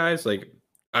those guys, like,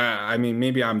 I mean,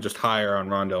 maybe I'm just higher on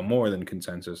Rondale Moore than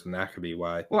consensus, and that could be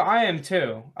why. Well, I am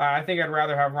too. I think I'd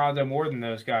rather have Rondale Moore than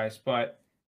those guys, but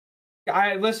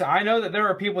I know that there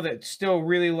are people that still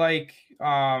really like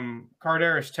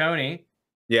Kadarius Toney.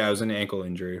 Yeah, it was an ankle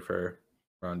injury for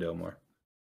Rondale Moore.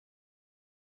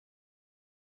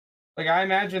 Like, I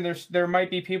imagine there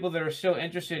might be people that are still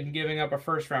interested in giving up a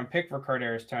first-round pick for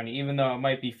Kadarius Toney, even though it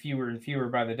might be fewer and fewer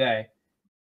by the day.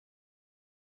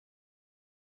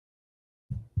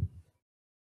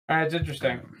 It's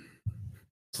interesting.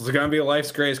 So it's going to be a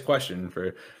life's greatest question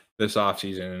for this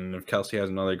offseason. And if Kelce has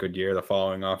another good year the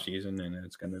following offseason, then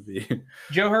it's going to be...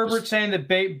 Joe Herbert saying that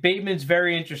Bateman's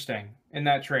very interesting in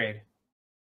that trade.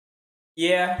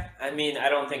 Yeah, I mean, I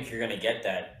don't think you're going to get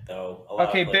that, though.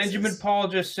 Okay, Benjamin Paul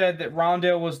just said that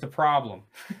Rondale was the problem.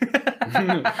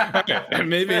 Okay,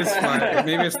 maybe it's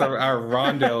our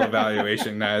Rondale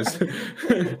evaluation that's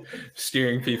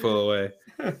steering people away.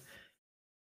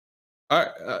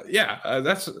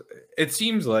 It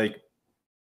seems like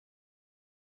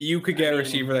you could get a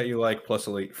receiver that you like plus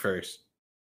a late first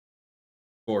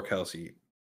for Kelce,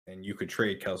 and you could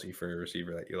trade Kelce for a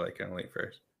receiver that you like in a late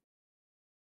first.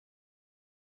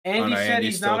 Andy said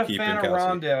he's not a fan of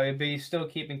Rondale, but he's still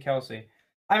keeping Kelce.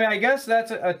 I mean, I guess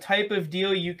that's a type of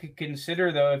deal you could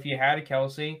consider, though, if you had a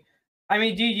Kelce. I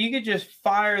mean, dude, you could just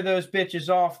fire those bitches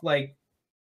off like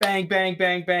bang, bang,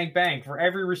 bang, bang, bang for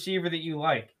every receiver that you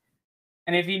like.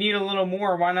 And if you need a little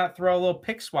more, why not throw a little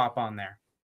pick swap on there?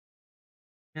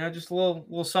 Just a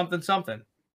little something, something.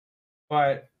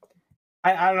 But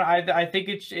I don't know. I think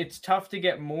it's tough to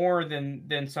get more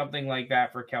than something like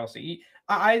that for Kelce.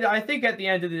 I think at the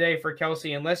end of the day for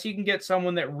Kelce, unless you can get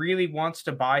someone that really wants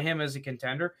to buy him as a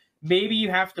contender, maybe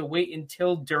you have to wait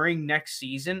until during next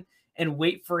season and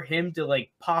wait for him to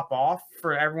like pop off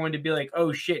for everyone to be like,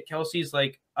 oh shit, Kelce's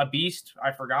like a beast.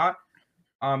 I forgot.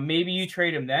 Maybe you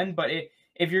trade him then, but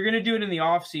if you're going to do it in the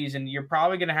offseason, you're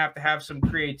probably going to have some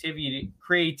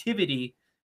creativity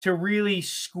to really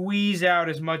squeeze out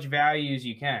as much value as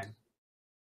you can.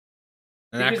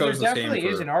 And because that goes there definitely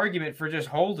is an argument for just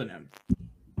holding him.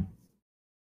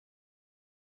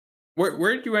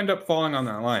 Where did you end up falling on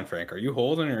that line, Frank? Are you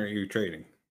holding or are you trading?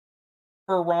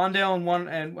 For Rondale and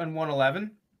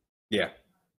 111? Yeah.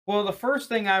 Well, the first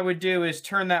thing I would do is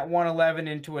turn that 111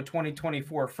 into a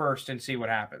 2024 first and see what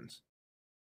happens.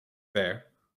 Fair.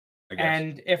 I guess.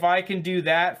 And if I can do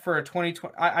that for a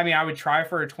 2020, I mean, I would try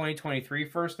for a 2023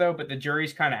 first, though, but the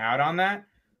jury's kind of out on that.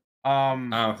 I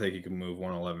don't think you can move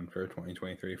 111 for a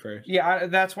 2023 first. Yeah,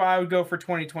 that's why I would go for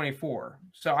 2024.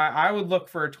 So I would look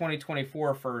for a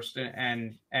 2024 first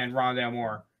and Rondale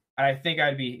Moore. And I think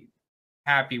I'd be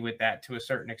happy with that to a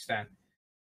certain extent.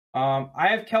 I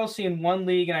have Kelce in one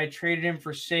league, and I traded him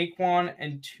for Saquon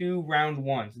and 2 round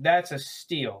 1s. That's a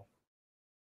steal.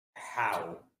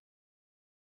 How?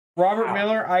 Robert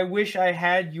Miller, I wish I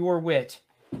had your wit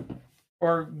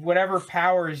or whatever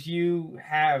powers you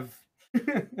have.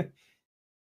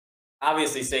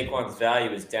 Obviously, Saquon's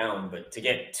value is down, but to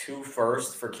get 2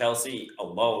 firsts for Kelce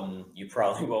alone, you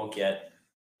probably won't get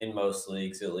in most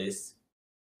leagues, at least.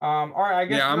 All right, I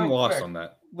guess. Yeah, I'm lost on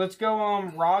that. Let's go.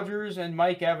 Rodgers and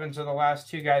Mike Evans are the last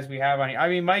 2 guys we have on here. I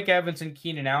mean, Mike Evans and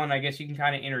Keenan Allen, I guess you can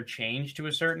kind of interchange to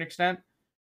a certain extent.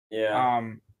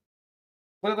 Yeah.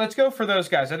 Let's go for those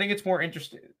guys. I think it's more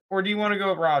interesting. Or do you want to go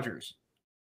with Rodgers?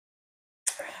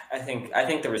 I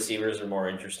think the receivers are more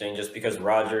interesting just because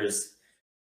Rodgers,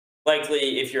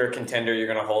 likely if you're a contender, you're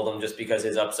going to hold him just because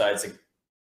his upside's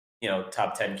a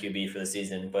top 10 QB for the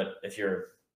season. But if you're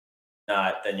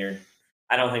not, then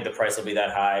I don't think the price will be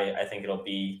that high. I think it'll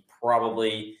be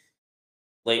probably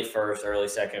late first, early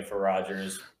second for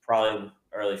Rodgers. Probably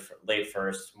late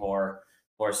first, more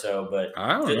so. But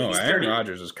I don't know. Aaron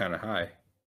Rodgers is kind of high.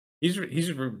 He's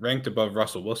ranked above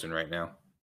Russell Wilson right now.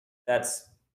 That's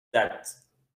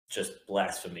just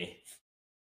blasphemy.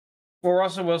 Well,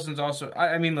 Russell Wilson's also.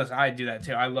 I mean, listen, I do that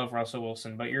too. I love Russell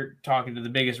Wilson, but you're talking to the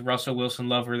biggest Russell Wilson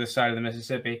lover this side of the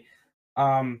Mississippi.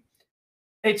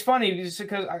 It's funny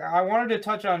because I wanted to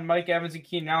touch on Mike Evans and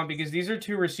Keenan Allen because these are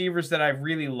 2 receivers that I've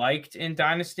really liked in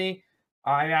Dynasty.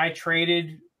 I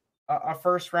traded a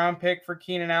first-round pick for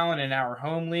Keenan Allen in our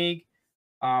home league.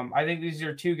 I think these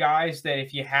are 2 guys that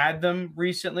if you had them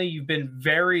recently, you've been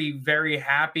very, very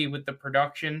happy with the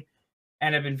production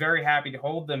and have been very happy to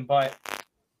hold them. But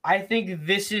I think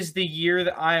this is the year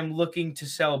that I am looking to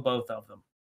sell both of them,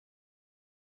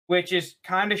 which is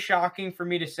kind of shocking for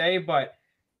me to say, but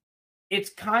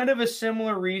it's kind of a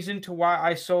similar reason to why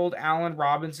I sold Allen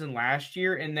Robinson last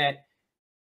year in that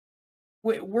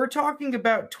we're talking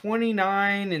about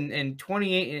 29 and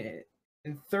 28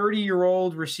 and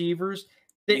 30-year-old receivers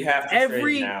that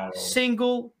every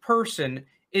single person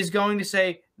is going to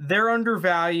say they're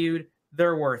undervalued,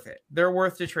 they're worth it. They're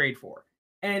worth to trade for.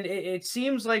 And it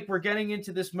seems like we're getting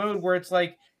into this mode where it's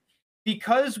like,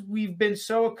 because we've been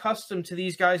so accustomed to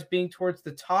these guys being towards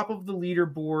the top of the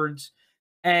leaderboards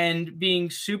and being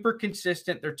super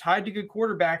consistent, they're tied to good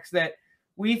quarterbacks, that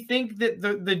we think that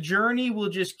the journey will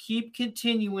just keep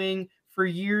continuing for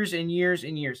years and years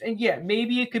and years. And yeah,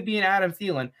 maybe it could be an Adam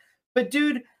Thielen. But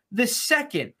dude,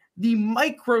 the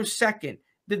microsecond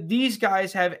that these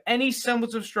guys have any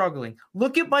semblance of struggling,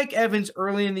 look at Mike Evans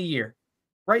early in the year,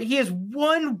 right? He has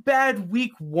one bad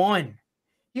week 1.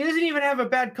 He doesn't even have a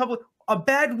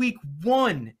bad week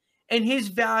 1, and his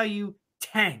value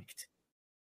tanked.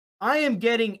 I am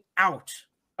getting out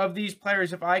of these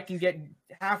players if I can get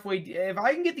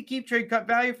the keep trade cut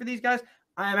value for these guys,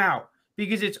 I'm out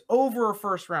because it's over a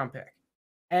first round pick.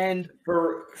 And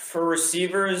for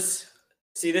receivers,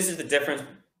 see, this is the difference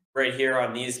right here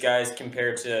on these guys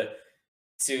compared to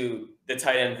the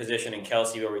tight end position in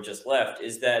Kelce where we just left,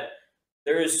 is that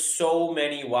there is so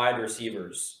many wide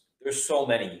receivers. There's so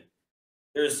many.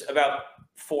 There's about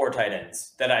 4 tight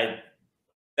ends that I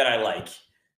like.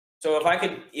 So if I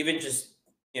could even just,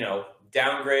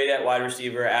 downgrade at wide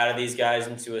receiver out of these guys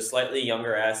into a slightly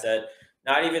younger asset,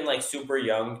 not even like super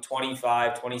young,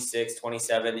 25, 26,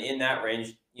 27, in that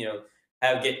range,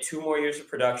 get 2 more years of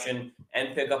production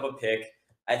and pick up a pick.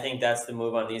 I think that's the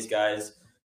move on these guys.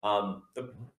 And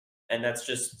that's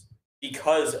just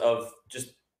because of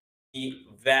just the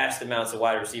vast amounts of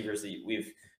wide receivers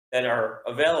that are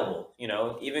available.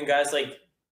 Even guys like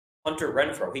Hunter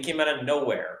Renfrow, he came out of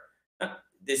nowhere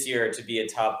this year to be a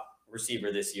top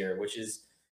receiver this year, which is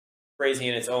crazy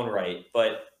in its own right.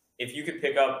 But if you could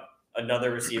pick up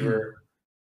another receiver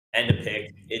and a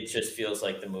pick, it just feels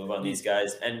like the move on these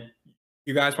guys. And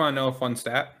you guys want to know a fun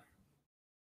stat?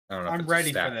 I don't know if I'm it's ready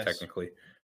a stat, for this. technically.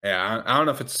 Yeah, I don't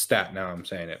know if it's a stat now I'm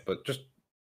saying it, but just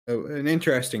an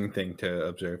interesting thing to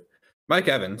observe. Mike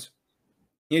Evans,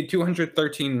 he had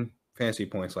 213 fantasy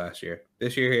points last year.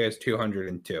 This year he has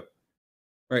 202.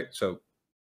 Right, so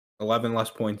 11 less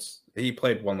points. He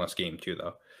played 1 less game too,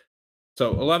 though.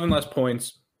 So 11 less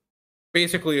points,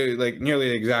 basically like nearly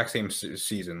the exact same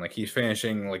season. Like he's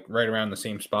finishing like right around the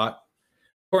same spot.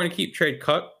 According to Keep Trade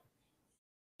Cut,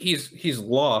 he's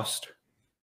lost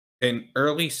an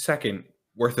early second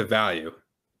worth of value,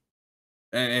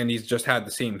 and he's just had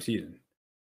the same season.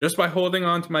 Just by holding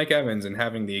on to Mike Evans and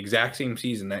having the exact same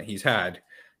season that he's had,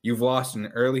 you've lost an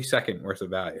early second worth of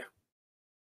value,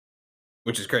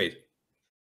 which is crazy.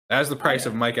 That's the price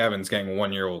of Mike Evans getting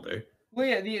 1 year older. Well,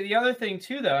 yeah, the other thing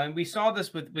too, though, and we saw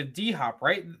this with D-Hop,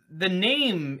 right? The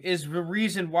name is the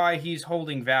reason why he's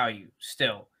holding value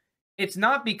still. it's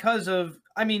not because of,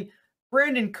 I mean,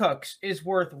 Brandon Cooks is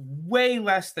worth way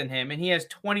less than him, and he has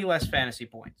 20 less fantasy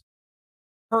points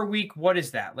per week. What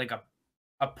is that? Like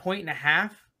a point and a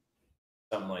half?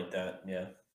 Something like that, yeah.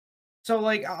 So,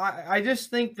 like, I just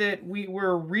think that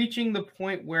we're reaching the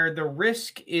point where the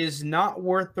risk is not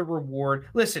worth the reward.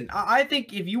 Listen, I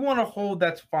think if you want to hold,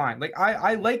 that's fine. Like,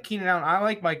 I like Keenan Allen. I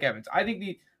like Mike Evans. I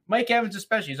think Mike Evans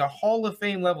especially is a Hall of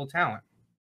Fame level talent.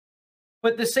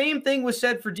 But the same thing was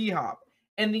said for D-Hop.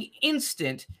 And the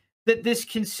instant that this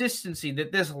consistency,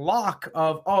 that this lock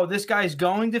of, oh, this guy's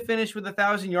going to finish with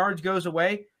 1,000 yards goes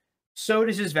away, so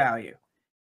does his value.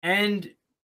 And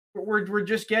we're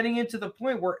just getting into the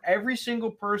point where every single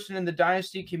person in the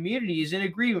dynasty community is in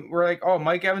agreement. We're like, oh,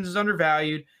 Mike Evans is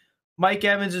undervalued. Mike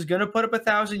Evans is going to put up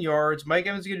 1,000 yards. Mike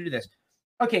Evans is going to do this.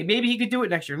 Okay, maybe he could do it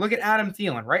next year. Look at Adam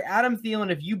Thielen, right? Adam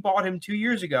Thielen, if you bought him 2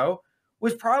 years ago,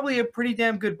 was probably a pretty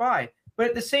damn good buy. But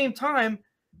at the same time,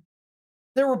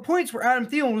 there were points where Adam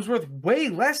Thielen was worth way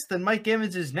less than Mike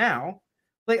Evans is now.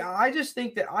 Like, I just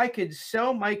think that I could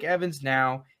sell Mike Evans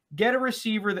now, get a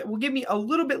receiver that will give me a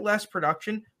little bit less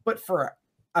production, but for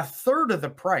a third of the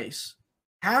price,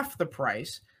 half the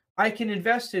price, I can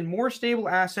invest in more stable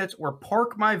assets or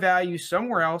park my value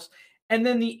somewhere else. And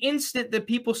then the instant that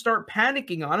people start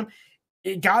panicking on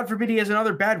him, God forbid he has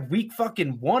another bad week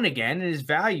fucking 1 again and his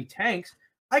value tanks,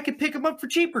 I could pick him up for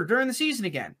cheaper during the season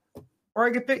again. Or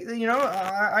I could pick,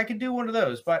 I could do one of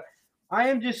those. But I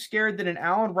am just scared that an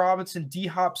Allen Robinson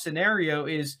D-Hop scenario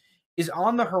is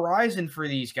on the horizon for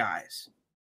these guys.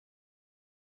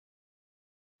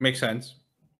 Makes sense.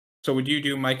 So would you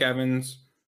do Mike Evans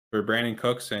for Brandon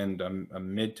Cooks and a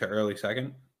mid to early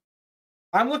second?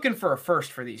 I'm looking for a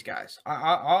first for these guys.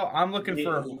 I'm looking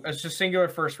for a singular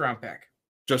first round pick.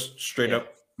 Just straight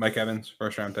up Mike Evans,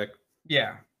 first round pick?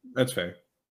 Yeah. That's fair.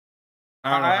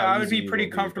 I would be pretty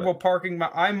comfortable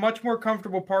I'm much more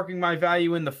comfortable parking my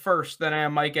value in the first than I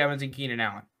am Mike Evans and Keenan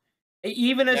Allen.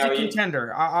 Even as a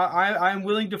contender, I'm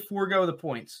willing to forego the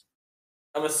points.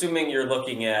 I'm assuming you're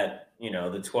looking at,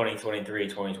 the 2023,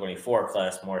 2024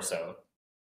 class more so.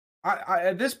 I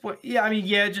at this point,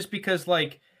 just because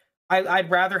I'd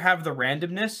rather have the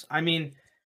randomness. I mean,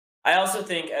 I also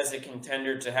think as a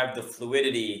contender to have the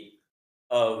fluidity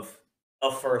of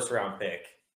a first round pick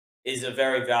is a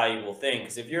very valuable thing.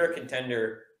 Because if you're a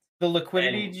contender, the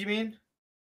liquidity, do you mean?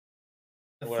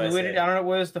 The fluidity. I don't know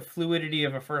what does the fluidity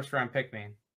of a first round pick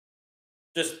mean.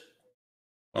 Just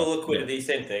the liquidity,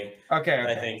 same thing. Okay.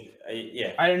 I think,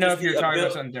 yeah. I don't know if you're talking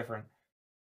about something different.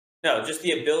 No, just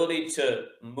the ability to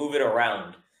move it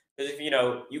around. Because if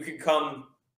you could come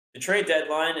the trade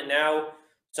deadline and now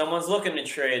someone's looking to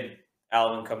trade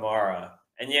Alvin Kamara,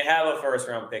 and you have a first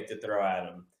round pick to throw at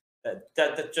him.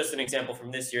 That's just an example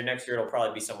from this year. Next year it'll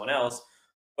probably be someone else,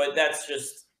 but that's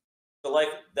just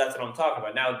that's what I'm talking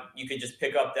about. Now you could just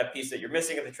pick up that piece that you're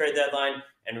missing at the trade deadline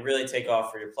and really take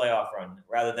off for your playoff run,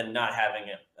 rather than not having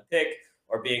a pick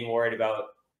or being worried about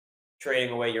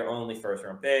trading away your only first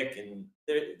round pick. And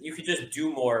you could just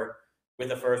do more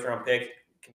with a first round pick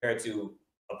compared to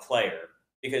a player,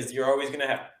 because you're always going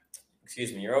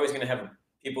to have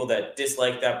people that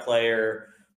dislike that player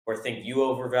or think you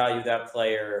overvalue that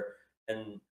player.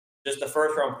 And just the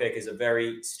first round pick is a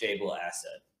very stable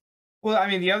asset. Well, I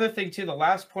mean, the other thing too, the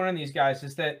last point on these guys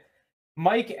is that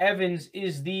Mike Evans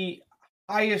is the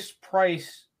highest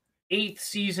price 8th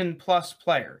season plus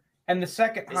player, and the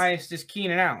second highest is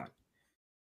Keenan Allen.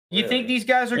 You think these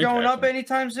guys are going up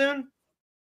anytime soon?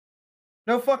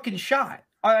 No fucking shot.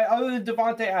 Other than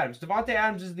Devontae Adams. Devontae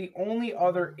Adams is the only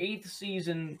other 8th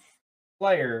season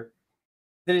player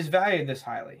that is valued this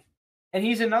highly. And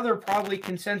he's another probably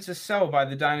consensus sell by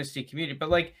the dynasty community. But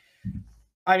we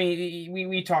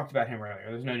talked about him earlier.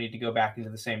 There's no need to go back into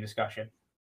the same discussion.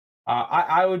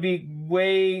 I'd be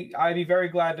very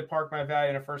glad to park my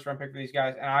value in a first round pick for these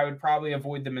guys, and I would probably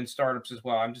avoid them in startups as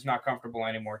well. I'm just not comfortable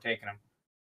anymore taking them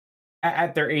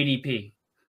at their ADP.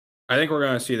 I think we're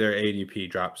going to see their ADP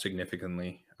drop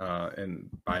significantly, and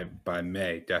by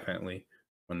May, definitely,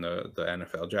 when the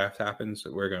NFL draft happens.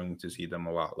 We're going to see them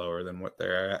a lot lower than what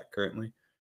they're at currently.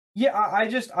 Yeah, I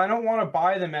don't want to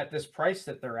buy them at this price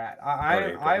that they're at.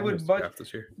 I would, but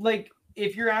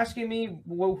if you're asking me,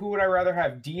 who would I rather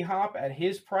have, D-Hop at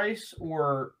his price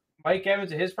or Mike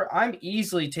Evans at his price? I'm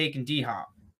easily taking D-Hop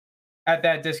at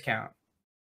that discount.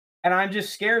 And I'm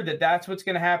just scared that that's what's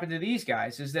going to happen to these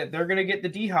guys, is that they're going to get the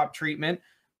D-Hop treatment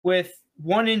with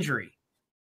one injury,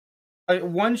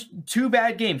 2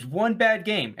 bad games, 1 bad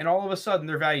game, and all of a sudden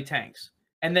their value tanks.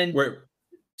 And then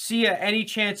see any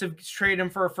chance of trading him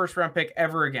for a first-round pick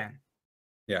ever again.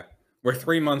 Yeah. We're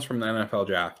 3 months from the NFL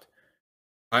draft.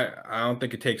 I don't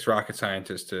think it takes rocket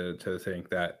scientists to think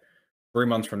that 3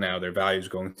 months from now their value is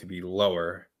going to be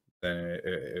lower than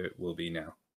it will be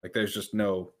now. Like there's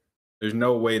no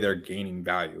way they're gaining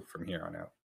value from here on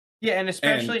out. Yeah, and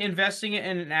especially investing it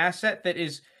in an asset that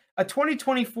is a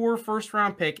 2024 first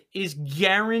round pick is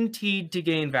guaranteed to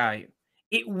gain value.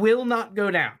 It will not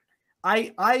go down.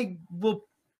 I will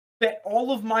bet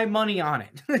all of my money on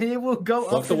it. It will go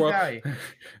up in value.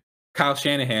 Kyle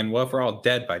Shanahan, well, if we're all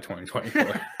dead by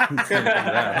 2024.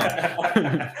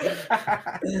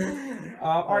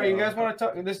 All right, you guys want to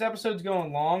talk? This episode's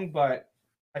going long, but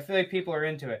I feel like people are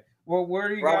into it. Well, where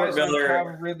do you guys like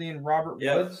Calvin Ridley and Robert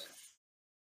Woods?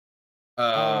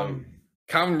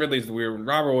 Calvin Ridley's the weird one.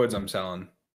 Robert Woods, I'm selling.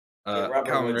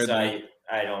 Robert Woods, Ridley,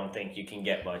 I don't think you can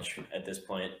get much at this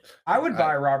point. I would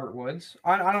buy Robert Woods.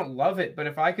 I don't love it, but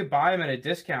if I could buy him at a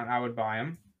discount, I would buy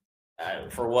him.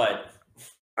 For what?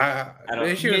 The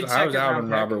issue is I was out on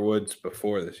Robert Woods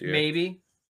before this year. Maybe.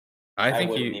 I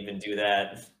think wouldn't even do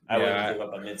that. I wouldn't give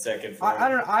up a mid-second. I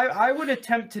don't know. I would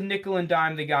attempt to nickel and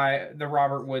dime the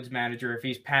Robert Woods manager if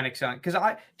he's panic selling. Because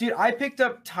I picked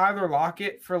up Tyler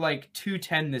Lockett for like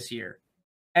 $210 this year,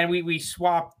 and we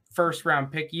swapped first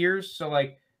round pick years. So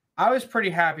like I was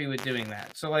pretty happy with doing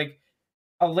that. So like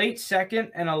a late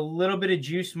second and a little bit of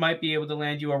juice might be able to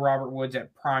land you a Robert Woods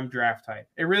at prime draft type.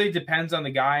 It really depends on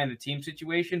the guy and the team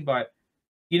situation, but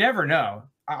you never know.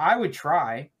 I would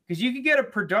try because you could get a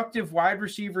productive wide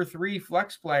receiver 3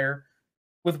 flex player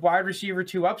with wide receiver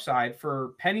 2 upside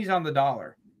for pennies on the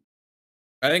dollar.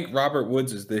 I think Robert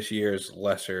Woods is this year's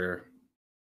lesser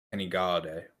Kenny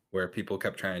Golladay, where people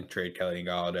kept trying to trade Kenny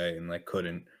Golladay and like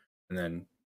couldn't, and then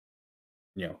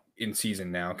in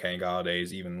season now, Kenny Golladay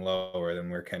is even lower than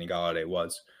where Kenny Golladay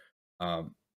was.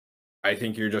 I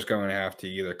think you're just going to have to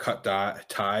either cut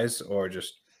ties or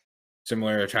just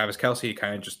similar to Travis Kelce,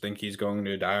 kind of just think he's going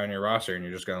to die on your roster and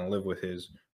you're just going to live with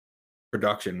his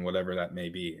production, whatever that may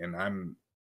be. And I'm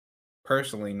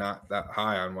personally not that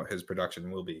high on what his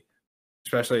production will be,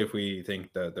 especially if we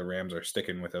think that the Rams are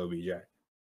sticking with OBJ.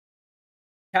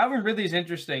 Calvin Ridley is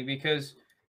interesting because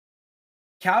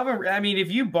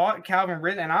if you bought Calvin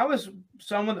Ridley, and I was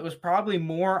someone that was probably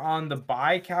more on the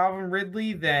buy Calvin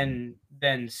Ridley than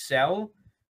sell.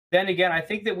 Then again, I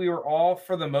think that we were all,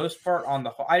 for the most part, on the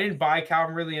whole. I didn't buy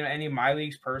Calvin Ridley in any of my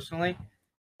leagues personally.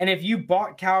 And if you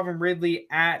bought Calvin Ridley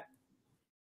at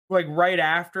like right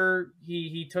after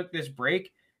he took this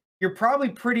break, you're probably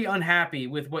pretty unhappy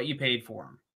with what you paid for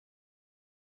him.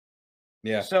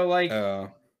 Yeah. So like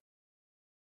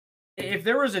if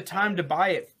there was a time to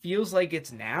buy, it feels like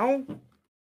it's now.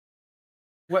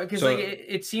 Because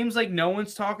it seems like no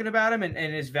one's talking about him, and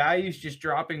his value is just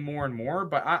dropping more and more.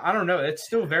 But I don't know. It's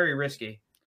still very risky.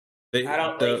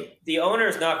 The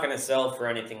owner's not going to sell for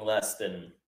anything less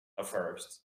than a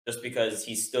first, just because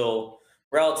he's still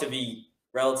relatively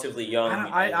young.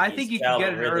 I think you can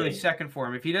get an early second for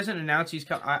him if he doesn't announce he's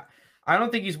coming. I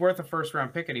don't think he's worth a first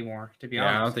round pick anymore, to be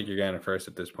honest. I don't think you're getting a first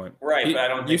at this point. Right, but I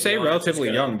don't think you say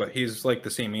relatively young, but he's like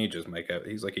the same age as Mike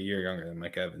Evans. He's like a year younger than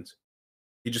Mike Evans.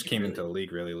 He just came into the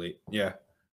league really late. Yeah.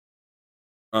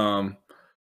 I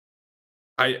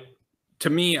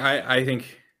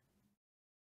think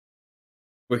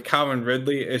with Calvin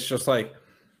Ridley, it's just like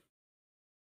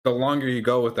the longer you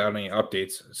go without any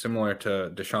updates, similar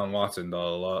to Deshaun Watson, the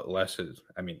less is.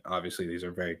 I mean, obviously these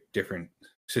are very different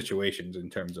situations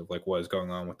in terms of like what is going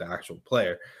on with the actual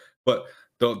player, but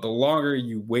the longer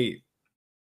you wait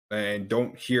and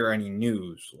don't hear any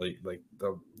news, like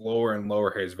the lower and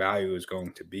lower his value is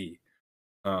going to be.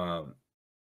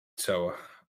 So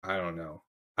I don't know.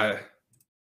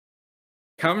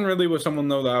 Calvin Ridley was someone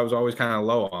though that I was always kind of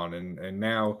low on, and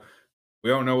now we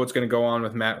don't know what's going to go on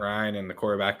with Matt Ryan and the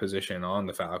quarterback position on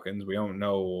the Falcons. We don't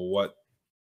know what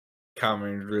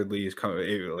Calvin Ridley is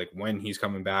coming, like when he's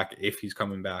coming back, if he's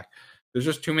coming back. There's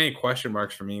just too many question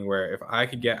marks for me where if I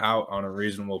could get out on a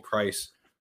reasonable price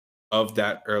of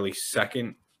that early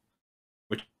second,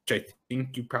 which I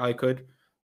think you probably could.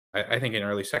 I think an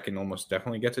early second almost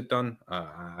definitely gets it done.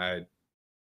 I'd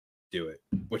do it,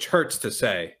 which hurts to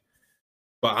say,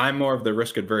 but I'm more of the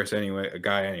risk adverse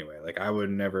guy anyway. Like I would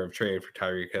never have traded for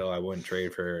Tyreek Hill. I wouldn't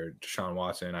trade for Deshaun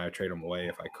Watson. I would trade them away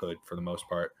if I could for the most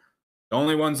part. The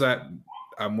only ones that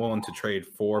I'm willing to trade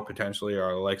for potentially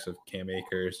are the likes of Cam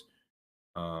Akers,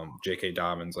 J.K.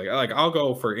 Dobbins. Like I'll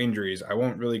go for injuries. I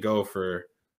won't really go for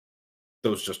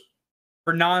those just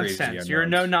for nonsense. You're a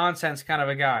no nonsense kind of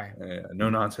a guy. No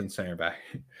nonsense center back.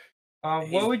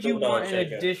 What would you want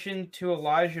in addition to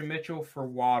Elijah Mitchell for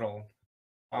Waddle?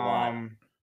 I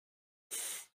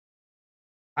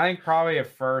think probably a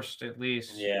first at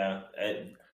least. Yeah.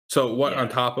 So what on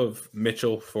top of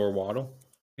Mitchell for Waddle?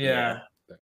 Yeah.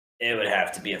 It would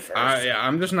have to be a first.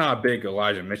 I'm just not a big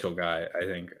Elijah Mitchell guy. I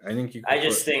think you. I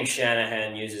just think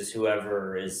Shanahan uses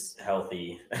whoever is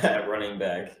healthy at running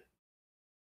back.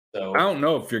 So I don't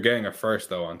know if you're getting a first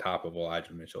though on top of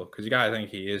Elijah Mitchell, because you gotta think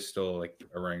he is still like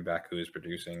a running back who is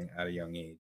producing at a young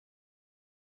age.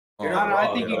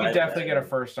 I think you could definitely get a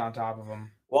first on top of him.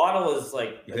 Waddle is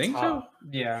like you think so?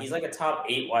 Yeah, he's like a top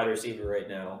 8 wide receiver right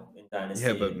now in Dynasty.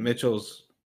 Yeah, but Mitchell's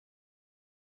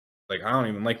like, I don't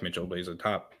even like Mitchell, but he's a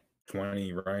top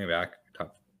 20 running back,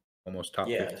 almost top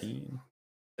 15.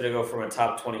 Did it go from a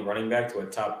top 20 running back to a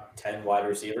top 10 wide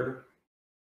receiver?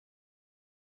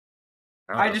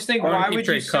 I just think why would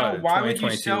you sell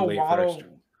Waddle?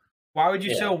 Why would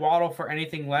you sell Waddle for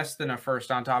anything less than a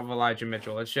first on top of Elijah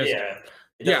Mitchell? It's just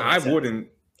I wouldn't.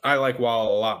 I like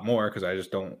Waddle a lot more because I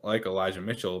just don't like Elijah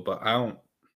Mitchell, but I don't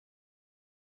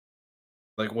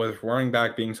like with running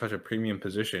back being such a premium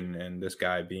position and this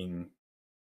guy being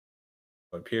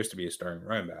what appears to be a starting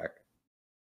running back.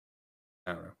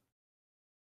 I don't know.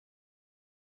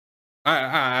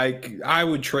 I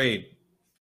would trade.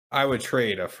 I would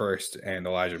trade a first and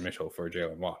Elijah Mitchell for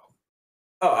Jalen Waddle.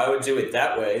 Oh, I would do it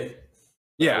that way.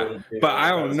 Yeah, but I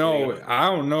don't know. I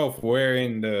don't know if we're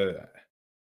in the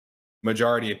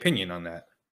majority opinion on that.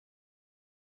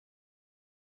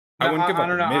 I wouldn't give up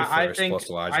a mid first plus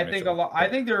Elijah Mitchell. I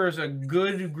think there is a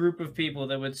good group of people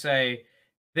that would say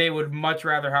they would much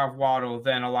rather have Waddle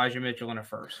than Elijah Mitchell in a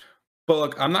first. But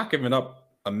look, I'm not giving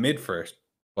up a mid first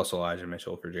plus Elijah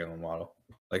Mitchell for Jalen Waddle.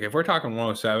 Like if we're talking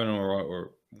 107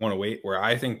 or 108, where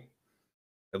I think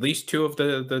at least 2 of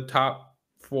the top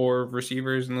 4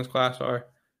 receivers in this class are,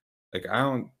 like I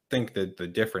don't think that the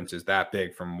difference is that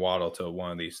big from Waddle to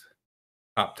one of these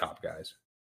top guys.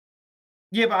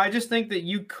 Yeah, but I just think that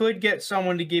you could get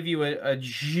someone to give you a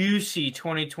juicy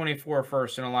 2024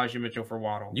 first in Elijah Mitchell for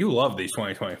Waddle. You love these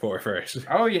 2024 first.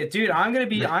 Oh yeah, dude, I'm gonna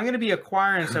be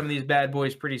acquiring some of these bad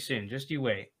boys pretty soon. Just you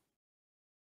wait.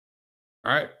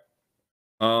 All right.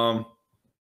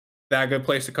 That a good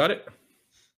place to cut it?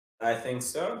 I think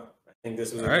so. I think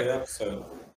this was a good episode.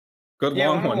 Good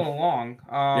long one. A little long.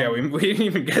 We didn't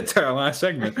even get to our last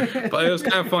segment, but it was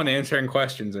kind of fun answering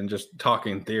questions and just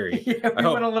talking theory. Yeah, we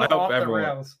went a little off the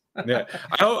rails.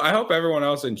 I hope everyone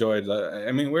else enjoyed.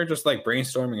 I mean, we're just like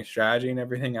brainstorming a strategy and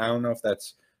everything. I don't know if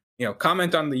that's,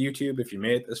 comment on the YouTube if you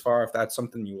made it this far, if that's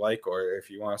something you like, or if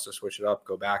you want us to switch it up,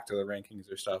 go back to the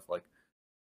rankings or stuff. Like,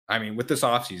 I mean, with this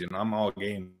offseason, I'm all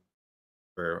game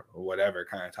for whatever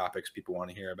kind of topics people want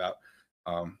to hear about.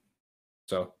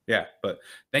 So yeah, but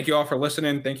thank you all for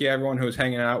listening. Thank you everyone who was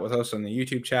hanging out with us on the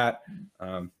YouTube chat.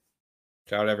 Shout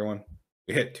out everyone.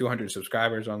 We hit 200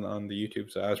 subscribers on the YouTube,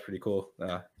 so that was pretty cool.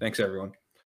 Thanks everyone.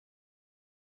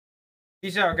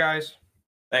 Peace out, guys.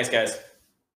 Thanks, guys.